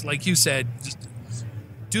just like you said, just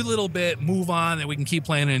do a little bit, move on, and we can keep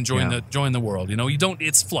playing and enjoying the world. You don't.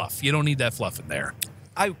 It's fluff. You don't need that fluff in there.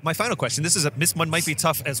 My final question. This one might be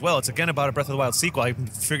tough as well. It's again about a Breath of the Wild sequel. I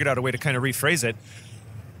figured out a way to kind of rephrase it.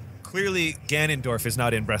 Clearly, Ganondorf is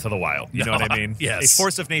not in Breath of the Wild. You know what I mean? Yes. A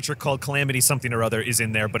force of nature called Calamity something or other is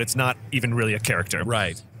in there, but it's not even really a character.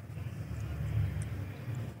 Right.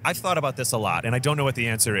 I've thought about this a lot, and I don't know what the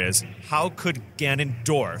answer is. How could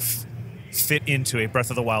Ganondorf fit into a Breath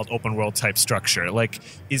of the Wild open world type structure? Like,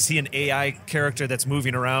 is he an AI character that's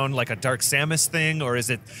moving around like a Dark Samus thing, or is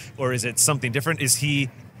it something different?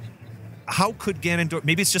 How could Ganondorf?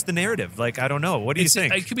 Maybe it's just the narrative. Like, I don't know. What do you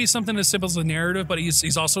think? It could be something as simple as a narrative, but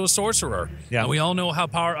he's also a sorcerer. Yeah. And we all know how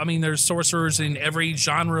there's sorcerers in every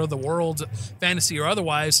genre of the world, fantasy or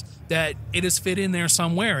otherwise, that it is fit in there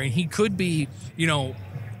somewhere. And he could be,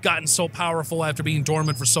 gotten so powerful after being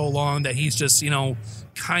dormant for so long that he's just,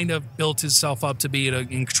 kind of built himself up to be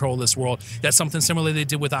in control of this world. That's something similar they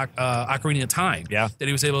did with Ocarina of Time. Yeah. That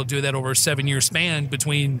he was able to do that over a 7-year span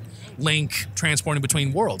between Link transporting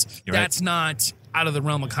between worlds. That's not out of the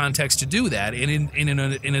realm of context to do that. And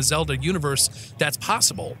in a Zelda universe, that's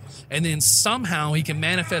possible. And then somehow he can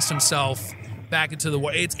manifest himself back into the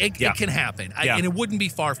world. It can happen. And it wouldn't be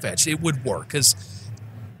far-fetched. It would work because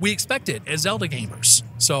we expect it as Zelda gamers.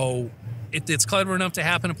 So if it's clever enough to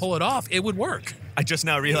happen and pull it off, it would work. I just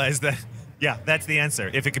now realized that, that's the answer.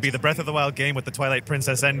 If it could be the Breath of the Wild game with the Twilight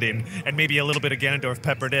Princess ending and maybe a little bit of Ganondorf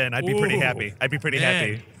peppered in, I'd be pretty happy.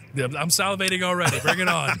 happy. I'm salivating already. Bring it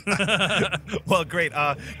on. Well, great.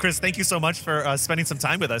 Chris, thank you so much for spending some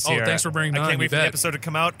time with us here. Thanks for bringing it on. I can't wait You for the bet. episode to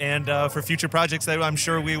come out and for future projects that I'm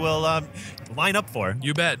sure we will line up for.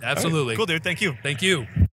 You bet. Absolutely. Right. Cool, dude. Thank you. Thank you.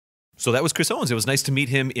 So that was Chris Owens. It was nice to meet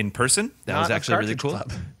him in person. That was Not actually really cool.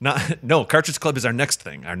 Cartridge No, Cartridge Club is our next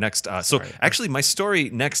thing. Our next. Actually, my story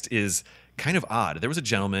next is kind of odd. There was a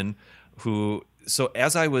gentleman who. So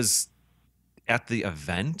as I was at the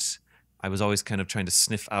event, I was always kind of trying to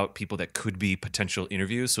sniff out people that could be potential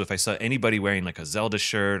interviews. So if I saw anybody wearing like a Zelda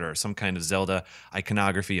shirt or some kind of Zelda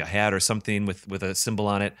iconography, a hat or something with a symbol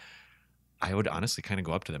on it, I would honestly kind of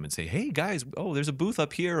go up to them and say, "Hey guys, there's a booth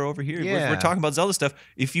up here or over here. Yeah. We're talking about Zelda stuff.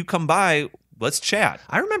 If you come by, let's chat."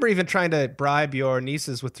 I remember even trying to bribe your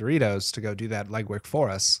nieces with Doritos to go do that legwork for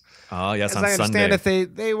us. Oh, yes, As on I Sunday. understand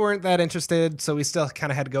it, they weren't that interested, so we still kind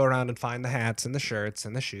of had to go around and find the hats and the shirts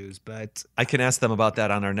and the shoes. But I can ask them about that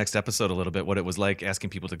on our next episode a little bit, what it was like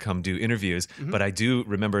asking people to come do interviews. Mm-hmm. But I do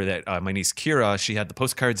remember that my niece Kira, she had the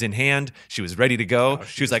postcards in hand. She was ready to go.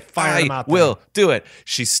 She was like, firing "I them out there." will do it."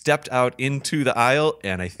 She stepped out into the aisle,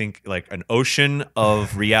 and I think like an ocean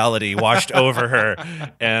of reality washed over her.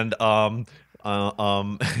 And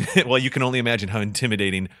Well, you can only imagine how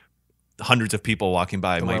intimidating hundreds of people walking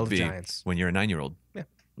by The might world of be giants. when you're a 9-year-old. Yeah.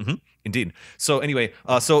 Hmm. Indeed. So anyway,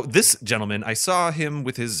 so this gentleman, I saw him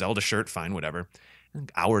with his Zelda shirt. Fine, whatever.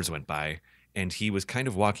 Hours went by, and he was kind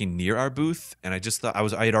of walking near our booth, and I just thought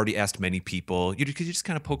I had already asked many people. You're just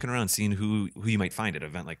kind of poking around, seeing who you might find at an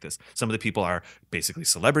event like this. Some of the people are basically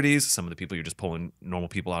celebrities. Some of the people you're just pulling normal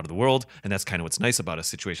people out of the world, and that's kind of what's nice about a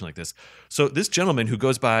situation like this. So this gentleman who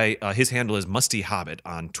goes by his handle is Musty Hobbit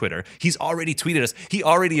on Twitter. He's already tweeted us. He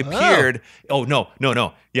already appeared. Oh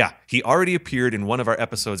no. Yeah, he already appeared in one of our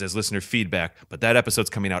episodes as listener feedback, but that episode's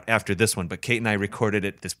coming out after this one. But Kate and I recorded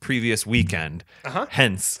it this previous weekend.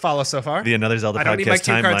 Hence, follow so far. The Another Zelda I don't podcast need my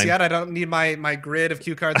cue cards timeline. yet. I don't need my grid of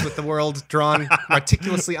cue cards with the world drawn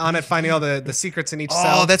meticulously on it, finding all the secrets in each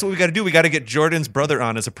cell. Oh, that's what we got to do. We got to get Jordan's brother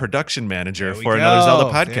on as a production manager for Another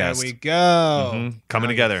Zelda podcast. There we go. Coming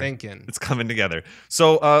Now together. you're thinking. It's coming together.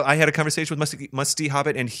 So I had a conversation with Musty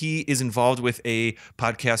Hobbit, and he is involved with a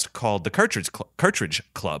podcast called the Cartridge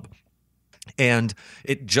Club. And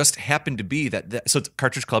it just happened to be so it's a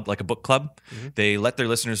Cartridge Club, like a book club. They let their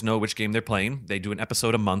listeners know which game they're playing. They do an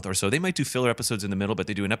episode a month or so. They might do filler episodes in the middle, but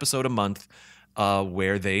they do an episode a month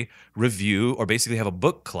where they review or basically have a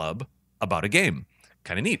book club about a game.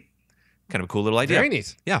 Kind of neat. Kind of a cool little idea. Very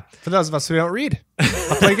neat. Yeah. For those of us who don't read,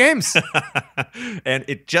 I'll play games. And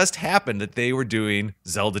it just happened that they were doing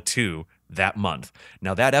Zelda 2 that month.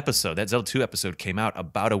 Now that Zelda 2 episode came out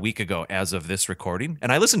about a week ago as of this recording, and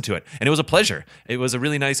I listened to it, and it was a pleasure. It was a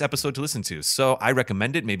really nice episode to listen to. So I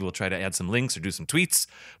recommend it. Maybe we'll try to add some links or do some tweets.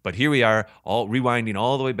 But here we are, all rewinding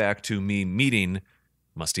all the way back to me meeting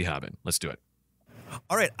Musty Hobbit. Let's do it.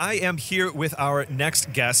 All right, I am here with our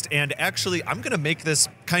next guest, and actually, I'm going to make this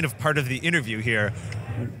kind of part of the interview here.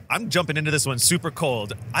 I'm jumping into this one super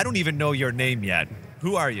cold. I don't even know your name yet.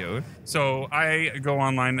 Who are you? So I go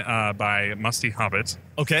online by Musty Hobbit.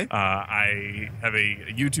 Okay. I have a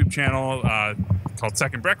YouTube channel called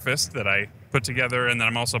Second Breakfast that I put together, and then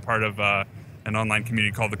I'm also part of an online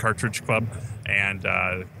community called the Cartridge Club, and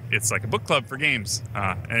it's like a book club for games,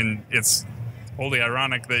 and it's wholly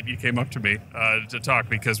ironic that you came up to me to talk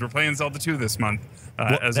because we're playing Zelda 2 this month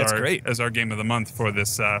as our game of the month for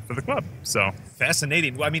this for the club. So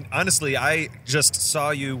fascinating. Well, I mean, honestly, I just saw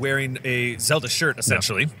you wearing a Zelda shirt,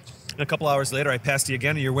 essentially. And a couple hours later, I passed you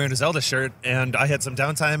again, and you're wearing a Zelda shirt, and I had some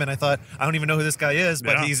downtime, and I thought, I don't even know who this guy is,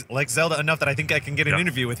 but he's like Zelda enough that I think I can get an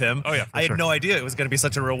interview with him. Oh, yeah, I had no idea it was going to be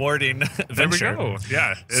such a rewarding venture. There we go.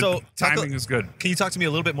 Yeah. So timing is good. Can you talk to me a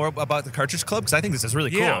little bit more about the Cartridge Club? Because I think this is really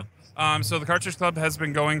cool. Yeah. So the Cartridge Club has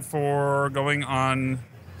been going on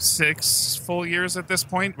 6 full years at this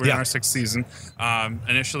point. We're in our 6th season.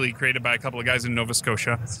 Initially created by a couple of guys in Nova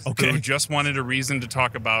Scotia who just wanted a reason to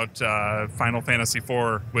talk about Final Fantasy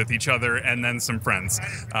IV with each other and then some friends.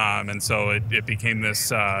 And so it became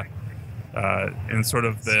this in sort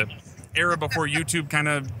of the era before YouTube kind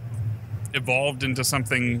of evolved into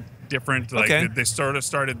something different. Like they sort of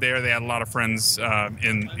started there. They had a lot of friends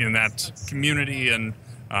in that community, and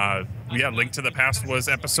Link to the Past was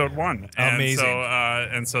episode 1. Amazing.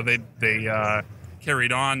 And so they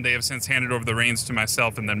carried on. They have since handed over the reins to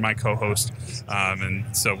myself and then my co-host.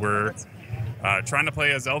 And so we're trying to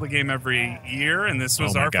play a Zelda game every year, and this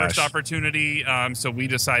was our first opportunity. So we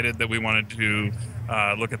decided that we wanted to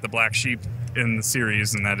look at the black sheep in the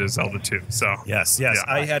series, and that is Zelda 2. So Yes. Yeah.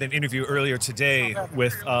 I had an interview earlier today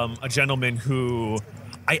with a gentleman who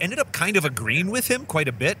I ended up kind of agreeing with him quite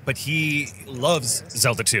a bit, but he loves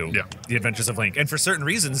Zelda 2, The Adventures of Link, and for certain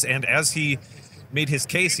reasons. And as he made his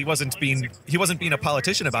case, he wasn't being a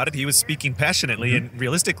politician about it. He was speaking passionately and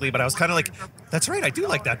realistically. But I was kind of like, "That's right, I do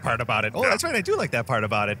like that part about it. Oh, that's right, I do like that part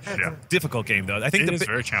about it." Yeah. Difficult game though. I think it is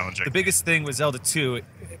very challenging. The biggest thing with Zelda 2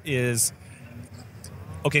 is,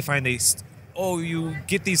 okay, fine, you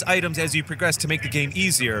get these items as you progress to make the game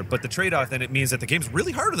easier, but the trade-off then it means that the game's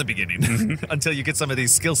really hard in the beginning until you get some of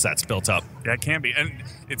these skill sets built up. Yeah, it can be. And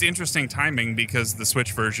it's interesting timing because the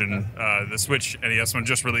Switch version, the Switch NES one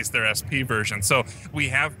just released their SP version. So we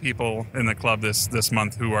have people in the club this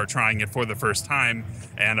month who are trying it for the first time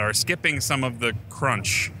and are skipping some of the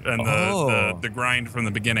crunch and the grind from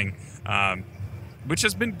the beginning, which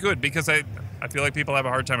has been good because I feel like people have a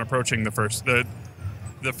hard time approaching the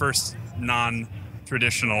first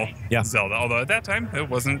non-traditional Zelda. Although at that time it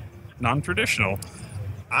wasn't non-traditional.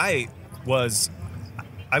 I was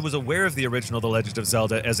aware of the original The Legend of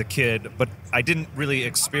Zelda as a kid, but I didn't really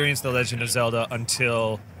experience The Legend of Zelda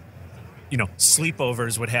until,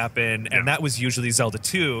 sleepovers would happen, and that was usually Zelda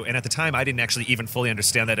 2. And at the time, I didn't actually even fully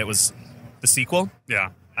understand that it was the sequel. Yeah.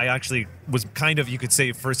 I actually was kind of, you could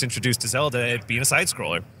say, first introduced to Zelda at being a side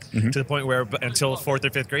scroller. To the point where until 4th or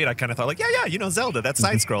 5th grade, I kind of thought like, yeah, Zelda, that's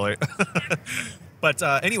side scroller. But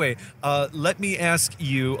anyway, let me ask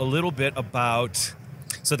you a little bit about.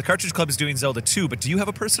 So the Cartridge Club is doing Zelda 2, but do you have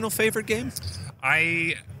a personal favorite game?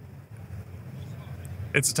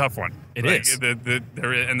 It's a tough one. It is.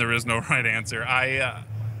 There is no right answer.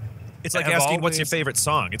 It's like asking what's your favorite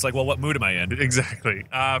song. It's like, well, what mood am I in? Exactly.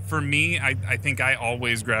 For me, I think I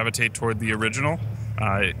always gravitate toward the original.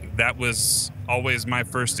 That was always my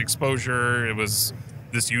first exposure. It was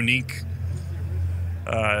this unique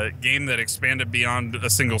game that expanded beyond a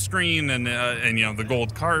single screen and the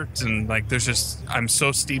gold cart, and like there's just, I'm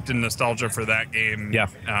so steeped in nostalgia for that game.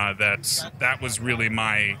 That was really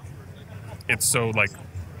my, it's so like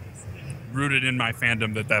rooted in my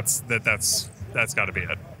fandom that's got to be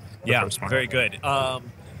it. Yeah, very good.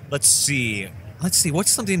 Let's see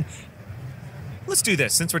what's something. Let's do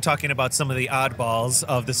this since we're talking about some of the oddballs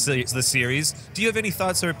of the series. Do you have any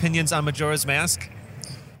thoughts or opinions on Majora's Mask?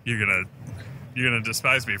 You're gonna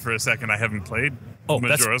despise me for a second. I haven't played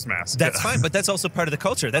Majora's Mask. That's fine, but that's also part of the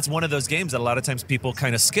culture. That's one of those games that a lot of times people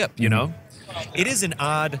kind of skip. You know, it is an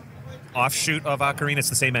odd offshoot of Ocarina. It's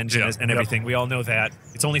the same engine and everything. We all know that.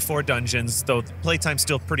 It's only 4 dungeons, though the playtime's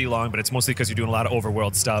still pretty long, but it's mostly because you're doing a lot of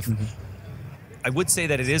overworld stuff. I would say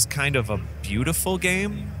that it is kind of a beautiful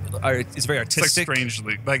game. It's very artistic. It's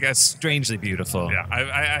like strangely beautiful. Yeah,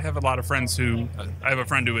 I have a lot of friends who. I have a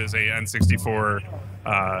friend who is a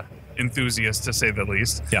N64 enthusiast, to say the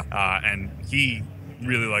least. Yeah. And he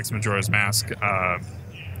really likes Majora's Mask.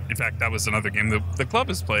 In fact, that was another game the club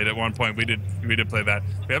has played at one point. We did play that.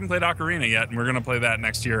 We haven't played Ocarina yet, and we're going to play that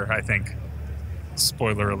next year, I think.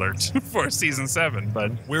 Spoiler alert for season 7,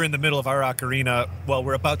 but we're in the middle of our Ocarina. Well,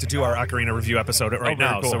 we're about to do our Ocarina review episode right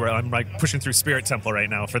now, cool. So I'm like pushing through Spirit Temple right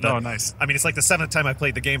now for the. Oh, nice. I mean, it's like the 7th time I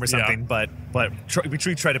played the game or something, but we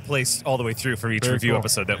try to place all the way through for each review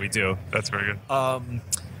episode that we do. That's very good.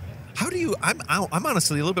 How do you? I'm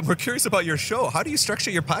honestly a little bit more curious about your show. How do you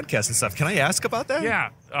structure your podcast and stuff? Can I ask about that? Yeah.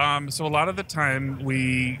 So a lot of the time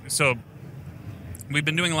we've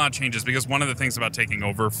been doing a lot of changes because one of the things about taking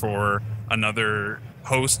over for another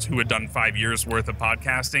host who had done 5 years worth of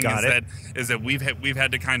podcasting is that we've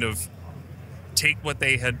had to kind of take what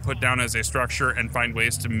they had put down as a structure and find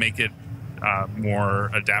ways to make it more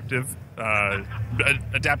adapted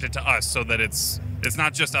to us, so that it's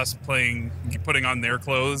not just us putting on their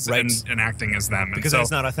clothes and acting as them. Because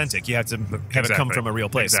it's not authentic. You have to have it come from a real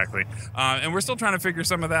place. Exactly. And we're still trying to figure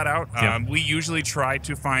some of that out. We usually try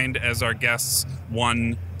to find as our guests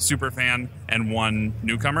one super fan and one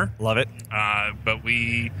newcomer. Love it. But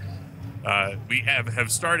we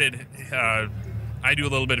have started. I do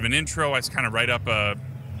a little bit of an intro. I kind of write up a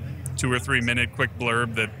 2 or 3 minute quick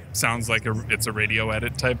blurb that sounds like it's a radio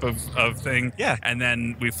edit type of thing. Yeah. And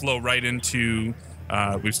then we flow right into.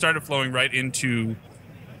 We've started flowing right into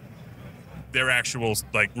their actual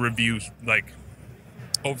reviews,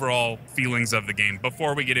 overall feelings of the game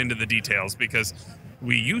before we get into the details, because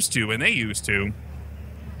we used to and they used to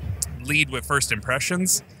lead with first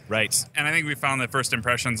impressions. Right. And I think we found that first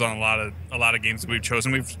impressions on a lot of games that we've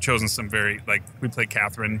chosen some very, we played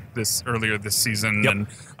Catherine earlier this season. Yep.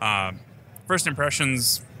 And first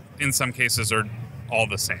impressions in some cases are all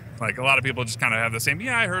the same. Like a lot of people just kind of have the same,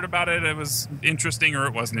 I heard about it, it was interesting, or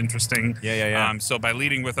it wasn't interesting. Yeah. So by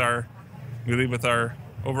leading with we lead with our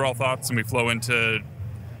overall thoughts, and we flow into,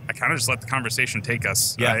 I kind of just let the conversation take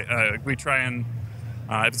us. Yeah. We try and,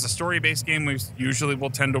 if it's a story-based game, we usually will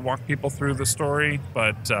tend to walk people through the story,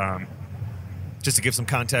 but just to give some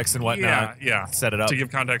context and whatnot. Yeah. Set it up to give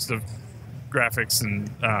context of graphics and.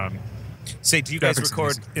 Say, do you guys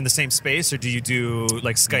record in the same space, or do you do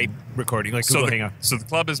Skype recording, Google Hangout? So the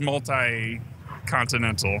club is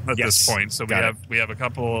multi-continental at this point. So we have a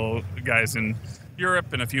couple guys in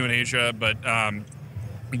Europe and a few in Asia, but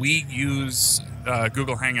we use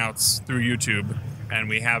Google Hangouts through YouTube, and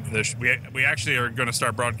we have this. We actually are going to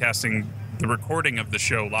start broadcasting the recording of the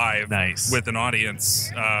show live, with an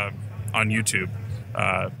audience on YouTube.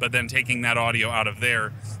 But then taking that audio out of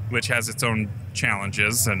there, which has its own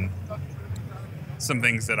challenges and some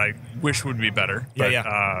things that I wish would be better.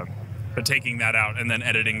 But taking that out and then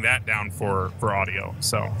editing that down for audio.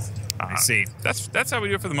 So I see. That's how we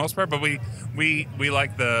do it for the most part. But we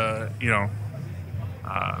like the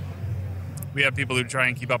we have people who try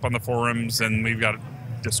and keep up on the forums, and we've got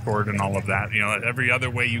Discord and all of that. Every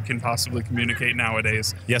other way you can possibly communicate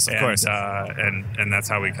nowadays. Yes, of course. And that's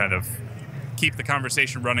how we kind of keep the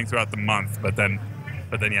conversation running throughout the month. But then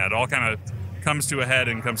it all kind of comes to a head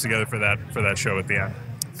and comes together for that show at the end.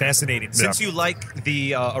 Fascinating. Since you like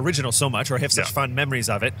the original so much, or have such fond memories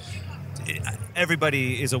of it,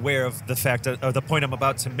 everybody is aware of the fact of the point I'm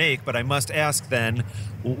about to make, but I must ask then,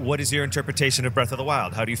 what is your interpretation of Breath of the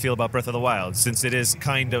Wild? How do you feel about Breath of the Wild? Since it is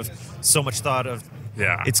kind of so much thought of,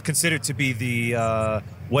 it's considered to be the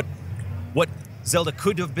what Zelda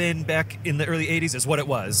could have been back in the early 80s is what it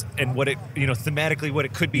was, and what it, thematically what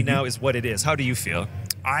it could be now is what it is. How do you feel?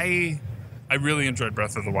 I really enjoyed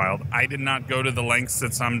Breath of the Wild. I did not go to the lengths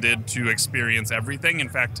that some did to experience everything. In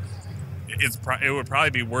fact, it would probably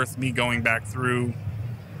be worth me going back through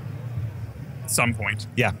some point.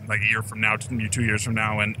 Yeah. Like a year from now, 2 years from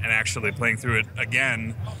now, and actually playing through it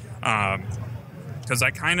again. Because I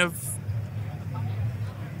kind of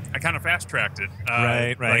fast tracked it.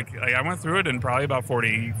 Right. Like I went through it in probably about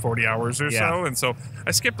 40 hours or so, and so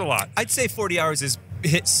I skipped a lot. I'd say 40 hours is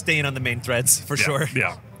staying on the main threads for sure.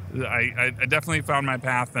 Yeah, I definitely found my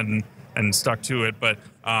path and stuck to it. But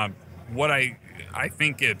what I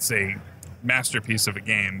think it's a masterpiece of a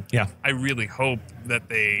game. Yeah, I really hope that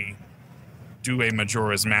they do a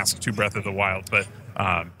Majora's Mask to Breath of the Wild, but.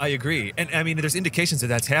 I agree. And I mean, there's indications that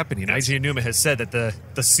that's happening. IGN Numa has said that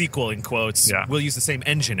the sequel, in quotes, will use the same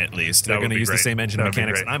engine at least. They're going to use the same engine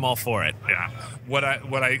mechanics, and I'm all for it. Yeah. What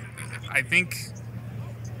I think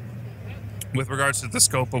with regards to the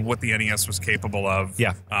scope of what the NES was capable of,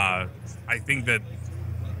 I think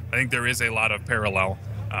there is a lot of parallel.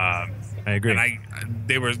 I agree. And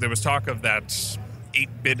there was talk of that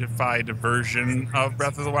 8-bitified version of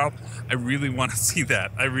Breath of the Wild. I really want to see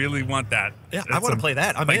that. I really want that. Yeah, I want to play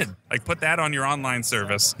that. I'm in. Like, put that on your online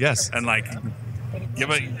service. Yes. And like, give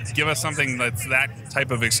us something that's that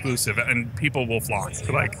type of exclusive, and people will flock.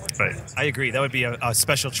 I agree. That would be a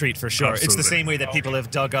special treat for sure. Absolutely. It's the same way that people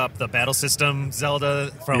have dug up the battle system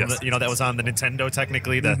Zelda from that was on the Nintendo.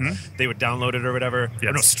 Technically, they would download it or whatever.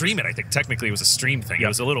 Or no, stream it. I think technically it was a stream thing. It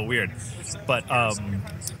was a little weird, but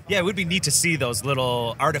it would be neat to see those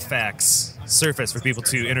little artifacts surface for people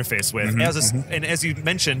to interface with. And as you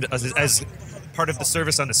mentioned, as part of the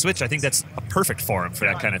service on the Switch, I think that's a perfect forum for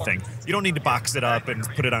that kind of thing. You don't need to box it up and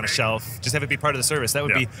put it on a shelf. Just have it be part of the service. That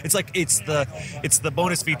would be. It's like it's the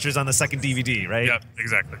bonus features on the second DVD, right? Yep,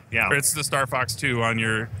 exactly. Yeah, or it's the Star Fox 2 on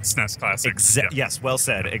your SNES Classic. Yes, well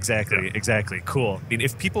said. Exactly. Cool. I mean,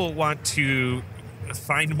 if people want to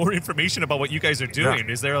find more information about what you guys are doing,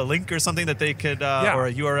 is there a link or something that they could or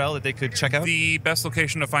a URL that they could check out? The best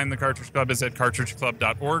location to find the Cartridge Club is at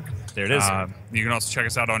cartridgeclub.org. There it is. You can also check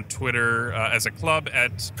us out on Twitter as a club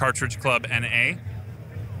at Cartridge Club NA,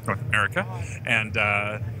 North America, and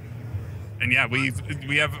yeah,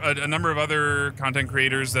 we have a number of other content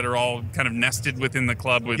creators that are all kind of nested within the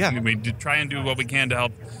club. We try and do what we can to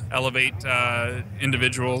help elevate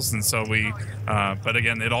individuals, and so but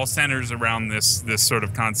again, it all centers around this sort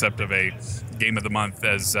of concept of a game of the month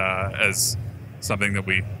as something that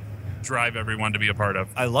we drive everyone to be a part of.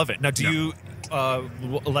 I love it. Now, do you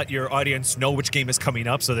let your audience know which game is coming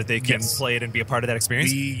up so that they can play it and be a part of that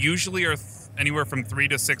experience? We usually are anywhere from 3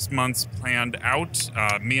 to 6 months planned out.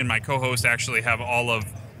 Me and my co-host actually have all of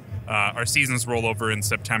our seasons roll over in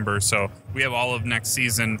September, so we have all of next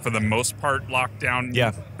season for the most part locked down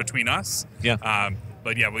between us.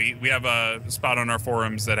 But yeah, we have a spot on our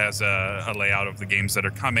forums that has a layout of the games that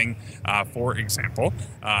are coming. For example,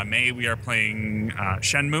 May we are playing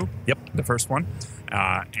Shenmue, the first one.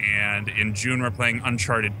 And in June we're playing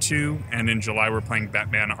Uncharted 2, and in July we're playing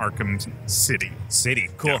Batman Arkham City.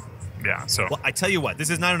 Cool. Yeah, so. Well, I tell you what, this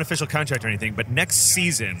is not an official contract or anything, but next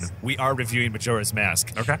season we are reviewing Majora's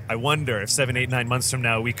Mask. Okay. I wonder if 7, 8, 9 months from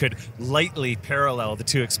now we could lightly parallel the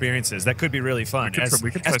two experiences. That could be really fun. We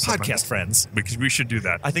could as podcast friends. We should do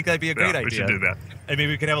that. I think that'd be a great idea. We should do that. And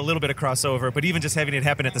maybe we could have a little bit of crossover, but even just having it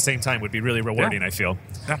happen at the same time would be really rewarding, I feel.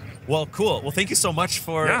 Yeah. Well, cool. Well, thank you so much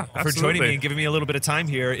for joining me and giving me a little bit of time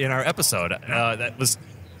here in our episode. That was...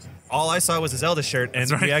 All I saw was a Zelda shirt, and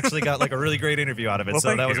we actually got like a really great interview out of it.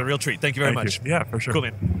 So that was a real treat. Thank you very much. Yeah, for sure. Cool,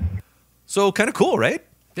 man. So kind of cool, right?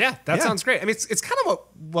 Yeah, that sounds great. I mean, it's kind of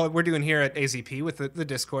what we're doing here at AZP with the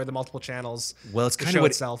Discord, the multiple channels. Well, it's kind of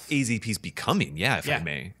what AZP's becoming, if I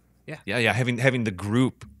may. Yeah. Having the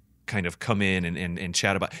group kind of come in and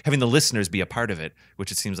chat about, having the listeners be a part of it, which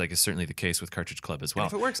it seems like is certainly the case with Cartridge Club as well.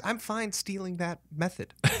 And if it works, I'm fine stealing that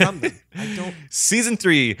method from them. I don't. Season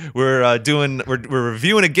 3, we're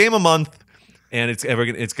reviewing a game a month, and it's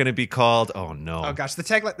going to be called. Oh no! Oh gosh, the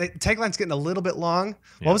tagline's getting a little bit long.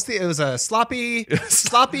 What was it was a sloppy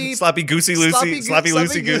goosey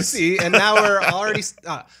loosey, and now we're already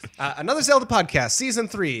another Zelda podcast, season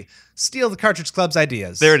 3. steal the Cartridge Club's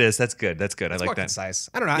ideas. There it is. That's good. That's good. It's I more like that. concise.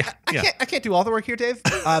 I don't know. Yeah. I can't do all the work here, Dave,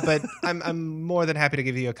 but I'm more than happy to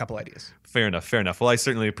give you a couple ideas. Fair enough. Fair enough. Well, I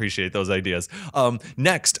certainly appreciate those ideas.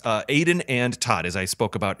 Next, Aiden and Todd, as I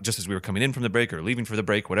spoke about just as we were coming in from the break or leaving for the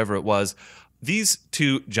break, whatever it was, these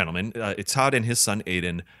two gentlemen, it's Todd and his son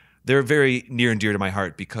Aiden. They're very near and dear to my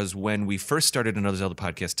heart because when we first started Another Zelda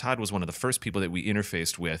podcast, Todd was one of the first people that we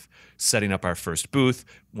interfaced with setting up our first booth.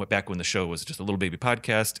 Back when the show was just a little baby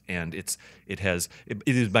podcast, and it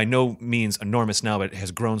is by no means enormous now, but it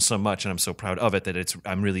has grown so much, and I'm so proud of it that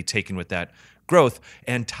I'm really taken with that growth.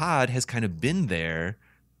 And Todd has kind of been there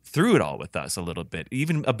through it all with us a little bit,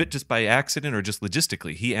 even a bit just by accident or just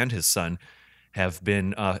logistically. He and his son have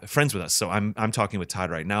been friends with us, so I'm talking with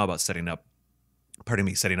Todd right now about setting up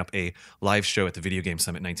a live show at the Video Game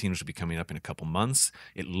Summit 19, which will be coming up in a couple months.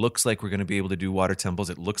 It looks like we're going to be able to do water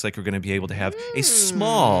temples. It looks like we're going to be able to have a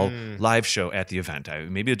small live show at the event.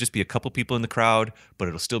 Maybe it'll just be a couple people in the crowd, but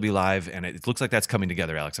it'll still be live, and it looks like that's coming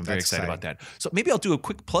together, Alex. I'm very excited about that. So maybe I'll do a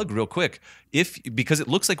quick plug real quick, because it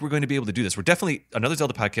looks like we're going to be able to do this. Another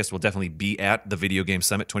Zelda podcast will definitely be at the Video Game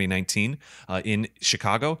Summit 2019 in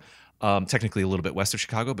Chicago, technically a little bit west of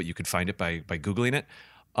Chicago, but you could find it by Googling it.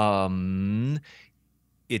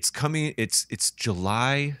 It's coming. It's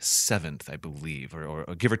July 7th, I believe, or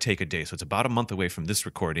give or take a day. So it's about a month away from this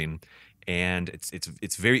recording, and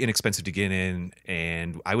it's very inexpensive to get in.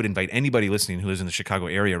 And I would invite anybody listening who lives in the Chicago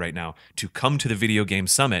area right now to come to the Video Game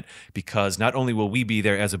Summit, because not only will we be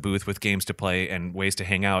there as a booth with games to play and ways to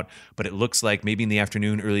hang out, but it looks like maybe in the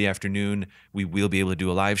afternoon, early afternoon, we will be able to do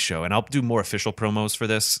a live show. And I'll do more official promos for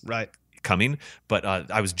this. Right. Coming, but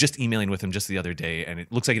I was just emailing with him just the other day, and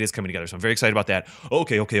it looks like it is coming together, so I'm very excited about that.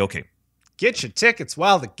 Okay. Get your tickets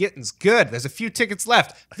while the getting's good. There's a few tickets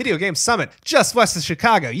left. Video Game Summit, just west of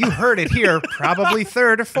Chicago. You heard it here, probably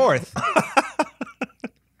 3rd or 4th.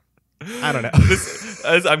 I don't know.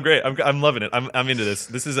 I'm great. I'm loving it. I'm into this.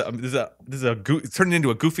 This is it's turning into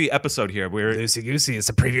a goofy episode here. We're Loosey Goosey is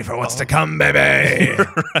a preview for what's to come, baby.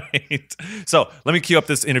 Right. So let me cue up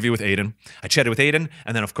this interview with Aiden. I chatted with Aiden,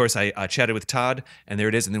 and then of course I chatted with Todd, and there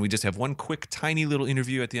it is. And then we just have one quick, tiny little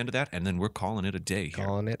interview at the end of that, and then we're calling it a day here.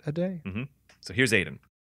 Calling it a day. Mm-hmm. So here's Aiden.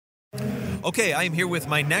 Okay, I am here with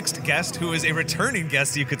my next guest, who is a returning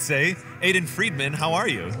guest, you could say, Aiden Friedman. How are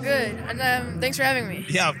you? Good, and thanks for having me.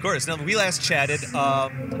 Yeah, of course. Now, we last chatted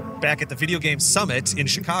back at the Video Game Summit in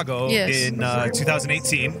Chicago in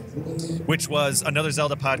 2018, which was Another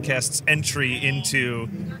Zelda podcast's entry into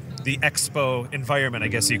the expo environment, I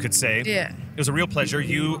guess you could say. Yeah. It was a real pleasure.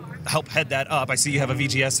 You helped head that up. I see you have a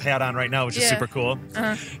VGS hat on right now, which is super cool.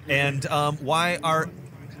 Uh-huh. And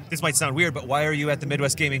this might sound weird, but why are you at the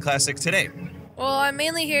Midwest Gaming Classic today? Well, I'm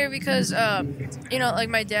mainly here because, like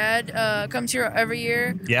my dad comes here every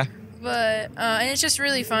year. Yeah. But and it's just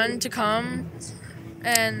really fun to come,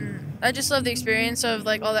 and I just love the experience of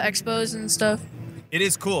like all the expos and stuff. It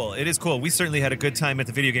is cool. It is cool. We certainly had a good time at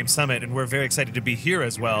the Video Game Summit, and we're very excited to be here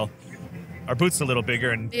as well. Our booth's a little bigger,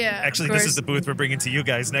 and actually this is the booth we're bringing to you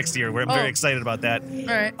guys next year. I'm very excited about that. All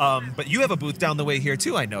right. But you have a booth down the way here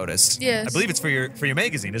too, I noticed. Yes. I believe it's for your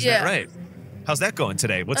magazine, isn't that right? How's that going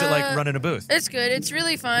today? What's it like running a booth? It's good. It's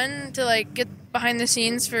really fun to like get behind the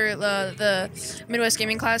scenes for the Midwest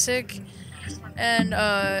Gaming Classic, and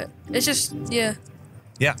it's just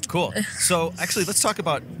Yeah, cool. So actually, let's talk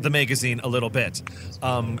about the magazine a little bit.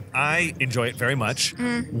 I enjoy it very much.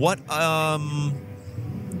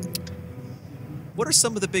 What are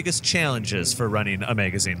some of the biggest challenges for running a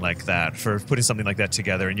magazine like that, for putting something like that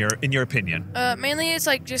together, in your opinion? Mainly, it's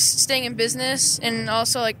like just staying in business and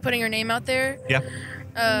also like putting your name out there. Yeah.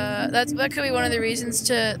 That could be one of the reasons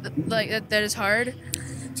that is hard.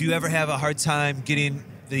 Do you ever have a hard time getting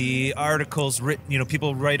the articles written?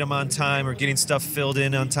 People write them on time, or getting stuff filled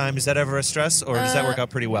in on time. Is that ever a stress, or does that work out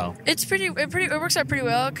pretty well? It works out pretty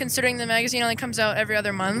well, considering the magazine only comes out every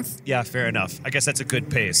other month. Yeah, fair enough. I guess that's a good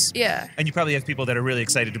pace. Yeah. And you probably have people that are really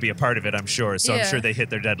excited to be a part of it, I'm sure. So I'm sure they hit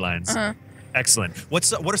their deadlines. Uh-huh. Excellent. What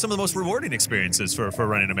are some of the most rewarding experiences for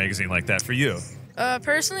running a magazine like that for you?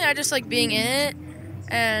 Personally, I just like being in it,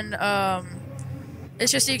 and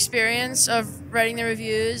it's just the experience of writing the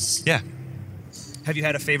reviews. Yeah. Have you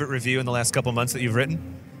had a favorite review in the last couple months that you've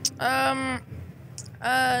written? No,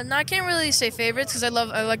 I can't really say favorites because I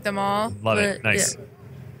like them all. Love it. Nice. Yeah.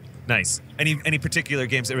 Nice. Any particular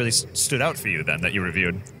games that really stood out for you then that you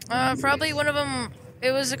reviewed? Probably one of them.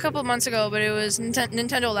 It was a couple months ago, but it was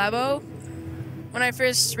Nintendo Labo. When I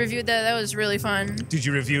first reviewed that was really fun. Did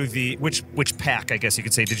you review which pack, I guess you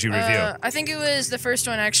could say, did you review? I think it was the first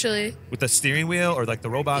one, actually. With the steering wheel or like the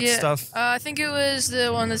robot stuff? I think it was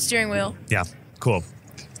the one, the steering wheel. Yeah, cool.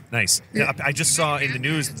 Nice. Yeah. I just saw in the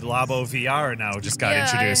news the Labo VR now just got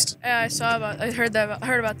introduced. I heard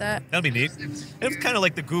about that. That'll be neat. It's kind of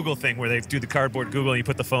like the Google thing where they do the cardboard Google and you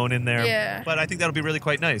put the phone in there. Yeah. But I think that'll be really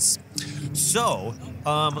quite nice. So,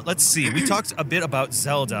 let's see. We talked a bit about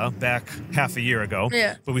Zelda back half a year ago.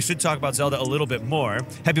 Yeah. But we should talk about Zelda a little bit more.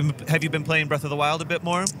 Have you been playing Breath of the Wild a bit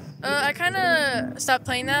more? I kind of stopped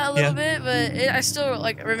playing that a little bit, but I still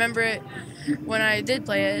remember it when I did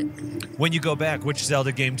play it. When you go back, which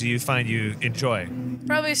Zelda game do you find you enjoy?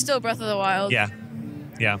 Probably still Breath of the Wild. Yeah,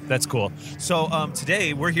 that's cool. So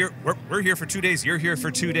today we're here. We're here for 2 days. You're here for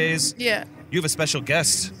 2 days. Yeah. You have a special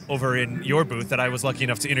guest over in your booth that I was lucky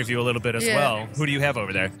enough to interview a little bit as well. Who do you have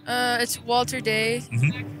over there? It's Walter Day.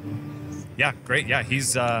 Yeah, great. Yeah,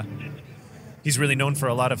 he's really known for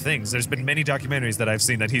a lot of things. There's been many documentaries that I've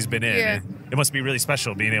seen that he's been in. Yeah. It must be really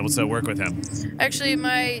special being able to work with him. Actually,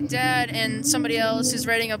 my dad and somebody else is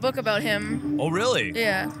writing a book about him. Oh, really?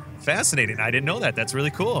 Yeah. Fascinating. I didn't know that. That's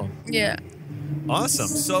really cool. Yeah. Awesome.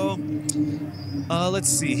 So, let's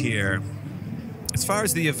see here. As far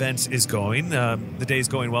as the event is going, the day's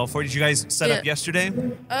going well for you. Did you guys set up yesterday?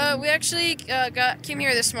 We actually came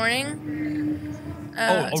here this morning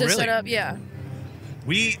Oh, to really? set up. Yeah.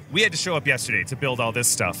 We had to show up yesterday to build all this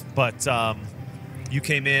stuff, but you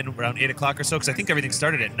came in around 8 o'clock or so because I think everything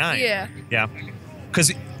started at 9. Yeah. Yeah.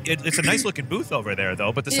 Because it's a nice looking booth over there,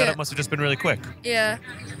 though, but the setup must have just been really quick. Yeah.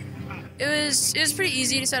 It was pretty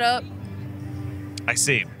easy to set up. I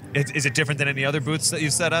see. Is it different than any other booths that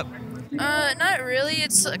you've set up? Not really.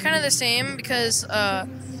 It's kind of the same because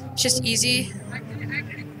it's just easy.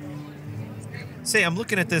 Say, I'm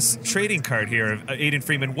looking at this trading card here, Aiden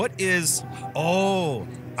Freeman. What is... Oh,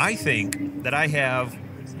 I think that I have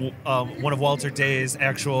one of Walter Day's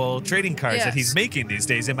actual trading cards that he's making these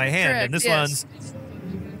days in my hand. Correct, and this yes. one's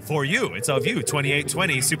for you. It's of you,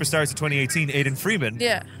 2820, Superstars of 2018, Aiden Freeman.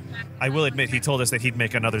 Yeah. I will admit he told us that he'd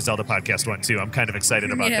make another Zelda podcast one, too. I'm kind of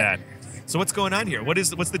excited about Yeah. that. So what's going on here? What's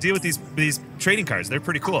the deal with these trading cards? They're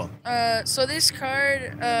pretty cool. So this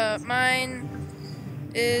card, mine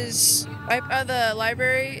is the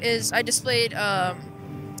library is I displayed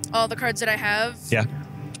all the cards that I have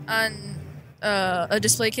on a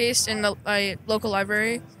display case in my local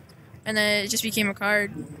library, and then it just became a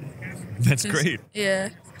card. That's great. Yeah.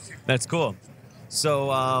 That's cool.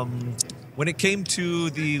 So when it came to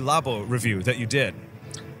the Labo review that you did,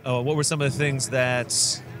 what were some of the things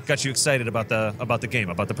that got you excited about the game,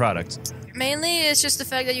 about the product? Mainly, it's just the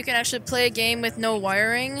fact that you can actually play a game with no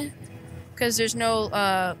wiring, because there's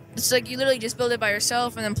no. It's like you literally just build it by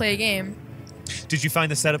yourself and then play a game. Did you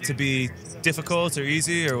find the setup to be difficult or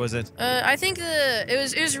easy, or was it? I think it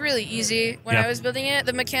was really easy when I was building it.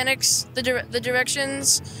 The mechanics, the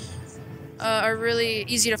directions are really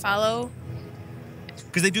easy to follow.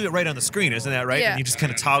 Because they do it right on the screen, isn't that right? Yeah. And you just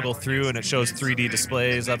kind of toggle through, and it shows 3D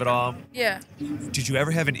displays of it all. Yeah. Did you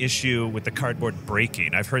ever have an issue with the cardboard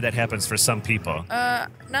breaking? I've heard that happens for some people.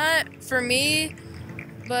 Not for me,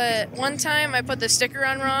 but one time I put the sticker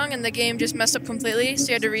on wrong, and the game just messed up completely, so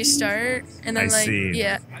you had to restart. And then I see.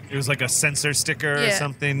 yeah. It was like a sensor sticker or Yeah.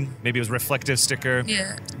 something. Maybe it was a reflective sticker.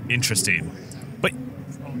 Yeah. Interesting.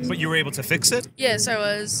 But you were able to fix it? Yes, I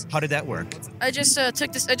was. How did that work? I just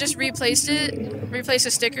took this. I just replaced the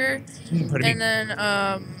sticker, Pardon me?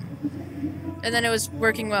 and then it was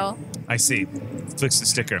working well. I see. Fix the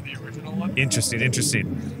sticker.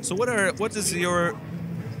 Interesting. So what is your...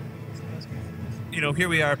 here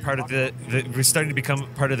we are, part of we're starting to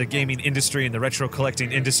become part of the gaming industry and the retro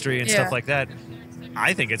collecting industry and stuff like that.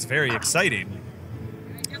 I think it's very exciting.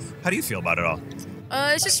 How do you feel about it all?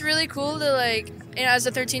 It's just really cool to as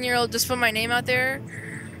a 13-year-old, just put my name out there.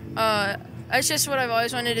 That's just what I've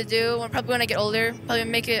always wanted to do. Probably when I get older, probably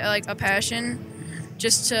make it a passion,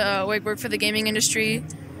 just to work for the gaming industry.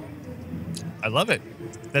 I love it.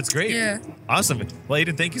 That's great. Yeah. Awesome. Well,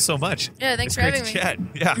 Aiden, thank you so much. Yeah, thanks It's for great having to chat.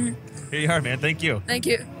 Yeah. Here you are, man. Thank you. Thank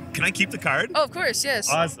you. Can I keep the card? Oh, of course, yes.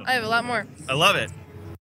 Awesome. I have a lot more. I love it.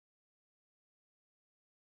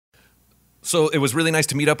 So it was really nice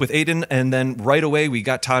to meet up with Aiden, and then right away we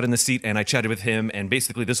got Todd in the seat, and I chatted with him, and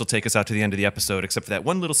basically this will take us out to the end of the episode, except for that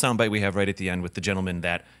one little soundbite we have right at the end with the gentleman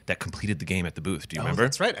that completed the game at the booth. Do you remember?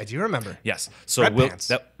 That's right. I do remember. Yes. So Red pants.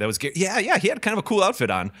 that was yeah, he had kind of a cool outfit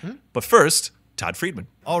on. But first, Todd Friedman.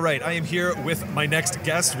 All right, I am here with my next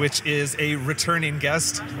guest, which is a returning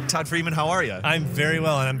guest. Todd Freeman, how are you? I'm very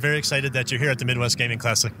well, and I'm very excited that you're here at the Midwest Gaming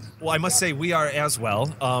Classic. Well, I must say we are as well.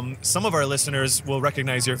 Some of our listeners will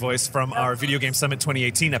recognize your voice from our Video Game Summit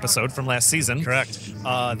 2018 episode from last season. Correct.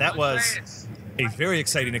 That was a very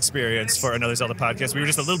exciting experience for another Zelda podcast. We were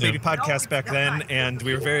just a little baby podcast back then, and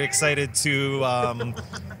we were very excited to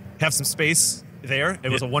have some space there. It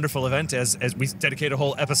was a wonderful event, as we dedicated a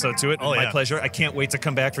whole episode to it. Oh, My yeah. pleasure. I can't wait to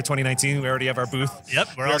come back for 2019. We already have our booth. Yep,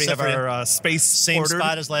 we already have our space same ordered.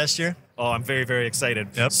 spot as last year. Oh, I'm very, very excited.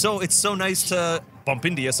 Yep. So it's so nice to bump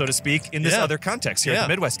into you, so to speak, in this other context here at the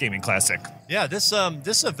Midwest Gaming Classic. Yeah, this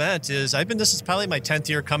event is this is probably my 10th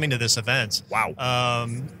year coming to this event. Wow.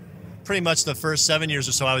 Pretty much the first 7 years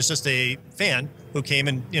or so, I was just a fan who came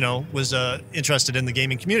and was interested in the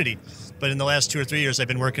gaming community. But in the last 2 or 3 years, I've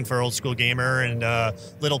been working for Old School Gamer, and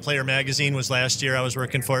Little Player Magazine was last year I was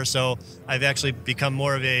working for. So I've actually become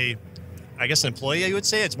more of an employee, I would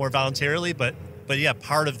say. It's more voluntarily, but yeah,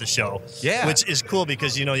 part of the show. Yeah. Which is cool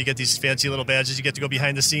because, you get these fancy little badges. You get to go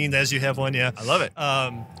behind the scenes as you have one, yeah. I love it.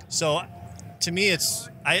 So to me,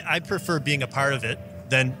 I prefer being a part of it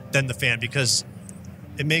than the fan, because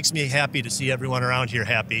it makes me happy to see everyone around here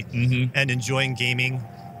happy and enjoying gaming,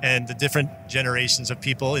 and the different generations of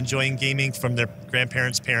people enjoying gaming, from their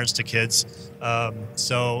grandparents, parents to kids.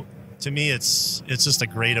 So to me, it's just a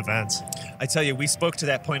great event. I tell you, we spoke to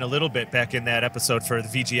that point a little bit back in that episode for the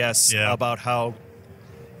VGS about how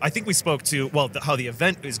I think we spoke to, how the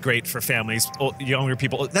event is great for families, younger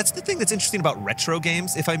people. That's the thing that's interesting about retro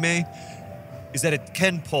games, if I may, is that it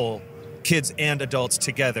can pull kids and adults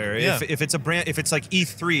together. Yeah. If it's if it's like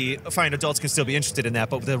E3, fine, adults can still be interested in that.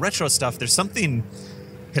 But with the retro stuff, there's something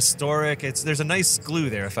historic. There's a nice glue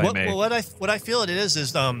there, if I may. Well, what I feel it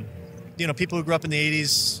is people who grew up in the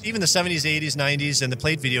 80s, even the 70s, 80s, 90s, and they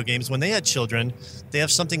played video games, when they had children, they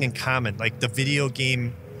have something in common, like the video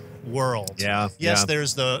game world. Yeah. Yes,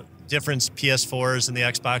 there's the difference PS4s and the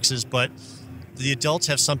Xboxes, but the adults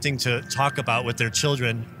have something to talk about with their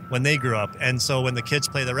children when they grew up. And so when the kids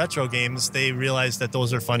play the retro games, they realize that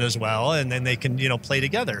those are fun as well, and then they can, play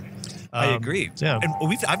together. I agree. Yeah. And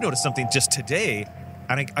I've noticed something just today,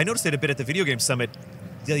 and I noticed it a bit at the Video Game Summit.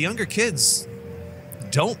 The younger kids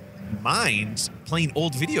don't mind playing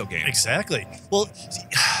old video games. Exactly. Well,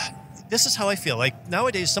 this is how I feel. Like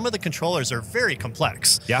nowadays, some of the controllers are very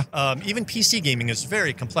complex. Yeah. Even PC gaming is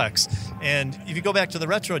very complex. And if you go back to the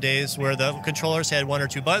retro days where the controllers had 1 or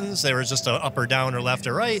 2 buttons, they were just a up or down or left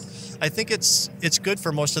or right. I think it's good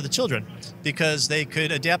for most of the children because they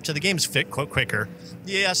could adapt to the games quicker.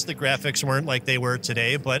 Yes, the graphics weren't like they were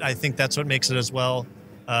today, but I think that's what makes it as well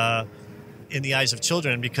in the eyes of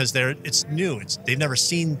children, because it's new. They've never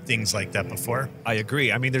seen things like that before. I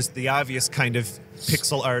agree. I mean, there's the obvious kind of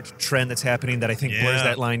pixel art trend that's happening that I think blurs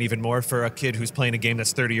that line even more for a kid who's playing a game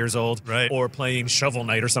that's 30 years old, or playing Shovel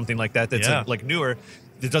Knight or something like that. That's like newer.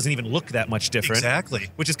 It doesn't even look that much different. Exactly.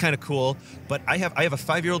 Which is kind of cool. But I have a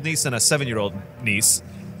 5-year-old niece and a 7-year-old niece,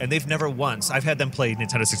 and they've never once. I've had them play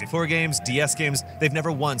Nintendo 64 games, DS games. They've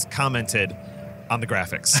never once commented on the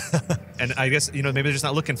graphics. And I guess, maybe they're just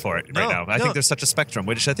not looking for it right now. I think there's such a spectrum,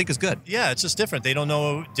 which I think is good. Yeah, it's just different. They don't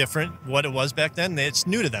know what it was back then. It's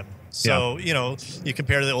new to them. So, you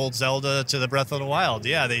compare the old Zelda to the Breath of the Wild.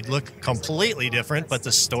 Yeah, they look completely different, but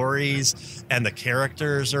the stories and the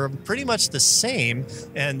characters are pretty much the same,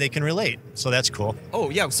 and they can relate. So that's cool. Oh,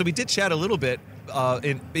 yeah. So we did chat a little bit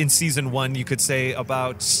in season 1, you could say,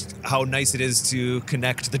 about how nice it is to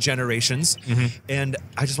connect the generations. And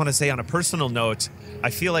I just want to say, on a personal note, I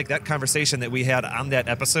feel like that conversation that we had on that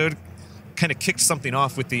episode kind of kicked something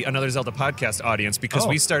off with the Another Zelda podcast audience, because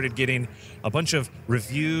we started getting a bunch of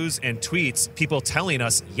reviews and tweets, people telling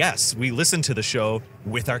us, yes, we listen to the show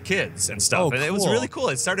with our kids and stuff. And it was really cool.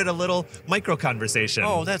 It started a little micro conversation.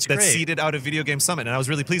 Oh, that's great. That seeded out of Video Game Summit, and I was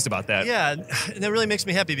really pleased about that. Yeah, and that really makes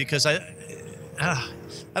me happy, because I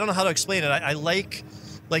don't know how to explain it. I like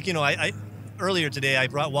earlier today I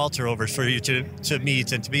brought Walter over for you to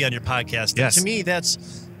meet and to be on your podcast. Yes. And to me,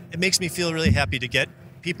 it makes me feel really happy to get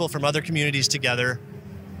people from other communities together,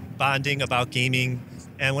 bonding about gaming.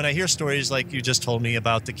 And when I hear stories like you just told me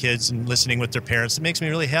about the kids and listening with their parents, it makes me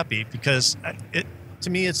really happy, because to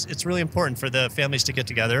me it's really important for the families to get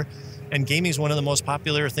together. And gaming is one of the most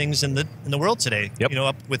popular things in the world today. Yep.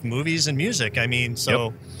 Up with movies and music. I mean,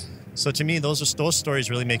 So to me, those stories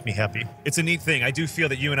really make me happy. It's a neat thing. I do feel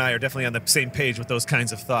that you and I are definitely on the same page with those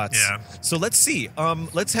kinds of thoughts. Yeah. So let's see.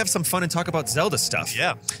 Let's have some fun and talk about Zelda stuff.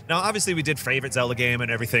 Yeah. Now, obviously, we did favorite Zelda game and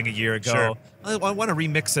everything a year ago. Sure. I want to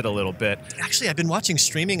remix it a little bit. Actually, I've been watching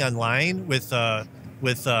streaming online with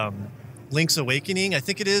Link's Awakening, I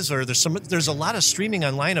think it is, or there's a lot of streaming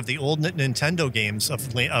online of the old Nintendo games of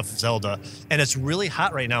Zelda, and it's really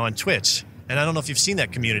hot right now on Twitch. And I don't know if you've seen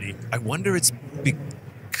that community. I wonder it's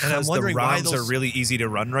because the ROMs are really easy to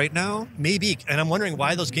run right now? Maybe. And I'm wondering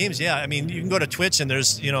why those games, I mean, you can go to Twitch and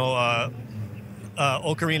there's,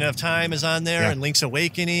 Ocarina of Time is on there, and Link's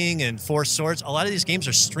Awakening and Four Swords. A lot of these games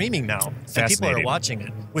are streaming now, and people are watching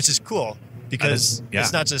it, which is cool. because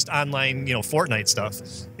it's not just online, Fortnite stuff.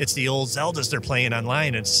 It's the old Zeldas they're playing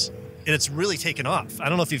online. It's really taken off. I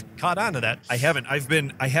don't know if you've caught on to that. I haven't.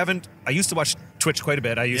 I used to watch Twitch quite a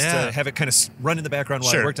bit. I used to have it kind of run in the background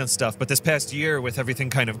while I worked on stuff. But this past year, with everything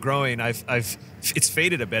kind of growing, it's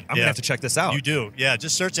faded a bit. I'm gonna have to check this out. You do, yeah.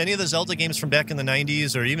 Just search any of the Zelda games from back in the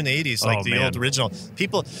 '90s or even the '80s, like the old original.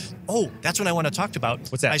 People, that's what I want to talk about.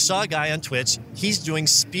 What's that? I saw a guy on Twitch. He's doing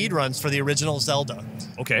speed runs for the original Zelda.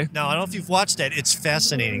 Okay. Now I don't know if you've watched that. It's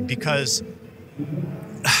fascinating because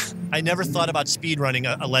I never thought about speedrunning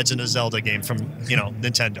a Legend of Zelda game from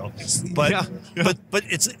Nintendo, but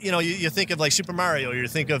it's you think of like Super Mario, you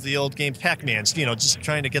think of the old game Pac-Man's, just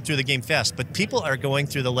trying to get through the game fast. But people are going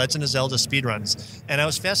through the Legend of Zelda speedruns, and I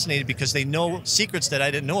was fascinated because they know secrets that I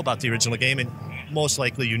didn't know about the original game, and most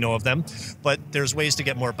likely you know of them. But there's ways to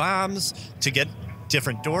get more bombs, to get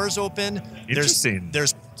different doors open. Interesting.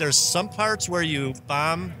 There's some parts where you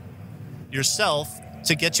bomb yourself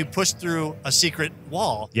to get you pushed through a secret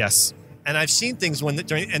wall. Yes. And I've seen things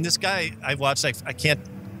and this guy I've watched, I can't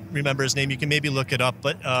remember his name. You can maybe look it up,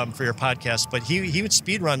 but for your podcast. But he would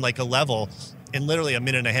speed run like a level in literally a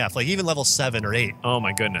minute and a half, like even level 7 or 8. Oh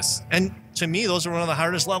my goodness. And to me, those are one of the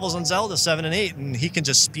hardest levels on Zelda, 7 and 8, and he can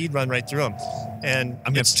just speed run right through them. And I'm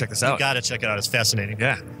gonna have to check this out. You got to check it out. It's fascinating.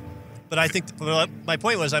 Yeah. But I think my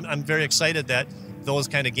point was I'm very excited that those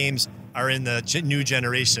kind of games are in the new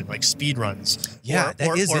generation, like speed runs. Yeah,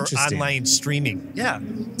 that is interesting. Online streaming. Yeah,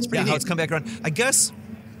 it's pretty neat. How it's come back around. I guess.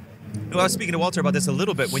 Well, I was speaking to Walter about this a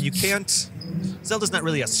little bit. When you can't, Zelda's not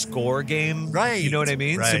really a score game, right? You know what I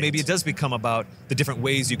mean? Right. So maybe it does become about the different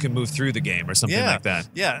ways you can move through the game or something like that.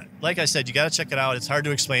 Yeah, like I said, you got to check it out. It's hard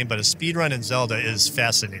to explain, but a speed run in Zelda is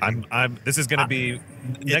fascinating. This is going to be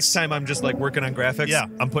next time I'm just like working on graphics. Yeah,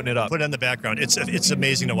 I'm putting it up. Put it in the background. It's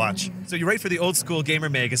amazing to watch. So you write for the Old School Gamer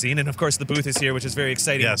magazine, and of course the booth is here, which is very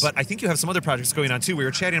exciting. Yes. But I think you have some other projects going on too. We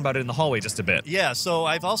were chatting about it in the hallway just a bit. Yeah, so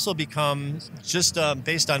I've also become, just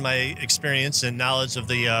based on my experience and knowledge of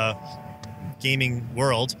the gaming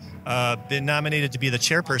world, been nominated to be the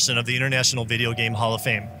chairperson of the International Video Game Hall of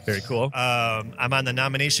Fame. Very cool. I'm on the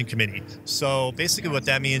nomination committee. So basically what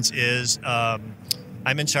that means is I'm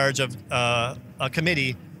in charge of a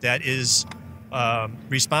committee that is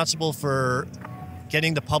responsible for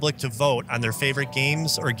getting the public to vote on their favorite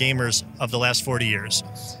games or gamers of the last 40 years.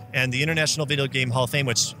 And the International Video Game Hall of Fame,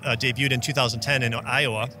 which debuted in 2010 in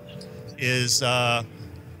Iowa, is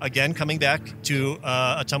again coming back to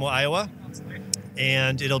Ottumwa, Iowa,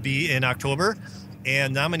 and it'll be in October.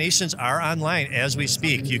 And nominations are online as we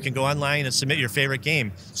speak. You can go online and submit your favorite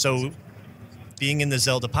game. So being in the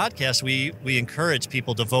Zelda podcast, we encourage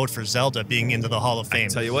people to vote for Zelda being into the Hall of Fame.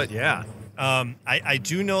 I tell you what, yeah. I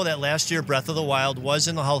do know that last year Breath of the Wild was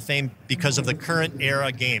in the Hall of Fame because of the current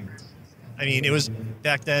era game. I mean, it was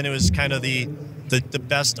back then, it was kind of the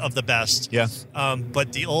best of the best. Yeah.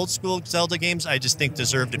 But the old school Zelda games, I just think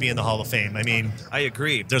deserve to be in the Hall of Fame. I mean, I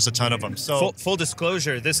agree. There's a ton of them. So full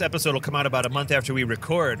disclosure, this episode will come out about a month after we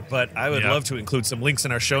record, but I would love to include some links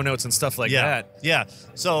in our show notes and stuff like that. Yeah.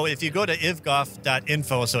 So if you go to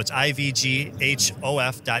ivgoff.info, so it's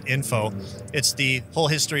IVGHOF.info, it's the whole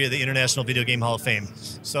history of the International Video Game Hall of Fame.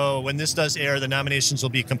 So when this does air, the nominations will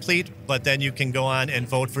be complete, but then you can go on and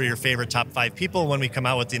vote for your favorite top 5 people when we come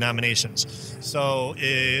out with the nominations. So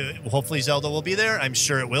hopefully Zelda will be there. I'm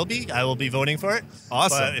sure it will be. I will be voting for it.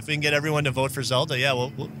 Awesome. But if we can get everyone to vote for Zelda,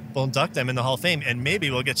 we'll induct them in the Hall of Fame, and maybe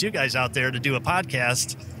we'll get you guys out there to do a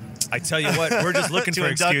podcast. I tell you what, we're just looking for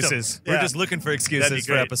excuses. Yeah. We're just looking for excuses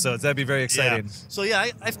for episodes. That'd be very exciting. Yeah. So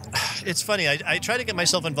it's funny. I try to get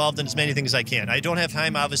myself involved in as many things as I can. I don't have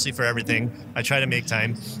time, obviously, for everything. I try to make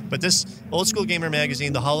time. But this Old School Gamer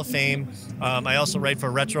magazine, the Hall of Fame, I also write for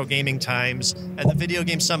Retro Gaming Times, and the Video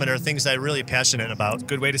Game Summit are things that I'm really passionate about.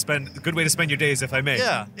 Good way to spend your days, if I may.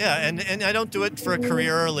 Yeah. And I don't do it for a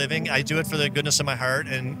career or a living. I do it for the goodness of my heart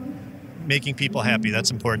and making people happy.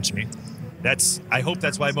 That's important to me. I hope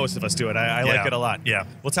that's why most of us do it. I like it a lot. Yeah.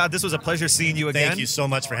 Well, Todd, this was a pleasure seeing you again. Thank you so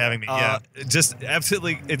much for having me. Just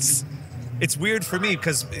absolutely, it's weird for me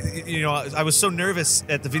because I was so nervous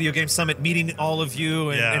at the Video Game Summit meeting all of you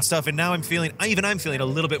and stuff, and now I'm feeling a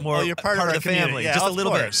little bit more you're part of the family, yeah, just a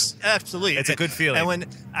little bit. Absolutely, it's a good feeling. And when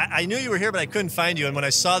I knew you were here, but I couldn't find you, and when I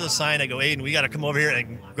saw the sign, I go, Aiden, we got to come over here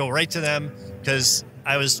and go right to them because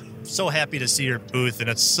I was so happy to see your booth, and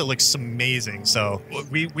it looks amazing. So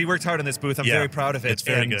we worked hard on this booth. I'm very proud of it. It's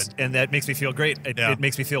very good, and that makes me feel great. It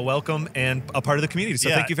makes me feel welcome and a part of the community. So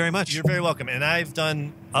thank you very much. You're very welcome. And I've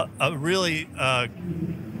done a really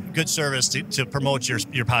good service to promote your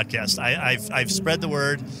podcast. I've spread the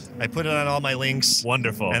word. I put it on all my links.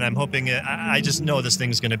 Wonderful. And I'm hoping I just know this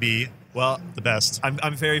thing's going to be the best.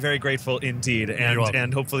 I'm very, very grateful indeed, You're welcome.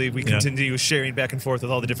 and hopefully we continue sharing back and forth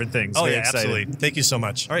with all the different things. Oh Very yeah, excited. absolutely. Thank you so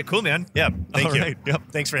much. All right, cool, man. Yeah, thank All you. right, yep.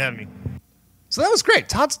 Thanks for having me. So that was great.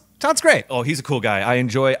 Todd's great. Oh, he's a cool guy. I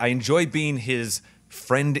enjoy being his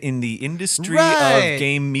friend in the industry Right. of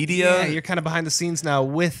game media. Yeah, you're kind of behind the scenes now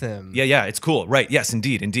with him. Yeah, it's cool. Right. Yes,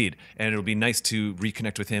 indeed. And it'll be nice to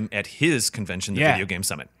reconnect with him at his convention, the Yeah. Video Game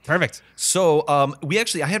Summit. Perfect. So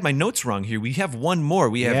I had my notes wrong here. We have one more.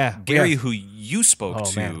 We have Gary, who you spoke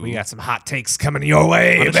to. Man, we got some hot takes coming your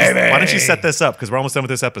way, Why don't you set this up? Because we're almost done with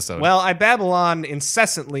this episode. Well, I babble on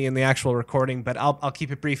incessantly in the actual recording, but I'll keep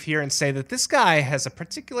it brief here and say that this guy has a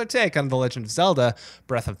particular take on The Legend of Zelda: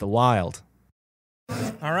 Breath of the Wild.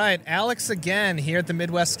 All right, Alex again here at the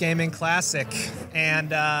Midwest Gaming Classic.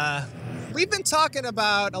 And we've been talking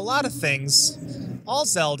about a lot of things, all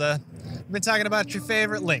Zelda. We've been talking about your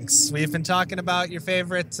favorite links. We've been talking about your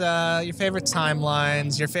favorite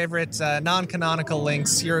timelines, your favorite non-canonical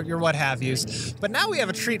links, your what have yous. But now we have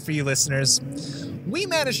a treat for you listeners. We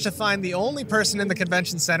managed to find the only person in the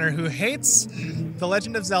convention center who hates The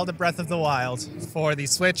Legend of Zelda: Breath of the Wild for the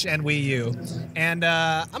Switch and Wii U. And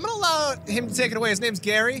I'm going to allow him to take it away. His name's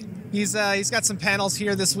Gary. He's got some panels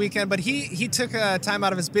here this weekend, but he took time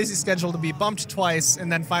out of his busy schedule to be bumped twice and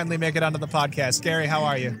then finally make it onto the podcast. Gary, how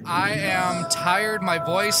are you? I am tired. My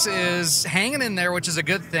voice is hanging in there, which is a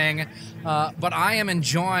good thing. But I am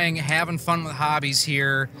enjoying having fun with hobbies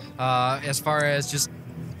here as far as just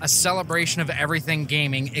a celebration of everything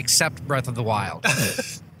gaming except Breath of the Wild.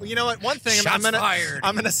 Well, you know what? One thing, I'm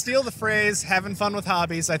gonna steal the phrase "having fun with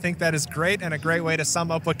hobbies." I think that is great and a great way to sum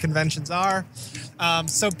up what conventions are.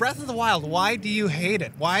 So, Breath of the Wild, why do you hate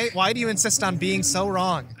it? Why do you insist on being so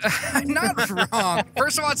wrong? Not wrong.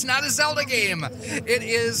 First of all, it's not a Zelda game. It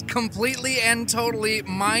is completely and totally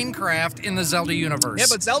Minecraft in the Zelda universe. Yeah,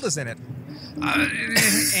 but Zelda's in it.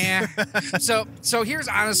 So here's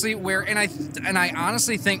honestly where, and I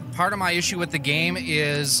honestly think part of my issue with the game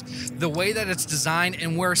is the way that it's designed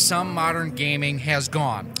and where some modern gaming has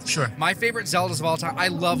gone. Sure. My favorite Zeldas of all time, I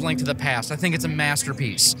love Link to the Past. I think it's a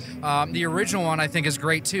masterpiece. The original one I think is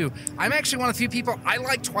great too. I'm actually one of the few people, I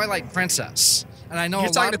like Twilight Princess. And I know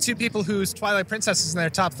You're talking to two people whose Twilight Princess is in their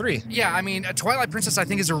top 3. Yeah, I mean, Twilight Princess I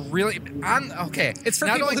think is a really... okay. It's for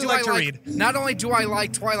people who like to read. Not only do I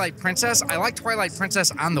like Twilight Princess, I like Twilight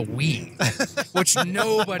Princess on the Wii, which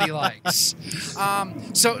nobody likes.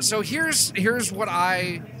 So here's what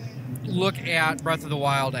I look at Breath of the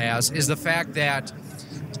Wild as, is the fact that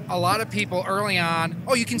a lot of people early on,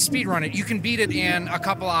 you can speedrun it. You can beat it in a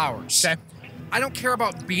couple hours. Okay. I don't care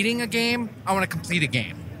about beating a game. I want to complete a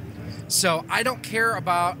game. So I don't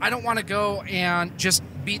want to go and just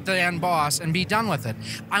beat the end boss and be done with it.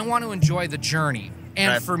 I want to enjoy the journey.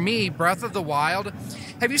 And for me, Breath of the Wild,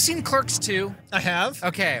 have you seen Clerks 2? I have.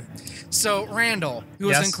 Okay. So Randall, who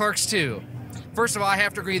was in Clerks 2. First of all, I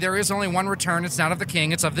have to agree, there is only one return. It's not of the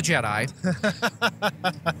king, it's of the Jedi.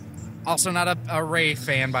 Also not a Rey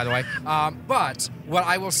fan, by the way. But what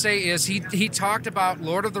I will say is he talked about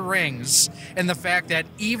Lord of the Rings and the fact that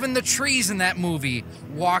even the trees in that movie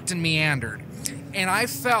walked and meandered. And I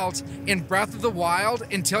felt in Breath of the Wild,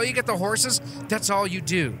 until you get the horses, that's all you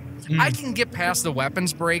do. I can get past the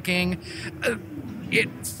weapons breaking.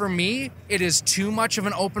 For me, it is too much of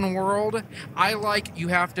an open world. I like you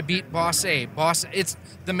have to beat boss A. It's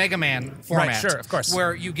the Mega Man format. Right, sure, of course.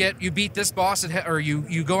 Where you beat this boss, or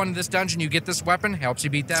you go into this dungeon, you get this weapon, helps you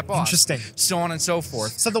beat that boss. Interesting. So on and so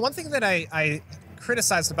forth. So the one thing that I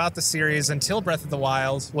criticized about the series until Breath of the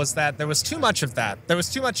Wild was that there was too much of that. There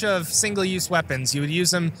was too much of single-use weapons. You would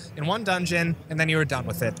use them in one dungeon, and then you were done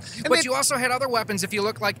with it. But you also had other weapons. If you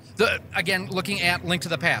look like looking at Link to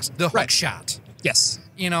the Past, the hook shot. Yes.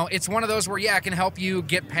 It's one of those where, it can help you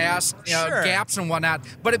get past gaps and whatnot,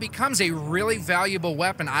 but it becomes a really valuable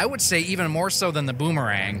weapon. I would say even more so than the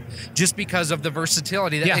boomerang, just because of the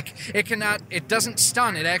versatility. That it doesn't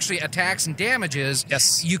stun, it actually attacks and damages.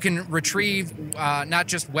 Yes. You can retrieve not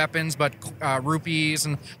just weapons, but rupees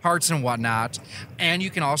and hearts and whatnot, and you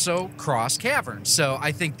can also cross caverns. So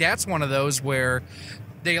I think that's one of those where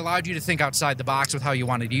they allowed you to think outside the box with how you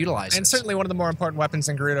wanted to utilize it. And certainly one of the more important weapons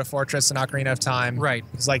in Gerudo Fortress and Ocarina of Time. Right.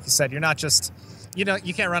 Because like you said, you're not just, you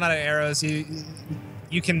can't run out of arrows. You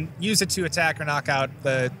can use it to attack or knock out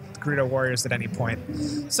the Gerudo warriors at any point.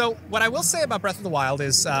 So what I will say about Breath of the Wild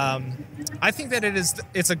is I think that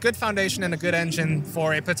it's a good foundation and a good engine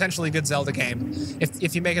for a potentially good Zelda game.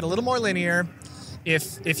 If you make it a little more linear,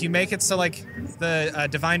 if you make it so like the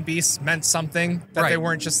divine beasts meant something, that they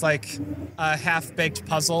weren't just like a half-baked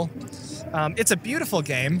puzzle. It's a beautiful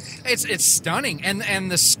game. It's stunning,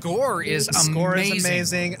 and the score is amazing. Score is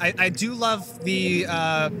amazing. I do love the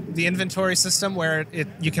inventory system where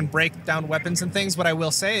you can break down weapons and things. What I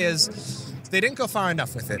will say is, they didn't go far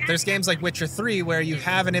enough with it. There's games like Witcher 3 where you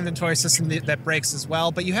have an inventory system that breaks as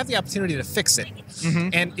well, but you have the opportunity to fix it.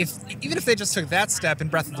 And even if they just took that step in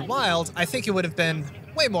Breath of the Wild, I think it would have been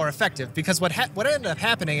way more effective, because what ended up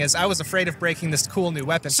happening is I was afraid of breaking this cool new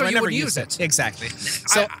weapon, so I never used it. Exactly.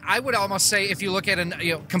 So I would almost say, if you look at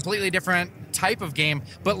a completely different type of game,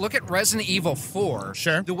 but look at Resident Evil 4.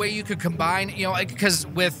 Sure. The way you could combine, because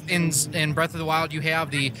in Breath of the Wild you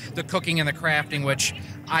have the cooking and the crafting, which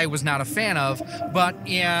I was not a fan of, but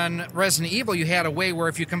in Resident Evil you had a way where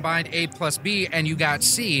if you combined A plus B and you got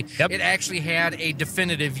C, it actually had a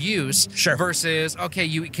definitive use. Sure. Versus, okay,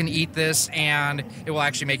 you can eat this and it will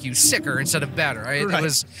actually make you sicker instead of better. Right? Right.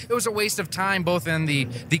 It was a waste of time, both in the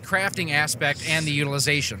crafting aspect and the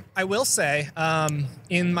utilization. I will say,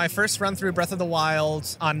 in my first run through Breath of the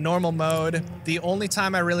Wild on normal mode, the only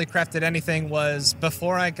time I really crafted anything was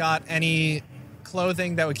before I got any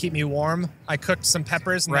clothing that would keep me warm. I cooked some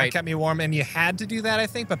peppers and that kept me warm, and you had to do that, I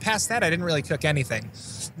think, but past that I didn't really cook anything.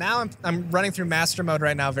 Now I'm running through master mode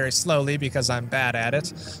right now very slowly because I'm bad at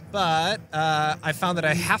it, but I found that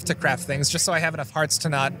I have to craft things just so I have enough hearts to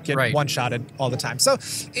not get one-shotted all the time. So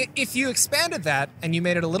if you expanded that and you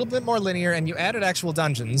made it a little bit more linear and you added actual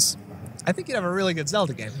dungeons, I think you'd have a really good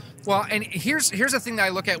Zelda game. Well, and here's the thing that I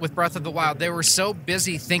look at with Breath of the Wild. They were so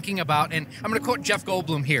busy thinking about, and I'm going to quote Jeff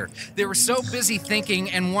Goldblum here, they were so busy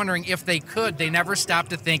thinking and wondering if they could, they never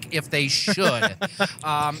stopped to think if they should.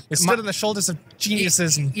 It stood on the shoulders of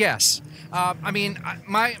geniuses. Yes. I mean,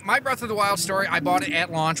 my Breath of the Wild story, I bought it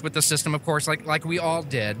at launch with the system, of course, like we all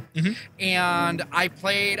did. And I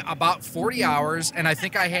played about 40 hours, and I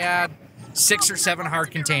think I had 6 or 7 hard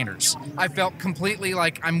containers. I felt completely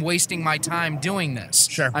like I'm wasting my time doing this.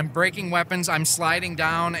 Sure. I'm breaking weapons, I'm sliding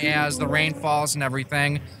down as the rain falls and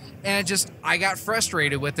everything. And I got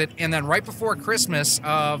frustrated with it. And then right before Christmas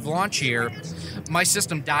of launch year, my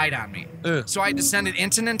system died on me. So I descended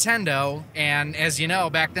into Nintendo, and as you know,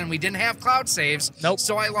 back then we didn't have cloud saves.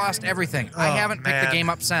 So I lost everything. I haven't picked the game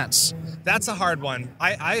up since. That's a hard one.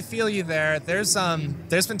 I feel you there. There's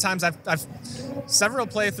been times I've several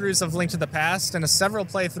playthroughs of Link to the Past and several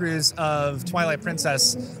playthroughs of Twilight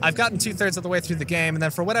Princess. I've gotten 2/3 of the way through the game, and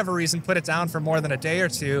then for whatever reason put it down for more than a day or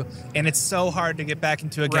two, and it's so hard to get back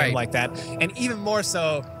into a game like that. And even more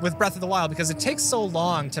so with Breath of the Wild, because it takes so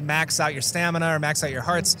long to max out your stamina or max out your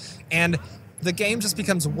hearts, and the game just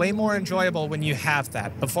becomes way more enjoyable when you have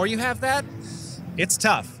that. Before you have that, it's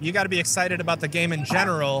tough. You got to be excited about the game in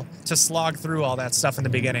general to slog through all that stuff in the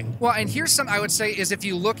beginning. Well, and here's something I would say is, if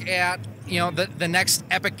you look at the next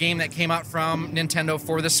epic game that came out from Nintendo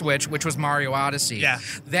for the Switch, which was Mario Odyssey. Yeah.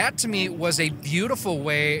 That to me was a beautiful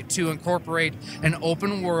way to incorporate an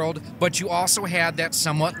open world, but you also had that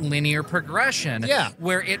somewhat linear progression. Yeah.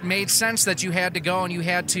 Where it made sense that you had to go and you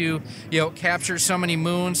had to, capture so many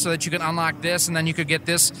moons so that you could unlock this, and then you could get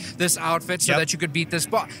this outfit so that you could beat this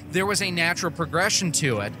boss. There was a natural progression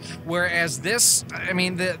to it. Whereas this, I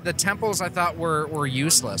mean, the temples I thought were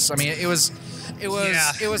useless. I mean, it was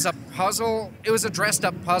a puzzle. It was a dressed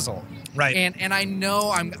up puzzle. Right. And I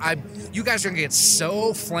know you guys are gonna get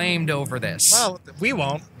so flamed over this. Well, we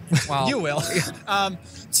won't. Well, you will.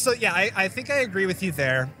 So yeah, I think I agree with you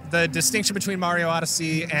there. The distinction between Mario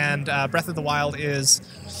Odyssey and Breath of the Wild is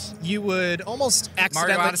you would almost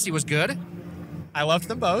accidentally... Mario Odyssey was good? I loved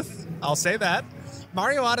them both. I'll say that.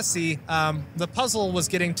 Mario Odyssey, the puzzle was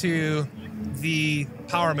getting to the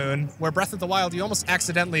Power Moon, where Breath of the Wild, you almost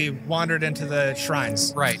accidentally wandered into the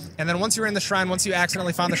shrines. Right. And then once you were in the shrine, once you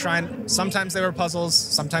accidentally found the shrine, sometimes they were puzzles,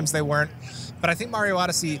 sometimes they weren't. But I think Mario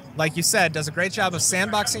Odyssey, like you said, does a great job of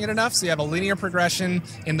sandboxing it enough so you have a linear progression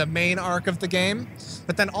in the main arc of the game,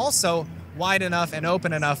 but then also wide enough and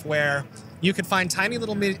open enough where you could find tiny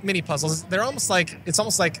little mini puzzles. It's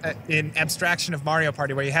almost like an abstraction of Mario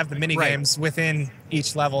Party, where you have the mini games within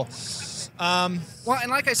each level. Well, and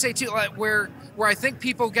like I say too, like where I think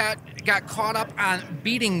people got caught up on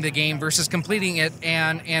beating the game versus completing it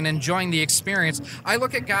and enjoying the experience. I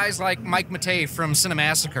look at guys like Mike Matei from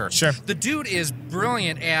Cinemassacre. Sure. The dude is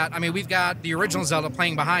brilliant at, I mean, we've got the original Zelda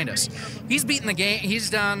playing behind us. He's beaten the game, he's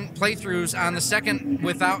done playthroughs on the second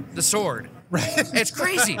without the sword. Right. It's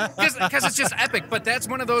crazy because it's just epic, but that's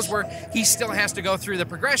one of those where he still has to go through the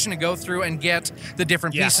progression to go through and get the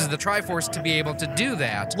different pieces of the Triforce to be able to do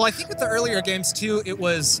that. Well, I think with the earlier games too, it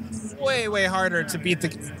was way harder to beat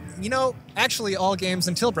actually all games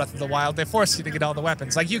until Breath of the Wild, they forced you to get all the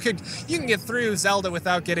weapons. Like you can get through Zelda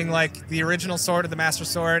without getting like the original sword or the Master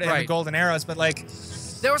Sword and the golden arrows, but like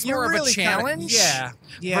there was more really of a challenge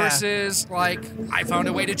versus like I found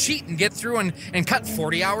a way to cheat and get through and cut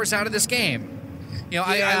 40 hours out of this game.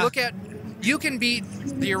 I look at you can beat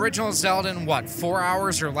the original Zelda in what, 4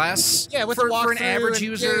 hours or less? Yeah, with for an average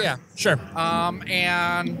user. Yeah, sure.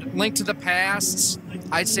 And Link to the Past,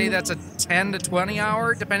 I'd say that's a 10 to 20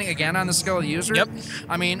 hour, depending again on the skill of the user. Yep.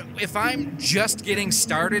 I mean, if I'm just getting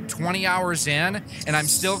started 20 hours in and I'm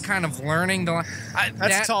still kind of learning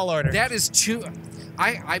that's a tall order. That is too.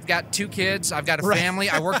 I've got 2 kids. I've got a family.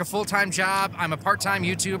 I work a full-time job. I'm a part-time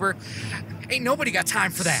YouTuber. Ain't nobody got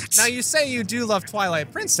time for that. Now, you say you do love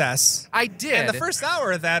Twilight Princess. I did. And the first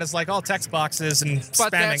hour of that is like all text boxes and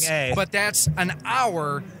spamming A. But that's an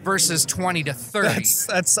hour versus 20 to 30.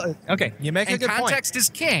 That's okay. You make a good point. Context is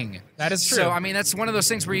king. That is true. So, I mean, that's one of those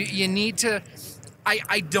things where you need to...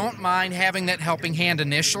 I don't mind having that helping hand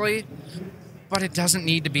initially, but it doesn't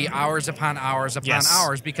need to be hours upon hours upon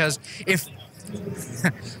hours, because if...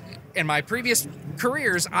 In my previous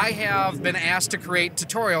careers, I have been asked to create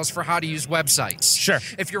tutorials for how to use websites. Sure.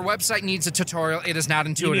 If your website needs a tutorial, it is not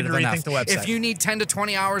intuitive enough. You need to rethink the website. If you need 10 to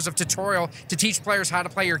 20 hours of tutorial to teach players how to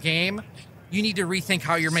play your game, you need to rethink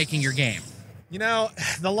how you're making your game.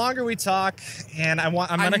 The longer we talk, and I'm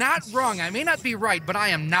not wrong. I may not be right, but I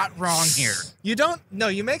am not wrong here. You don't. No,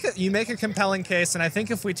 you make a compelling case, and I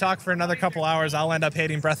think if we talk for another couple hours, I'll end up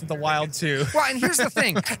hating Breath of the Wild too. Well, and here's the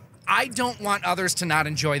thing. I don't want others to not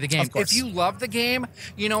enjoy the game. If you love the game,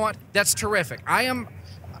 you know what? That's terrific.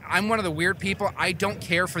 I'm one of the weird people. I don't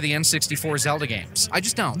care for the N64 Zelda games. I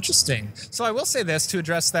just don't. Interesting. So I will say this to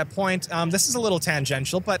address that point. This is a little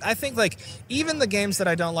tangential, but I think like even the games that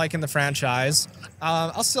I don't like in the franchise,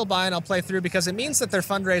 I'll still buy and I'll play through because it means that they're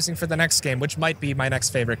fundraising for the next game, which might be my next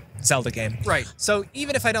favorite Zelda game. Right. So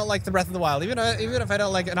even if I don't like the Breath of the Wild, even if I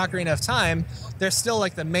don't like an Ocarina of Time, they're still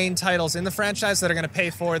like the main titles in the franchise that are going to pay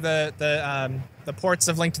for the ports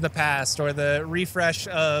of Link to the Past or the refresh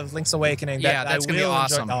of Link's Awakening. That's going to be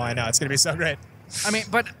awesome. Oh, I know. It's going to be so great. I mean,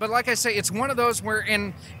 but like I say, it's one of those where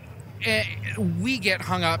we get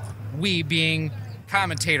hung up, we being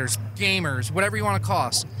commentators, gamers, whatever you want to call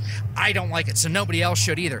us. I don't like it, so nobody else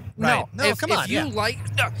should either. Right. No, come on. If you like,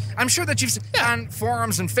 I'm sure that you've seen on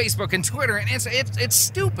forums and Facebook and Twitter, and it's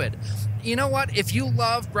stupid. You know what? If you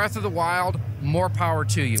love Breath of the Wild, more power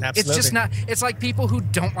to you. Absolutely. It's just not. It's like people who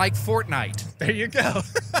don't like Fortnite. There you go.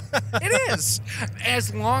 It is.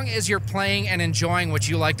 As long as you're playing and enjoying what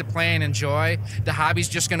you like to play and enjoy, the hobby's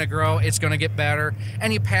just going to grow. It's going to get better,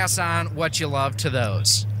 and you pass on what you love to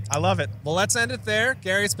those. I love it. Well, let's end it there.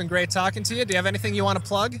 Gary, it's been great talking to you. Do you have anything you want to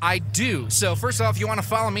plug? I do. So first off, if you want to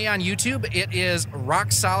follow me on YouTube, it is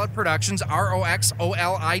Rock Solid Productions,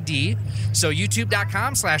 ROXOLID. So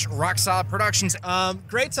youtube.com/Rock Solid Productions.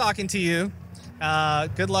 Great talking to you.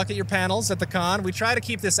 Good luck at your panels at the con. We try to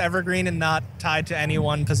keep this evergreen and not tied to any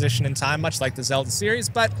one position in time, much like the Zelda series.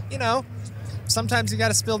 But, sometimes you got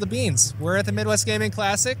to spill the beans. We're at the Midwest Gaming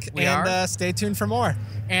Classic, stay tuned for more.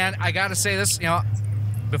 And I got to say this,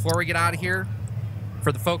 before we get out of here,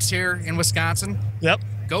 for the folks here in Wisconsin,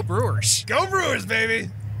 go Brewers. Go Brewers, baby.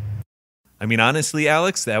 I mean, honestly,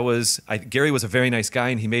 Alex, Gary was a very nice guy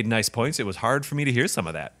and he made nice points. It was hard for me to hear some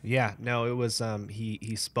of that. Yeah, no, it was,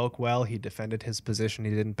 he spoke well. He defended his position. He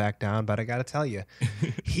didn't back down, but I got to tell you,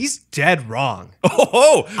 he's dead wrong.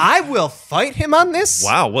 Oh, I will fight him on this.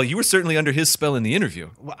 Wow. Well, you were certainly under his spell in the interview.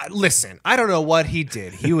 Well, listen, I don't know what he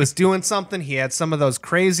did. He was doing something. He had some of those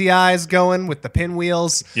crazy eyes going with the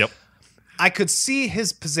pinwheels. Yep. I could see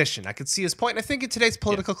his position. I could see his point. And I think in today's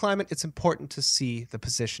political climate, it's important to see the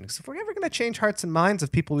position. Because if we're ever going to change hearts and minds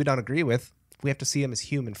of people we don't agree with, we have to see them as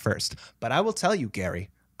human first. But I will tell you, Gary,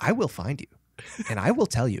 I will find you. And I will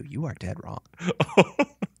tell you, you are dead wrong.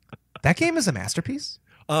 That game is a masterpiece.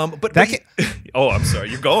 I'm sorry.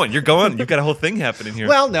 You're going. You've got a whole thing happening here.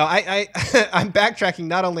 Well, no, I'm backtracking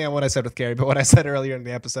not only on what I said with Gary, but what I said earlier in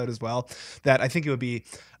the episode as well, that I think it would be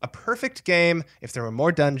a perfect game if there were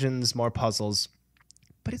more dungeons, more puzzles.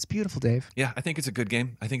 But it's beautiful, Dave. Yeah, I think it's a good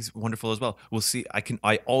game. I think it's wonderful as well. We'll see.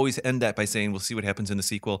 I always end that by saying we'll see what happens in the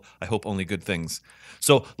sequel. I hope only good things.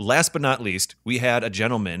 So last but not least, we had a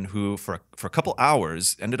gentleman who for a couple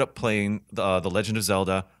hours ended up playing the Legend of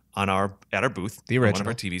Zelda at our booth, the original, on one of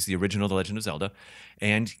our TVs, the original The Legend of Zelda,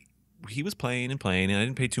 and he was playing, and I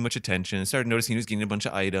didn't pay too much attention. I started noticing he was getting a bunch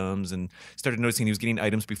of items, and started noticing he was getting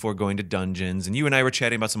items before going to dungeons. And you and I were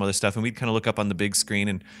chatting about some other stuff, and we'd kind of look up on the big screen,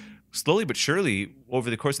 and slowly but surely, over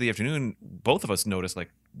the course of the afternoon, both of us noticed, like,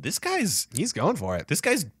 he's going for it. This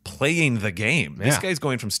guy's playing the game. Yeah. This guy's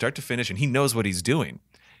going from start to finish, and he knows what he's doing.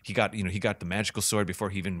 he got the magical sword before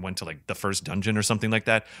he even went to like the first dungeon or something like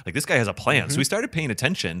that. Like this guy has a plan. So we started paying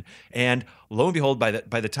attention, and lo and behold, by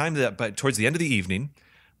the time that towards the end of the evening,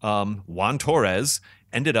 Juan Torres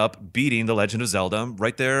ended up beating The Legend of Zelda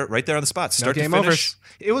right there on the spot. Start no game to finish. Overs.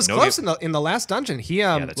 It was close in the last dungeon. He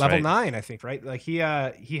that's level right. 9, I think, right? Like he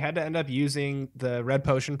had to end up using the red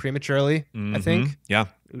potion prematurely. I think. Yeah.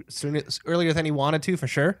 Earlier than he wanted to, for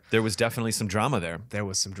sure. There was definitely some drama there. There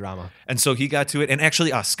was some drama. And so he got to it. And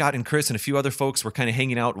actually, Scott and Chris and a few other folks were kind of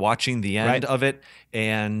hanging out watching the end of it.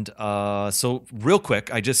 And so real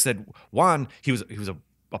quick, I just said, Juan, he was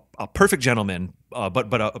a perfect gentleman,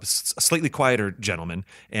 but a slightly quieter gentleman.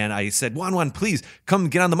 And I said, Juan, please come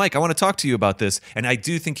get on the mic. I want to talk to you about this. And I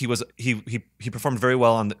do think he performed very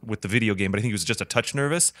well with the video game, but I think he was just a touch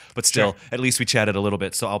nervous. But still, at least we chatted a little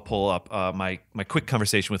bit. So I'll pull up my quick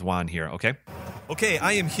conversation with Juan here. Okay. Okay,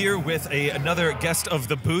 I am here with another guest of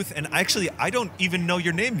the booth, and actually, I don't even know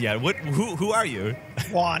your name yet. Who are you?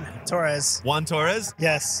 Juan Torres. Juan Torres?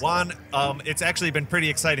 Yes. Juan, it's actually been pretty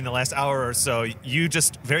exciting the last hour or so. You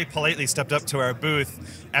just very politely stepped up to our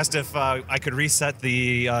booth, asked if I could reset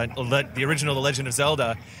the original The Legend of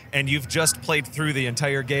Zelda, and you've just played through the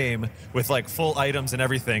entire game with like full items and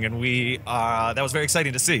everything, and that was very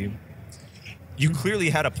exciting to see. You clearly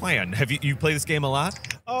had a plan. Have you played this game a lot?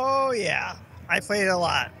 Oh yeah, I played it a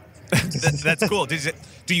lot. That's cool. Do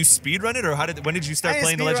you speedrun it, or when did you start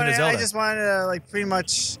playing The Legend of Zelda? I just wanted to like pretty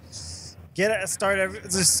much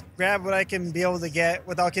just grab what I can be able to get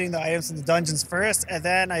without getting the items in the dungeons first, and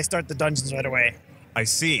then I start the dungeons right away. I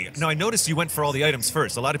see. Now, I noticed you went for all the items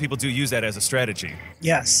first. A lot of people do use that as a strategy.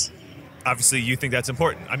 Yes. Obviously, you think that's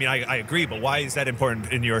important. I mean, I agree, but why is that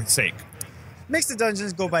important in your sake? Makes the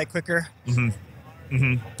dungeons go by quicker. Mm-hmm.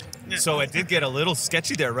 Mm-hmm. So it did get a little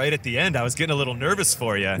sketchy there right at the end. I was getting a little nervous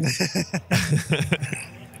for you.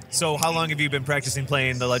 So how long have you been practicing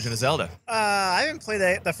playing The Legend of Zelda? I haven't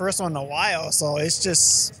played the first one in a while, so I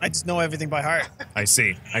just know everything by heart. I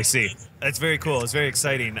see. That's very cool. It's very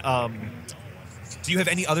exciting. Do you have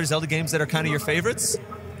any other Zelda games that are kind of your favorites?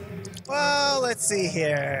 Well, let's see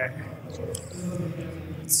here.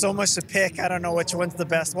 So much to pick. I don't know which one's the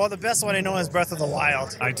best. Well, the best one I know is Breath of the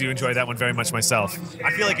Wild. I do enjoy that one very much myself.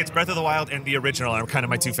 I feel like it's Breath of the Wild and the original are kind of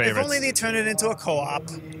my two favorites. If only they turn it into a co-op.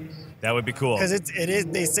 That would be cool. Because it is.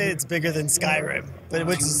 They say it's bigger than Skyrim,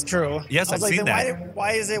 which is true. Yes, I've seen that.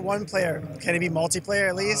 Why is it one player? Can it be multiplayer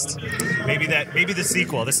at least? Maybe the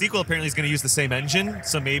sequel. The sequel apparently is going to use the same engine,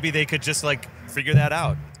 so maybe they could just like figure that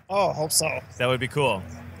out. Oh, hope so. That would be cool.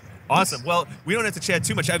 Awesome. Well, we don't have to chat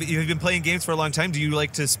too much. Have you been playing games for a long time? Do you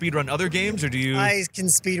like to speedrun other games, or do you? I can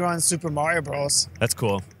speedrun Super Mario Bros. That's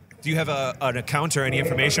cool. Do you have an account or any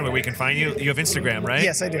information where we can find you? You have Instagram, right?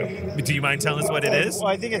 Yes, I do. Do you mind telling us what it is? Well,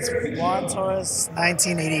 I think it's Juan Torres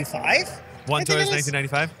 1985. Juan Torres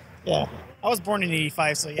 1995? Yeah. I was born in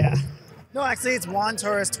 85, so yeah. No, actually, it's Juan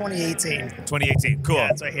Torres 2018. 2018. Cool. Yeah,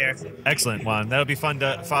 it's right here. Excellent, Juan. That'll be fun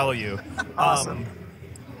to follow you. Awesome.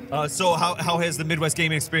 So how has the Midwest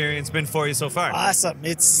gaming experience been for you so far? Awesome.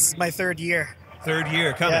 It's my third year. Third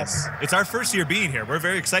year coming. Yes. It's our first year being here. We're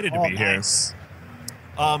very excited to be nice. Here.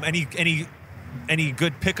 Any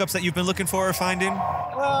good pickups that you've been looking for or finding?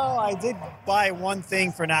 Well, I did buy one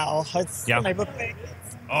thing for now. It's my book bag.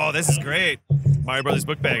 Oh, this is great. Mario Brothers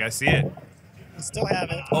book bag. I see it. I still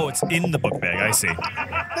have it. Oh, it's in the book bag. I see.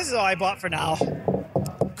 This is all I bought for now.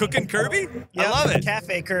 Cooking Kirby? Yep, I love it.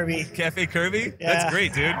 Cafe Kirby. Cafe Kirby? Yeah. That's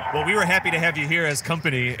great, dude. Well, we were happy to have you here as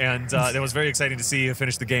company, and it was very exciting to see you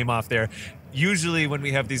finish the game off there. Usually when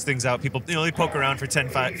we have these things out, people they poke around for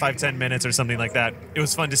 10 minutes or something like that. It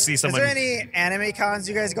was fun to see someone. Is there any anime cons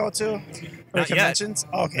you guys go to? Or Not conventions?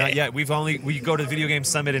 Yet. Okay. Not yet. We go to the Video Game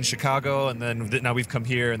Summit in Chicago, and then now we've come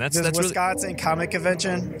here, and that's Wisconsin Comic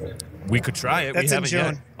Convention. We could try it. That's we haven't in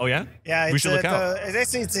June. yet. Oh yeah? Yeah, we should look out.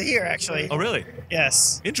 It's here actually. Oh really?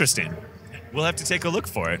 Yes. Interesting. We'll have to take a look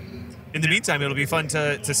for it. In the meantime, it'll be fun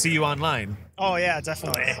to see you online. Oh yeah,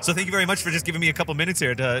 definitely. So thank you very much for just giving me a couple minutes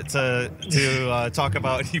here to talk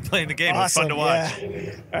about you playing the game. Awesome, It was fun to watch.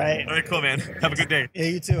 Yeah. All right. All right, cool, man. Have a good day. Yeah,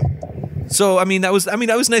 you too. So that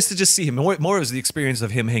was nice to just see him. More was the experience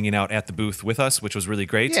of him hanging out at the booth with us, which was really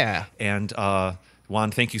great. Yeah. And Juan,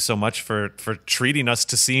 thank you so much for treating us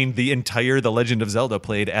to seeing the entire The Legend of Zelda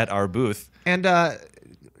played at our booth. And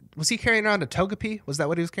was he carrying around a Togepi? Was that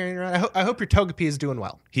what he was carrying around? I hope your Togepi is doing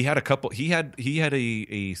well. He had a couple. He had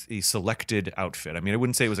a selected outfit. I mean, I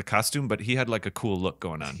wouldn't say it was a costume, but he had like a cool look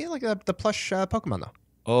going on. He had like the plush Pokemon though.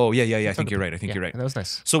 Oh yeah. I think you're right. That was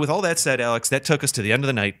nice. So with all that said, Alex, that took us to the end of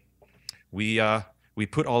the night. We We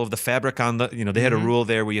put all of the fabric on the, they had a rule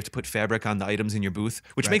there where you have to put fabric on the items in your booth,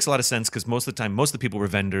 which makes a lot of sense because most of the time, most of the people were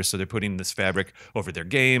vendors, so they're putting this fabric over their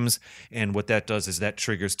games. And what that does is that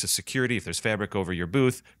triggers to security. If there's fabric over your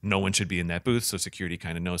booth, no one should be in that booth, so security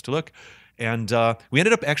kind of knows to look. And we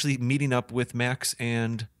ended up actually meeting up with Max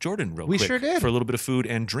and Jordan real quick. We sure did. For a little bit of food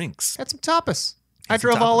and drinks. Had some tapas. I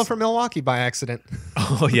drove all over Milwaukee by accident.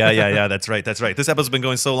 Oh, yeah. That's right. This episode's been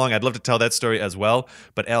going so long. I'd love to tell that story as well.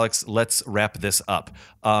 But Alex, let's wrap this up.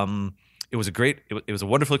 It was a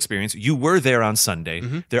wonderful experience. You were there on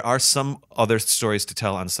Sunday. There are some other stories to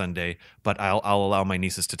tell on Sunday, but I'll allow my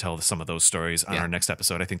nieces to tell some of those stories on our next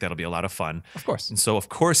episode. I think that'll be a lot of fun. Of course. And so, of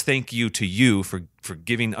course, thank you to you for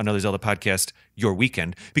giving Another Zelda podcast your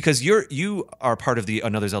weekend, because you are part of the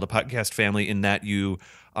Another Zelda podcast family in that you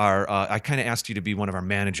are. I kind of asked you to be one of our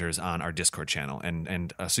managers on our Discord channel,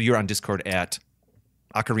 and so you're on Discord at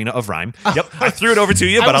Ocarina of Rime. Yep, I threw it over to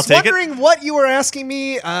you, but I'll take it. I was wondering what you were asking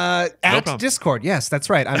me at Discord. Yes, that's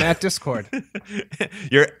right. I'm at Discord.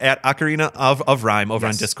 You're at Ocarina of Rime over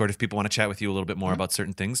on Discord if people want to chat with you a little bit more about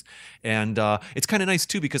certain things. And it's kind of nice,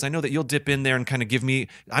 too, because I know that you'll dip in there and kind of give me...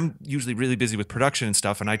 I'm usually really busy with production and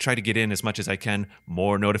stuff, and I try to get in as much as I can.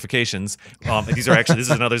 More notifications. This is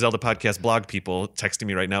Another Zelda podcast blog people texting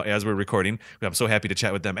me right now as we're recording. I'm so happy to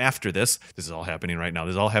chat with them after this. This is all happening right now.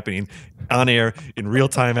 This is all happening on air in real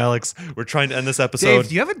time, Alex. We're trying to end this episode. Dave,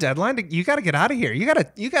 do you have a deadline? You got to get out of here. You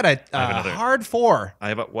got a hard 4. I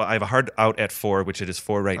have a hard out at 4, which it is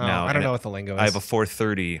 4 right now. I don't know what the lingo is. I have a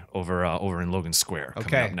 4:30 over in Logan Square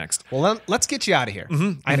coming up next. Well, let's get you out of here.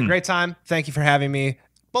 I had a great time. Thank you for having me,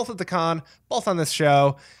 both at the con, both on this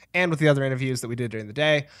show, and with the other interviews that we did during the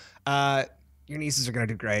day. Your nieces are going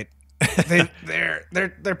to do great.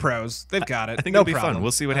 They're pros. They've got it. I think it'll be fun.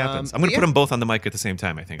 We'll see what happens. I'm going to put them both on the mic at the same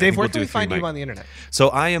time, I think. Dave, where we'll can we find you on the internet? So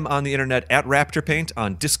I am on the internet at Raptor Paint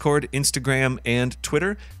on Discord, Instagram, and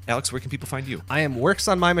Twitter. Alex, where can people find you? I am Works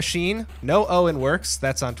on My Machine. No O in Works.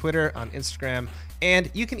 That's on Twitter, on Instagram.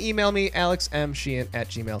 And you can email me,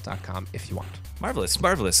 alexmsheehan@gmail.com if you want. Marvelous.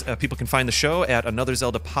 People can find the show at Another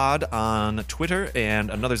Zelda Pod on Twitter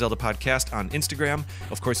and Another Zelda Podcast on Instagram.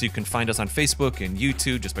 Of course, you can find us on Facebook and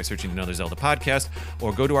YouTube just by searching Another Zelda Podcast,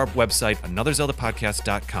 or go to our website,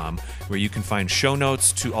 anotherzeldapodcast.com, where you can find show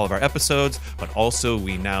notes to all of our episodes, but also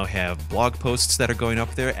we now have blog posts that are going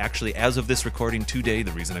up there. Actually, as of this recording today,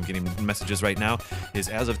 the reason I'm getting messages right now is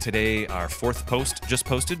as of today, our 4th post just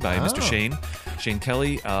posted by Mr. Shane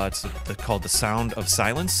Kelly. It's called The Sound of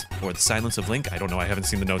Silence, or The Silence of Link. I don't know. I haven't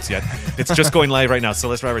seen the notes yet. It's just going live right now.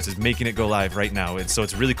 Celeste Roberts is making it go live right now. And so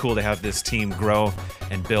it's really cool to have this team grow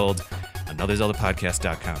and build.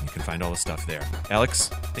 AnotherZeldaPodcast.com. You can find all the stuff there. Alex,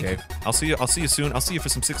 thank you. I'll see you soon. I'll see you for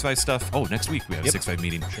some 6.5 stuff. Oh, next week we have a 6.5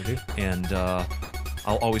 meeting. Sure do. And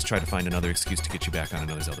I'll always try to find another excuse to get you back on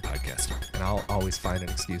Another Zelda Podcast. And I'll always find an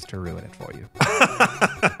excuse to ruin it for you.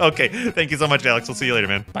 Okay. Thank you so much, Alex. We'll see you later,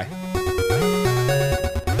 man. Bye.